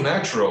also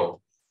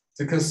natural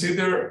to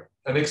consider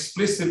an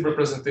explicit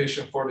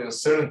representation for the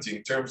uncertainty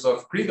in terms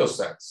of credo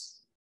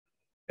sets.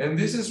 And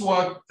this is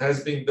what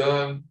has been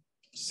done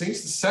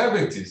since the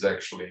 70s,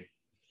 actually,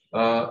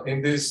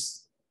 in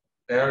this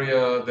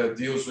area that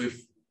deals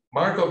with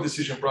Markov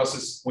decision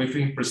process with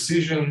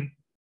imprecision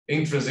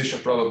in transition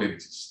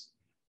probabilities.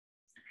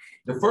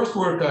 The first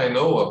work I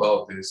know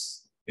about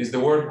this is the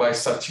work by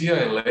Satya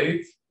and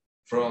Leib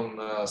from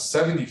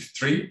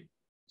 73.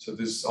 So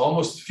this is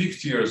almost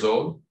 50 years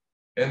old.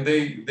 And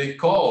they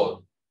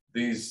called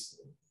these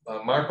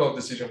Markov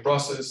decision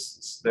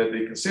processes that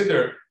they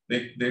consider,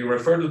 they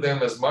refer to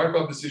them as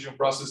Markov decision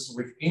processes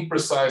with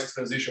imprecise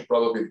transition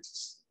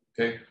probabilities,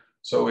 okay?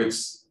 So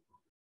it's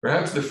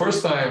perhaps the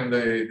first time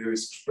the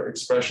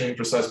expression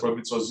imprecise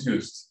probabilities was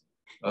used.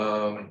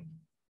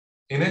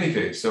 In any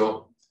case,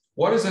 so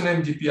what is an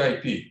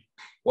MDP-IP?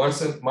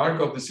 What's a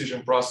Markov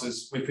decision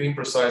process with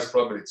imprecise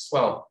probabilities?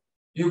 Well,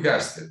 you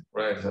guessed it,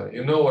 right?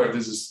 You know where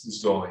this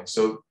is going.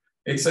 So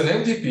it's an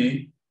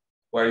MDP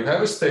where you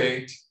have a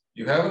state,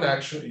 you have an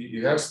action,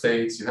 you have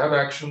states, you have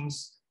actions,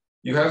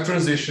 you have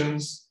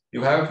transitions,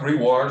 you have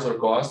rewards or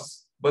costs,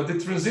 but the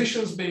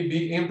transitions may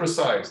be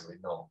imprecisely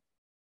known.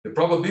 The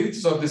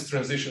probabilities of these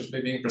transitions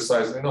may be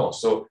imprecisely known.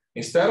 So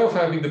instead of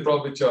having the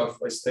probability of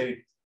a state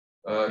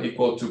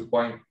equal to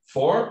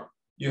 0.4,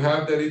 you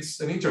have that it's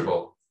an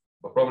interval,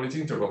 a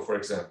probability interval, for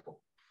example.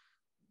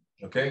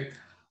 Okay,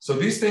 so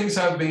these things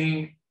have been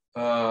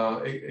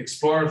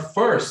explored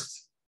first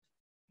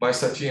by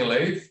Satie and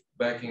Leif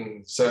back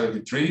in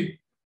 '73,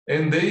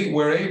 and they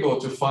were able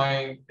to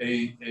find a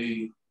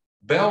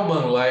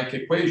Bellman-like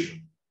equation,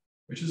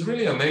 which is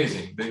really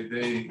amazing.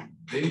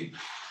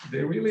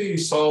 They really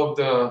solved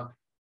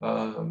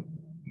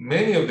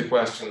many of the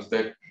questions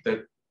that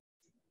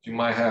you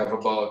might have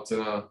about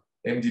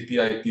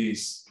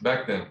MDP-IPs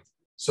back then.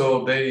 So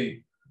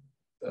they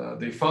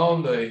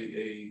found a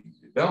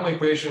Bellman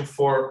equation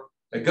for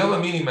a gamma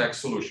minimax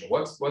solution.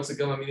 What's a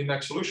gamma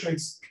minimax solution?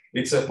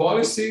 It's a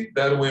policy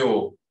that will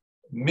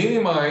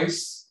minimize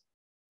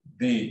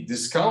the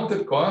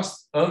discounted cost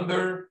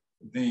under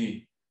the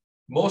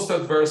most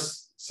adverse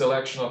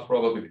selection of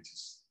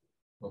probabilities.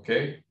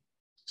 Okay,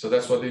 so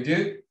that's what they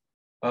did.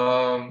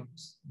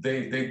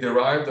 They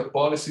derived a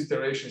policy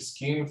iteration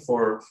scheme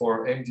for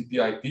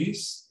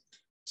MDP-IPs.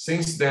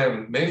 Since then,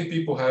 many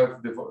people have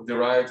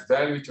derived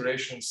value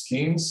iteration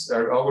schemes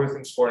or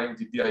algorithms for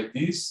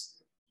MDP-IPs.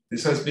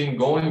 This has been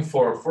going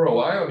for a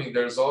while. I mean,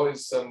 there's always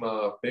some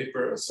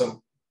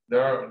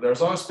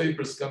there's always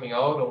papers coming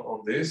out on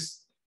this.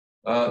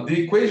 The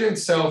equation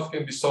itself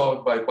can be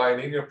solved by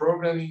bilinear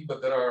programming,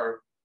 but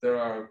there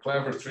are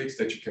clever tricks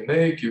that you can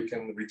make. You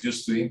can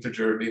reduce to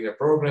integer linear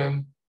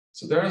program.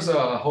 So there's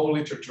a whole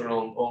literature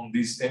on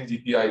these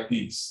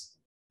MDP-IPs.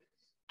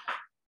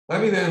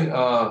 Let me then,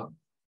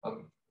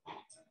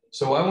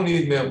 so I will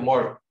need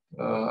more,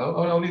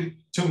 I'll need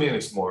 2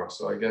 minutes more,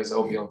 so I guess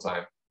I'll be on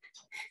time.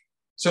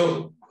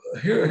 So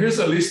here's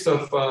a list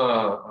of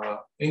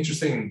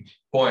interesting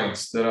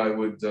points that I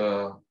would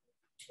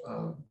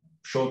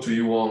show to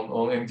you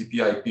on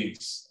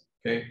MDP-IPs,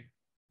 okay?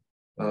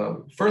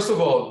 First of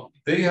all,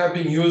 they have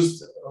been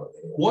used,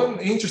 one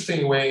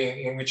interesting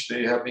way in which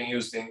they have been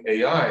used in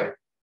AI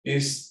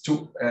is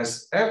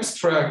as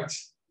abstract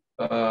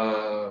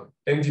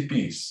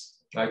MDPs.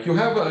 Like you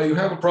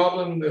have a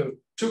problem,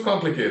 too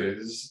complicated.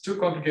 It's a too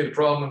complicated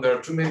problem. There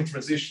are too many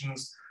transitions.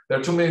 There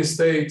are too many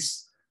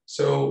states.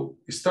 So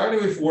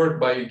starting with work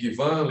by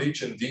Givin,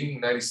 Leach, and Dean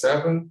in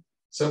 '97,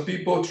 some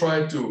people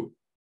try to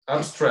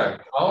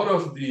abstract out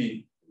of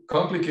the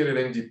complicated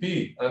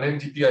MDP an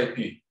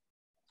MDP-IP,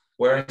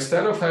 where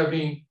instead of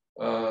having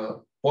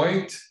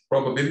point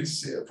probabilities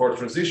for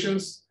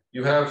transitions,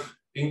 you have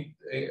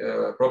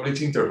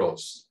probability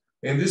intervals.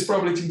 And these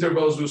probability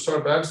intervals will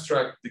sort of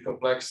abstract the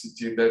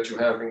complexity that you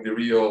have in the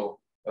real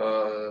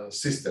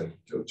system.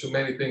 Too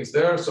many things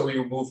there, so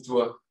you move to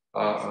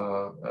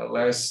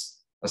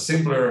a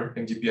simpler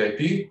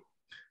MDP-IP.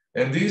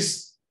 And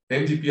these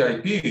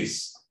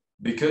MDP-IPs,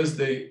 because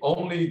they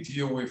only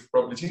deal with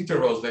probability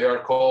intervals, they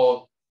are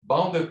called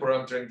bounded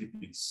parameter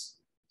MDPs.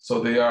 So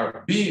they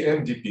are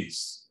BMDPs.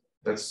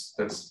 That's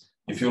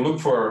if you look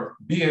for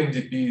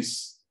BMDPs,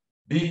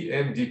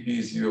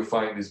 you will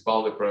find these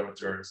bounded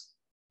parameters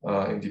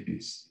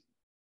MDPs.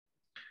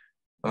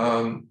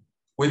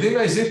 Within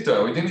IDSIA,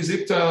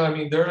 I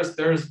mean,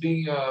 there's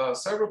been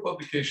several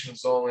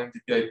publications on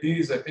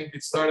MDP-IPs. I think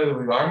it started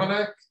with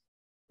Armanek.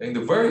 In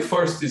the very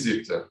first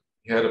IDSIA,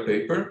 he had a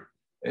paper.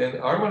 And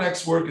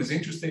Armanek's work is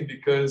interesting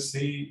because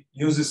he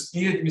uses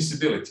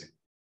e-admissibility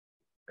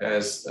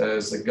as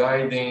a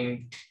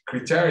guiding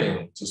criterion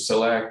to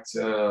select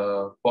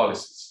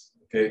policies.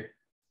 Okay,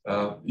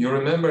 you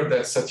remember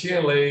that Satie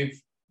and Leif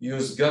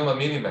use gamma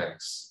minimax,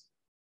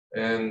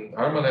 and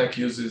Armanek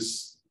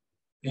uses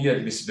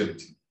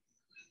e-admissibility.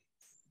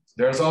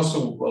 There's also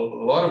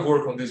a lot of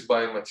work on this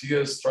by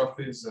Matthias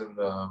Traffis,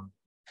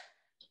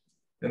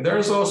 and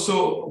there's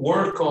also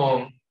work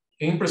on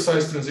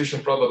imprecise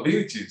transition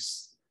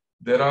probabilities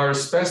that are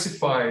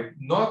specified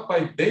not by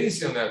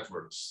Bayesian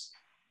networks,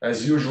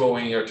 as usual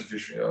in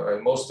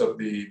artificial, most of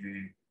the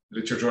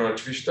literature on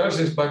artificial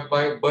intelligence, but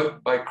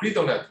by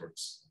Credo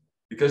networks,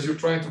 because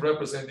you're trying to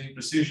represent the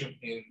imprecision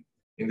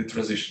in the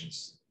transitions.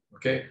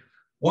 Okay,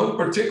 one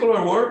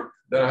particular work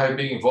that I have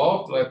been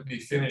involved. Let me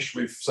finish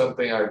with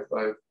something I've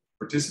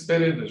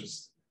participated.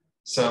 There's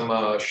some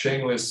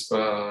shameless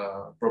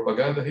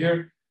propaganda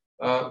here.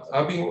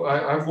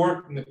 I've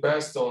worked in the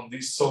past on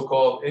these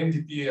so-called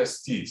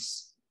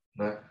MDP-STs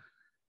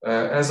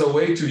as a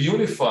way to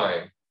unify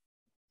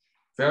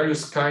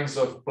various kinds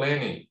of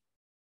planning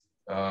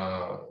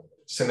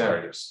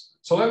scenarios.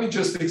 So let me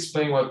just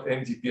explain what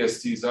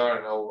MDP-STs are,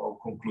 and I'll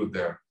conclude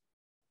there.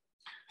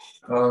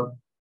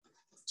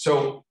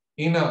 So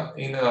in a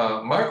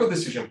Markov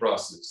decision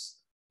process,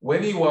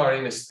 when you are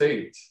in a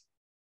state,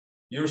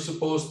 you're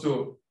supposed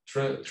to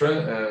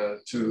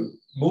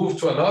move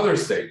to another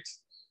state,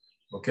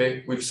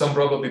 okay, with some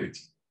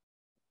probability.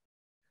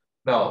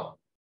 Now,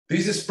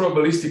 this is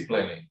probabilistic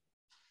planning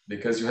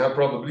because you have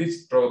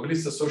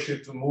probabilities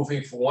associated to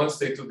moving from one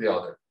state to the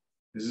other.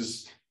 This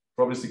is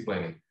probabilistic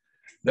planning.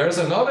 There's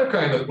another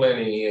kind of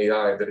planning in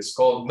AI that is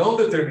called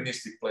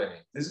non-deterministic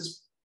planning. This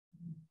is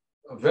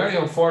a very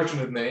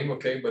unfortunate name,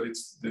 okay, but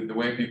it's the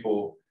way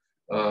people,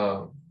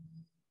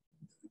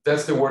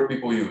 that's the word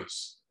people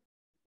use.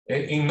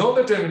 In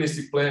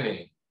non-deterministic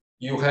planning,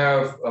 you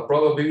have a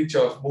probability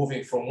of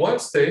moving from one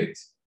state.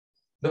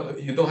 No,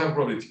 you don't have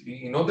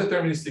probability. In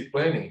non-deterministic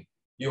planning,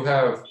 you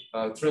have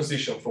a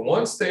transition from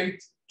one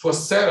state to a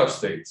set of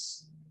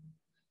states.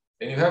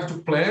 And you have to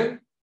plan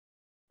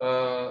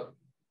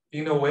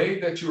in a way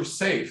that you're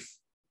safe,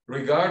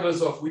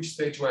 regardless of which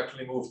state you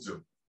actually move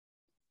to.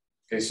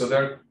 Okay, so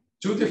there are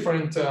two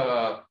different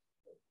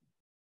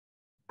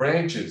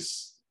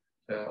branches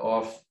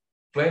of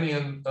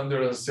planning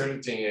under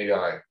uncertainty in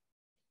AI.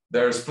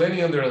 There's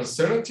planning under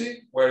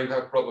uncertainty, where you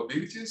have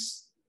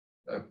probabilities.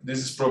 This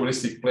is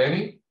probabilistic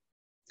planning.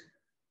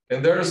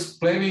 And there's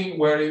planning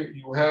where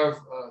you have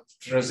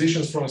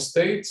transitions from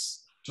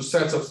states to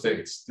sets of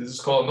states. This is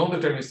called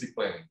non-deterministic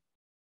planning.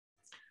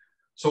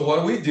 So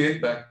what we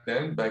did back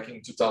then, back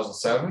in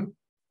 2007,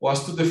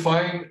 was to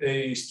define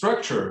a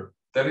structure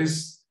that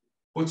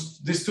puts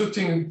these two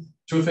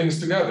things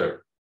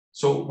together.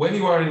 So when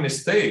you are in a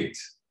state,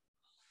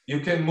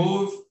 you can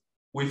move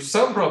with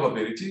some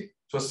probability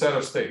to a set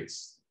of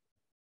states,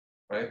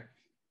 right?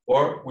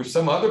 Or with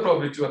some other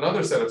probability to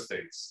another set of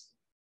states.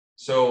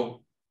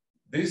 So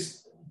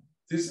this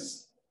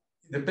is,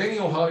 depending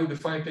on how you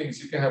define things,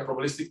 you can have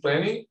probabilistic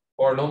planning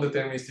or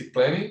non-deterministic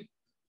planning.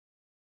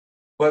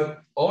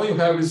 But all you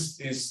have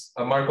is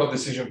a Markov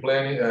decision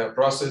planning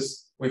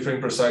process with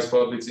imprecise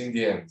probabilities in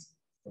the end.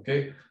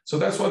 Okay, so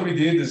that's what we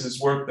did. This is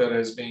work that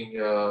has been,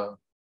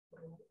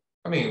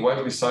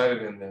 widely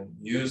cited and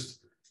used.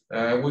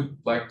 I would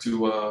like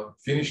to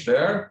finish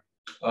there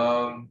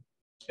and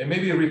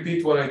maybe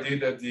repeat what I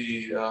did at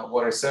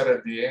what I said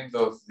at the end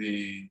of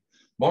the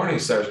morning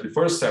session, the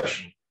first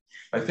session.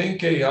 I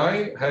think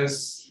AI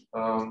has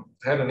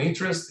had an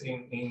interest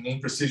in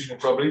imprecision and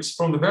probabilities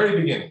from the very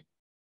beginning.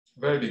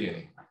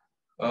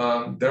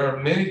 There are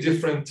many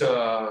different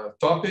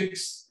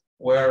topics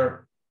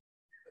where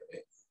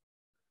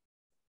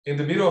in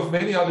the middle of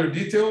many other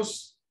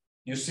details,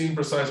 you see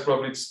imprecise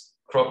probabilities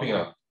cropping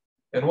up.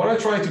 And what I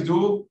tried to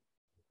do,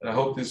 and I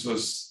hope this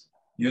was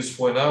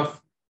useful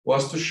enough,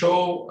 was to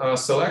show a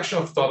selection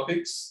of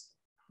topics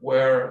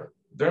where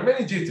there are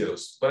many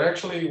details, but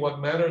actually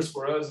what matters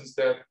for us is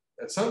that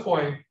at some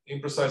point,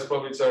 imprecise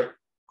probabilities are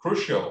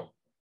crucial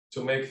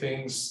to make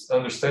things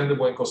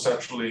understandable and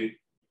conceptually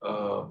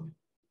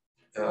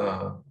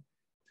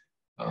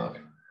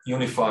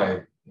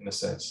unified in a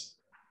sense.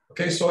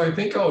 Okay, so I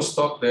think I'll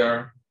stop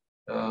there.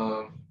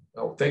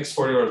 Thanks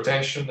for your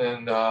attention,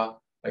 and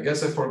I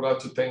guess I forgot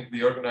to thank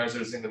the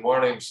organizers in the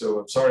morning, so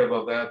I'm sorry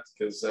about that,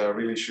 because I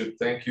really should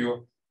thank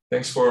you.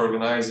 Thanks for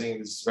organizing.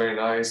 This is very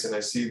nice, and I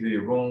see the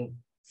room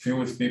filled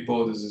with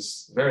people. This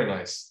is very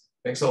nice.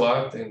 Thanks a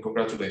lot, and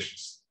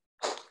congratulations.